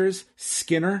disasters,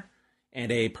 Skinner,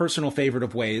 and a personal favorite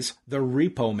of Ways, the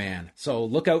Repo Man. So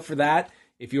look out for that.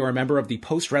 If you are a member of the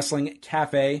Post Wrestling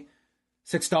Cafe,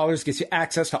 $6 gets you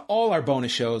access to all our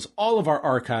bonus shows, all of our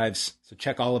archives. So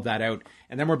check all of that out.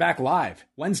 And then we're back live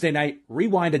Wednesday night,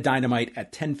 Rewind a Dynamite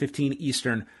at 10:15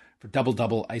 Eastern for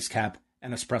Double Ice Cap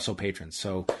and Espresso patrons.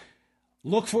 So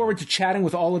look forward to chatting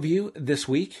with all of you this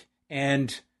week,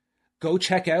 and go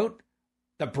check out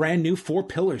the brand new 4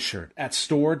 Pillars shirt at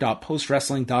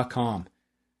store.postwrestling.com.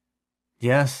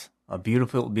 Yes, a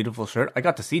beautiful, beautiful shirt. I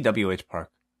got to see WH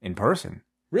Park in person.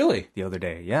 Really? The other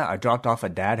day. Yeah, I dropped off a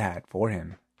dad hat for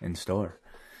him in store.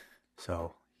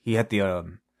 So he had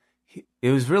the,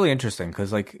 it was really interesting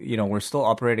because we're still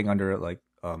operating under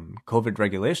COVID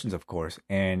regulations, of course.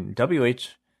 And WH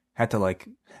had to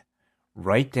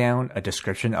write down a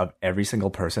description of every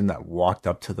single person that walked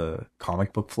up to the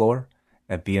comic book floor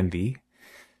at B&B.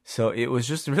 So it was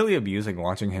just really amusing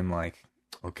watching him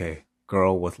okay,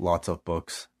 girl with lots of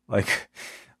books.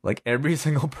 Every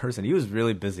single person. He was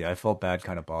really busy. I felt bad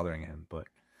kind of bothering him, but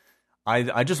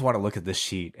I just want to look at this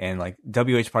sheet and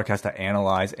WH Park has to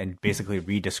analyze and basically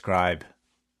re-describe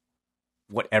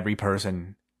what every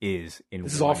person is in.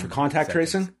 This is all for contact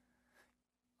tracing?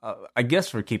 I guess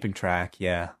for keeping track,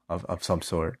 yeah, of some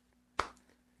sort.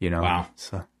 Wow.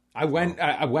 So I went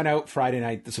out Friday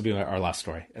night. This will be our last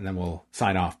story, and then we'll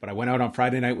sign off. But I went out on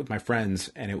Friday night with my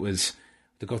friends, and it was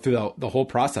to go through the whole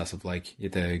process of like you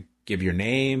have to give your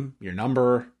name, your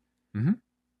number. Mm-hmm.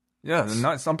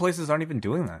 Yeah, some places aren't even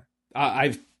doing that.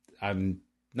 I'm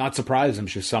not surprised. I'm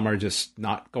sure some are just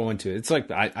not going to. It's like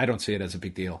I don't see it as a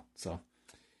big deal. So,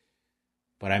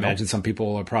 but I imagine some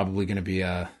people are probably going to be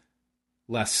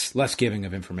less giving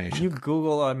of information. You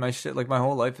Google my shit. Like my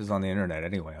whole life is on the internet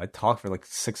anyway. I talk for like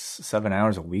 6-7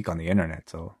 hours a week on the internet.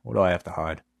 So what do I have to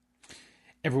hide?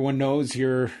 Everyone knows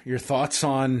your thoughts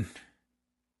on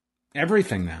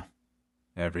everything now.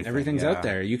 Everything's out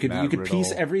there. You could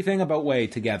piece everything about Whey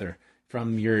together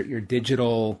from your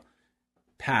digital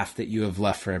path that you have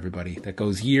left for everybody that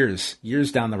goes years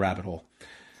down the rabbit hole.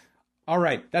 All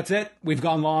right, that's it. We've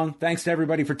gone long. Thanks to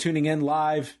everybody for tuning in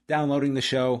live, downloading the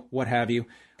show, what have you.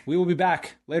 We will be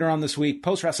back later on this week.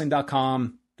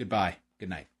 Postwrestling.com. Goodbye. Good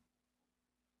night.